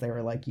because they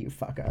were you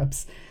fuck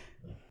ups.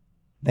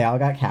 They all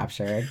got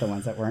captured, the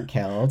ones that weren't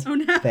killed. Oh,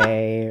 no.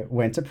 They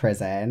went to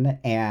prison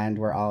and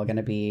were all going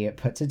to be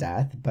put to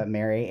death. But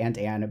Mary and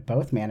Anne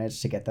both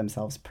managed to get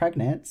themselves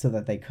pregnant so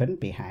that they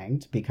couldn't be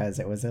hanged because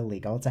it was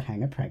illegal to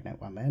hang a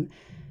pregnant woman.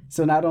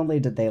 So not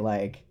only did they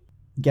like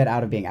get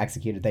out of being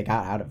executed, they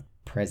got out of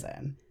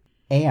prison.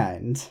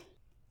 And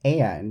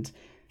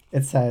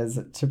it says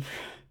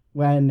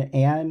when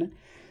Anne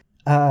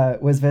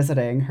was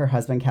visiting her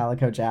husband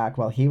Calico Jack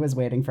while he was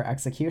waiting for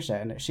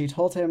execution, she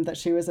told him that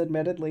she was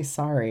admittedly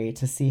sorry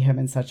to see him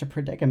in such a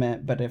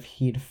predicament, but if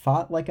he'd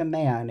fought like a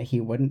man,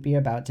 he wouldn't be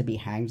about to be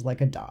hanged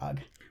like a dog.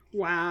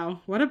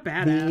 Wow, what a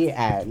badass. The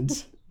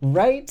end.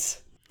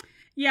 Right?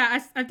 Yeah,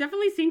 I've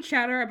definitely seen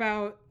chatter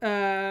about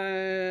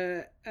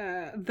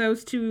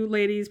those two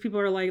ladies. People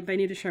are like, they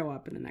need to show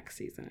up in the next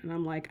season. And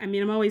I'm like, I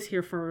mean, I'm always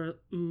here for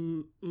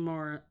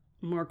more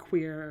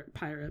queer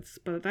pirates,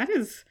 but that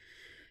is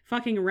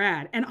fucking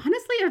rad. And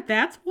honestly, if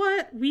that's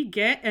what we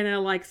get in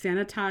a like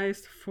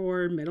sanitized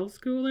for middle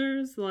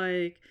schoolers,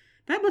 like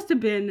that must have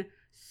been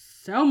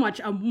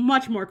a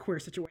much more queer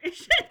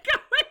situation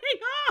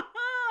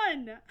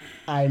going on.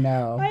 I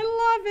know. I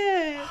love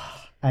it.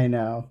 I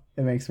know.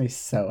 It makes me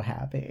so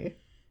happy.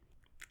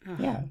 Oh,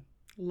 yeah.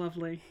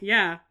 Lovely.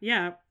 Yeah.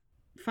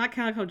 Fat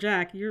Calico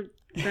Jack, you're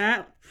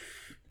that.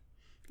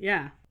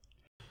 Yeah.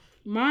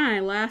 My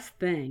last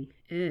thing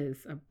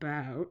is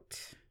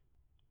about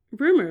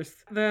Rumors,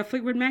 the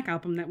Fleetwood Mac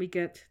album that we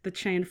get the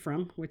chain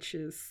from, which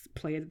is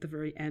played at the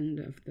very end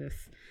of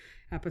this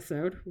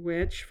episode,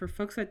 which, for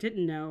folks that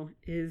didn't know,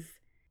 is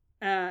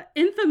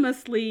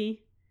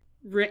infamously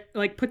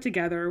put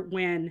together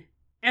when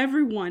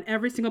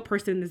every single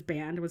person in this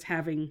band was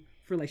having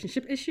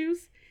relationship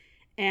issues,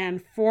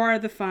 and 4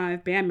 of the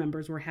 5 band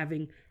members were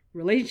having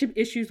relationship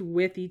issues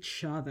with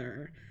each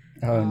other.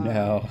 Oh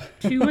no.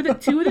 two of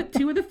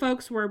the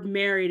folks were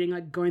married and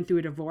like going through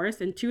a divorce,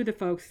 and 2 of the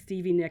folks,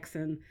 Stevie Nicks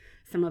and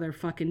some other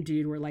fucking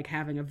dude, were like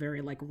having a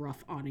very like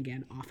rough on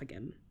again, off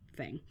again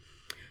thing.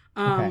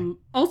 Okay.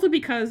 Also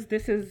because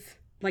this is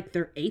like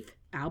their 8th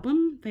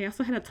album, they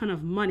also had a ton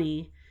of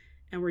money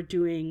and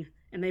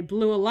they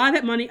blew a lot of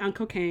that money on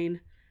cocaine,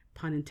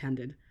 pun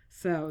intended.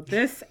 So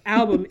this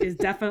album is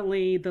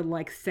definitely the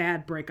like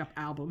sad breakup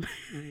album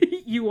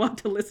you want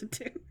to listen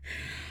to.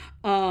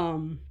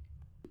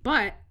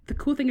 But the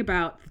cool thing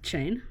about The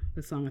Chain,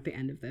 the song at the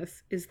end of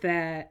this, is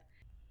that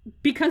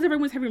because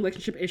everyone's having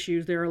relationship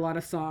issues, there are a lot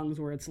of songs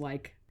where it's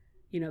like,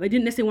 you know, they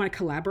didn't necessarily want to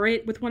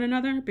collaborate with one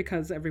another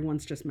because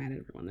everyone's just mad at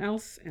everyone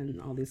else and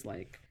all these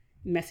like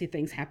messy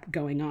things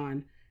going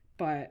on.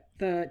 But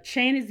The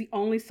Chain is the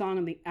only song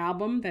on the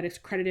album that is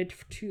credited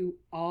to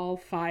all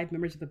 5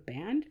 members of the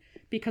band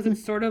because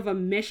it's sort of a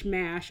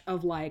mishmash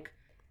of like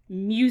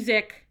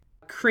music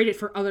created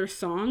for other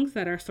songs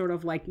that are sort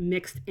of like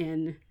mixed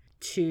in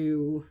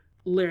to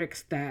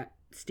lyrics that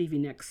Stevie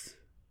Nicks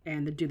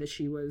and the dude that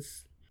she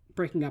was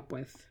breaking up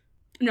with.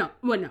 No.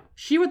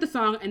 She wrote the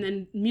song, and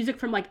then music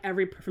from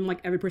every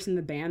person in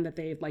the band that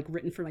they've like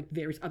written for like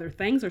various other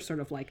things are sort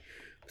of like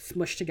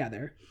smushed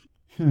together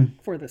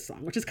for this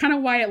song, which is kind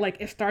of why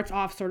it starts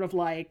off sort of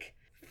like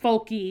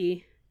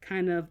folky,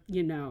 kind of,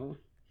 you know,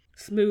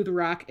 smooth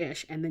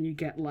rock-ish, and then you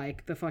get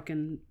like the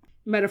fucking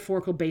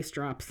metaphorical bass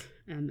drops,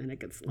 and then it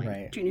gets like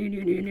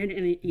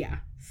right. Yeah.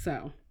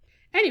 So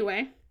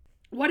anyway,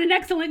 what an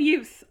excellent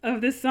use of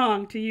this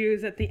song to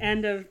use at the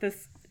end of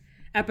this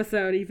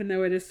episode, even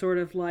though it is sort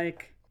of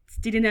like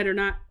Stevie and Ed are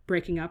not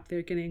breaking up,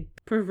 they're getting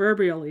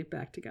proverbially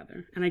back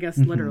together, and I guess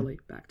literally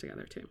back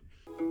together too.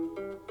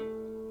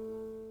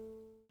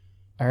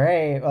 All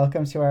right,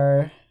 welcome to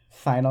our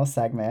final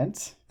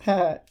segment.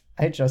 I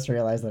just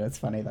realized that it's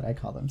funny that I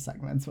call them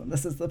segments when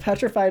this is the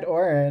Petrified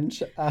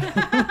Orange.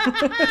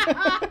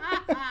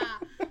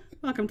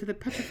 Welcome to the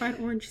Petrified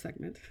Orange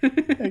segment.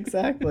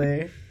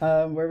 Exactly.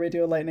 Where we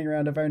do a lightning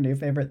round of our new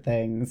favorite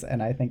things,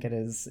 and I think it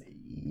is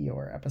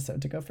your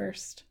episode to go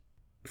first.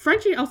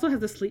 Frenchie also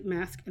has a sleep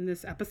mask in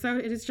this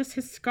episode. It is just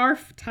his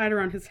scarf tied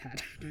around his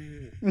head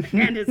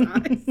and his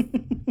eyes.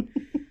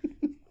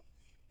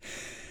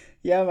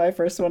 Yeah, my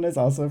first one is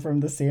also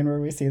from the scene where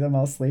we see them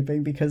all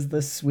sleeping because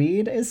the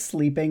Swede is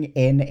sleeping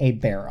in a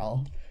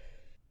barrel.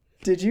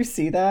 Did you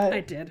see that? I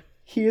did.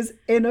 He is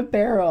in a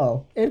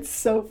barrel. It's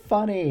so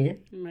funny.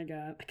 Oh my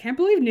god. I can't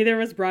believe neither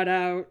of us brought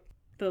out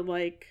the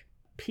like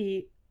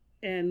Pete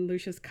and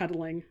Lucius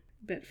cuddling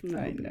bit from the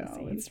opening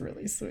scene. It's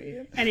really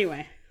sweet.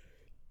 Anyway.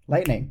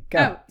 Lightning,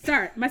 go. Oh,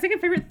 sorry. My second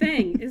favorite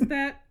thing is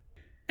that,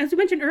 as we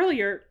mentioned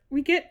earlier,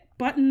 we get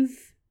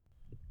Button's,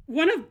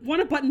 one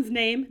of Button's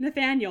name,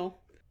 Nathaniel,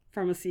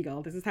 from a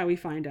seagull. This is how we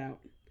find out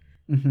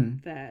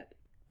that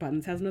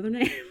Buttons has another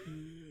name.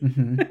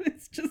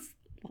 It's just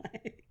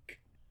like,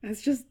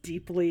 it's just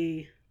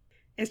deeply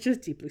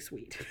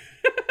sweet.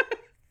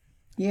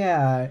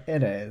 Yeah,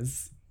 it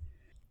is.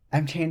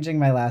 I'm changing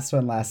my last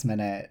one last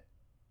minute,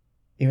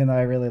 even though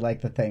I really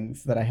like the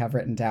things that I have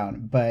written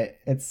down, but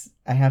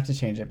I have to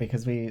change it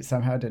because we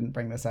somehow didn't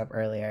bring this up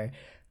earlier.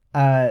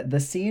 The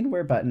scene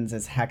where Buttons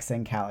is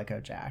hexing Calico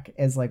Jack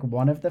is like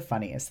one of the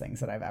funniest things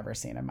that I've ever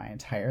seen in my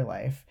entire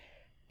life.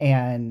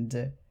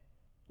 And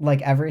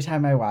like every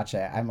time I watch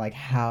it, I'm like,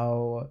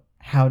 how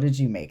did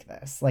you make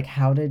this? Like,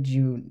 how did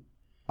you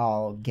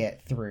all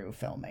get through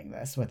filming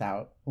this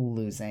without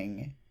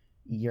losing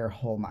your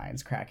whole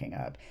minds cracking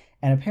up?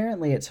 And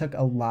apparently it took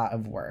a lot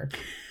of work,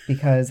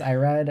 because I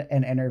read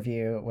an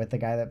interview with the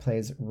guy that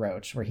plays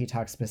Roach where he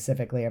talks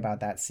specifically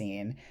about that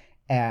scene,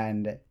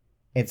 and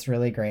it's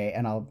really great,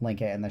 and I'll link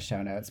it in the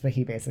show notes. But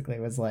he basically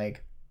was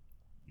like,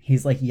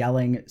 he's like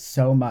yelling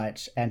so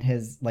much, and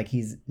his like,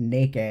 he's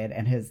naked,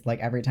 and his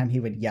like, every time he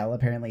would yell,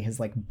 apparently his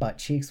like butt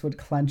cheeks would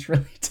clench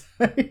really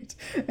tight,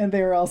 and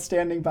they were all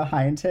standing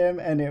behind him,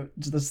 and it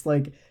just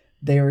like,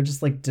 they were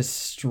just like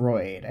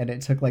destroyed, and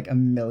it took like a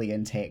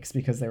million takes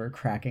because they were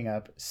cracking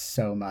up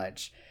so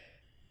much,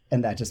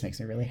 and that just makes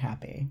me really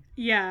happy.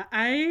 Yeah,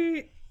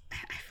 I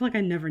feel like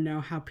I never know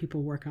how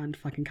people work on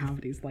fucking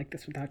comedies like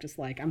this without just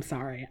like, I'm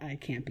sorry, I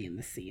can't be in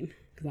this scene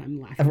because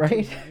I'm laughing.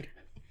 Right?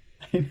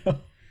 I know.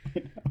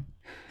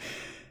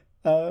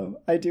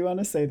 I do want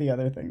to say the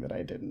other thing that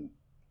I didn't,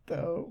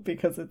 though,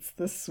 because it's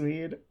the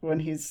Swede when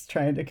he's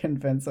trying to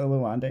convince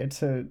Oluwande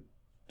to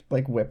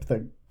like whip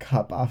the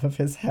cup off of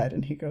his head,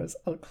 and he goes,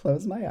 "I'll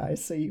close my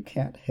eyes so you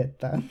can't hit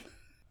them."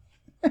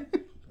 I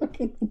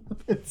fucking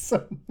love it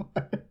so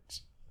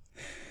much.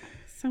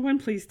 Someone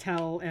please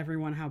tell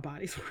everyone how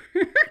bodies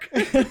work.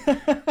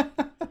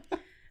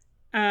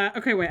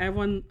 Okay, wait. I have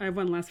one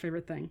last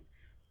favorite thing,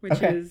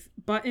 which is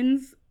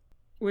Buttons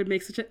would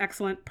make such an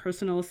excellent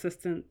personal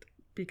assistant,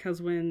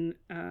 because when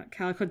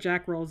Calico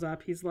Jack rolls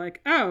up, he's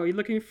like, "Oh, you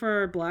looking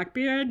for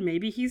Blackbeard?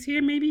 Maybe he's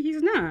here, maybe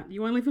he's not.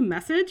 You want to leave a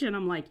message?" And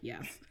I'm like,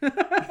 "Yes."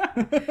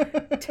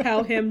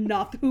 Tell him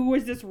not. Who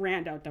is this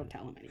rando? Don't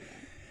tell him anything.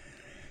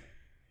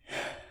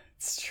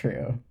 It's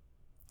true.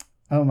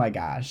 Oh my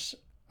gosh.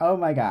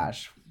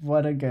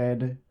 What a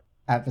good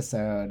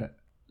episode.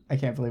 I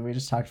can't believe we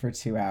just talked for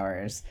 2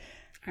 hours.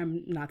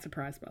 I'm not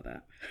surprised by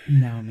that.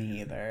 No,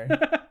 me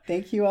either.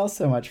 Thank you all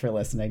so much for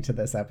listening to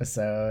this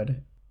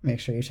episode. Make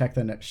sure you check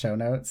the show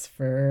notes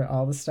for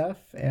all the stuff.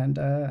 And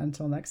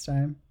until next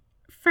time.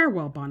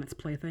 Farewell, Bonnet's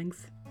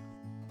Playthings.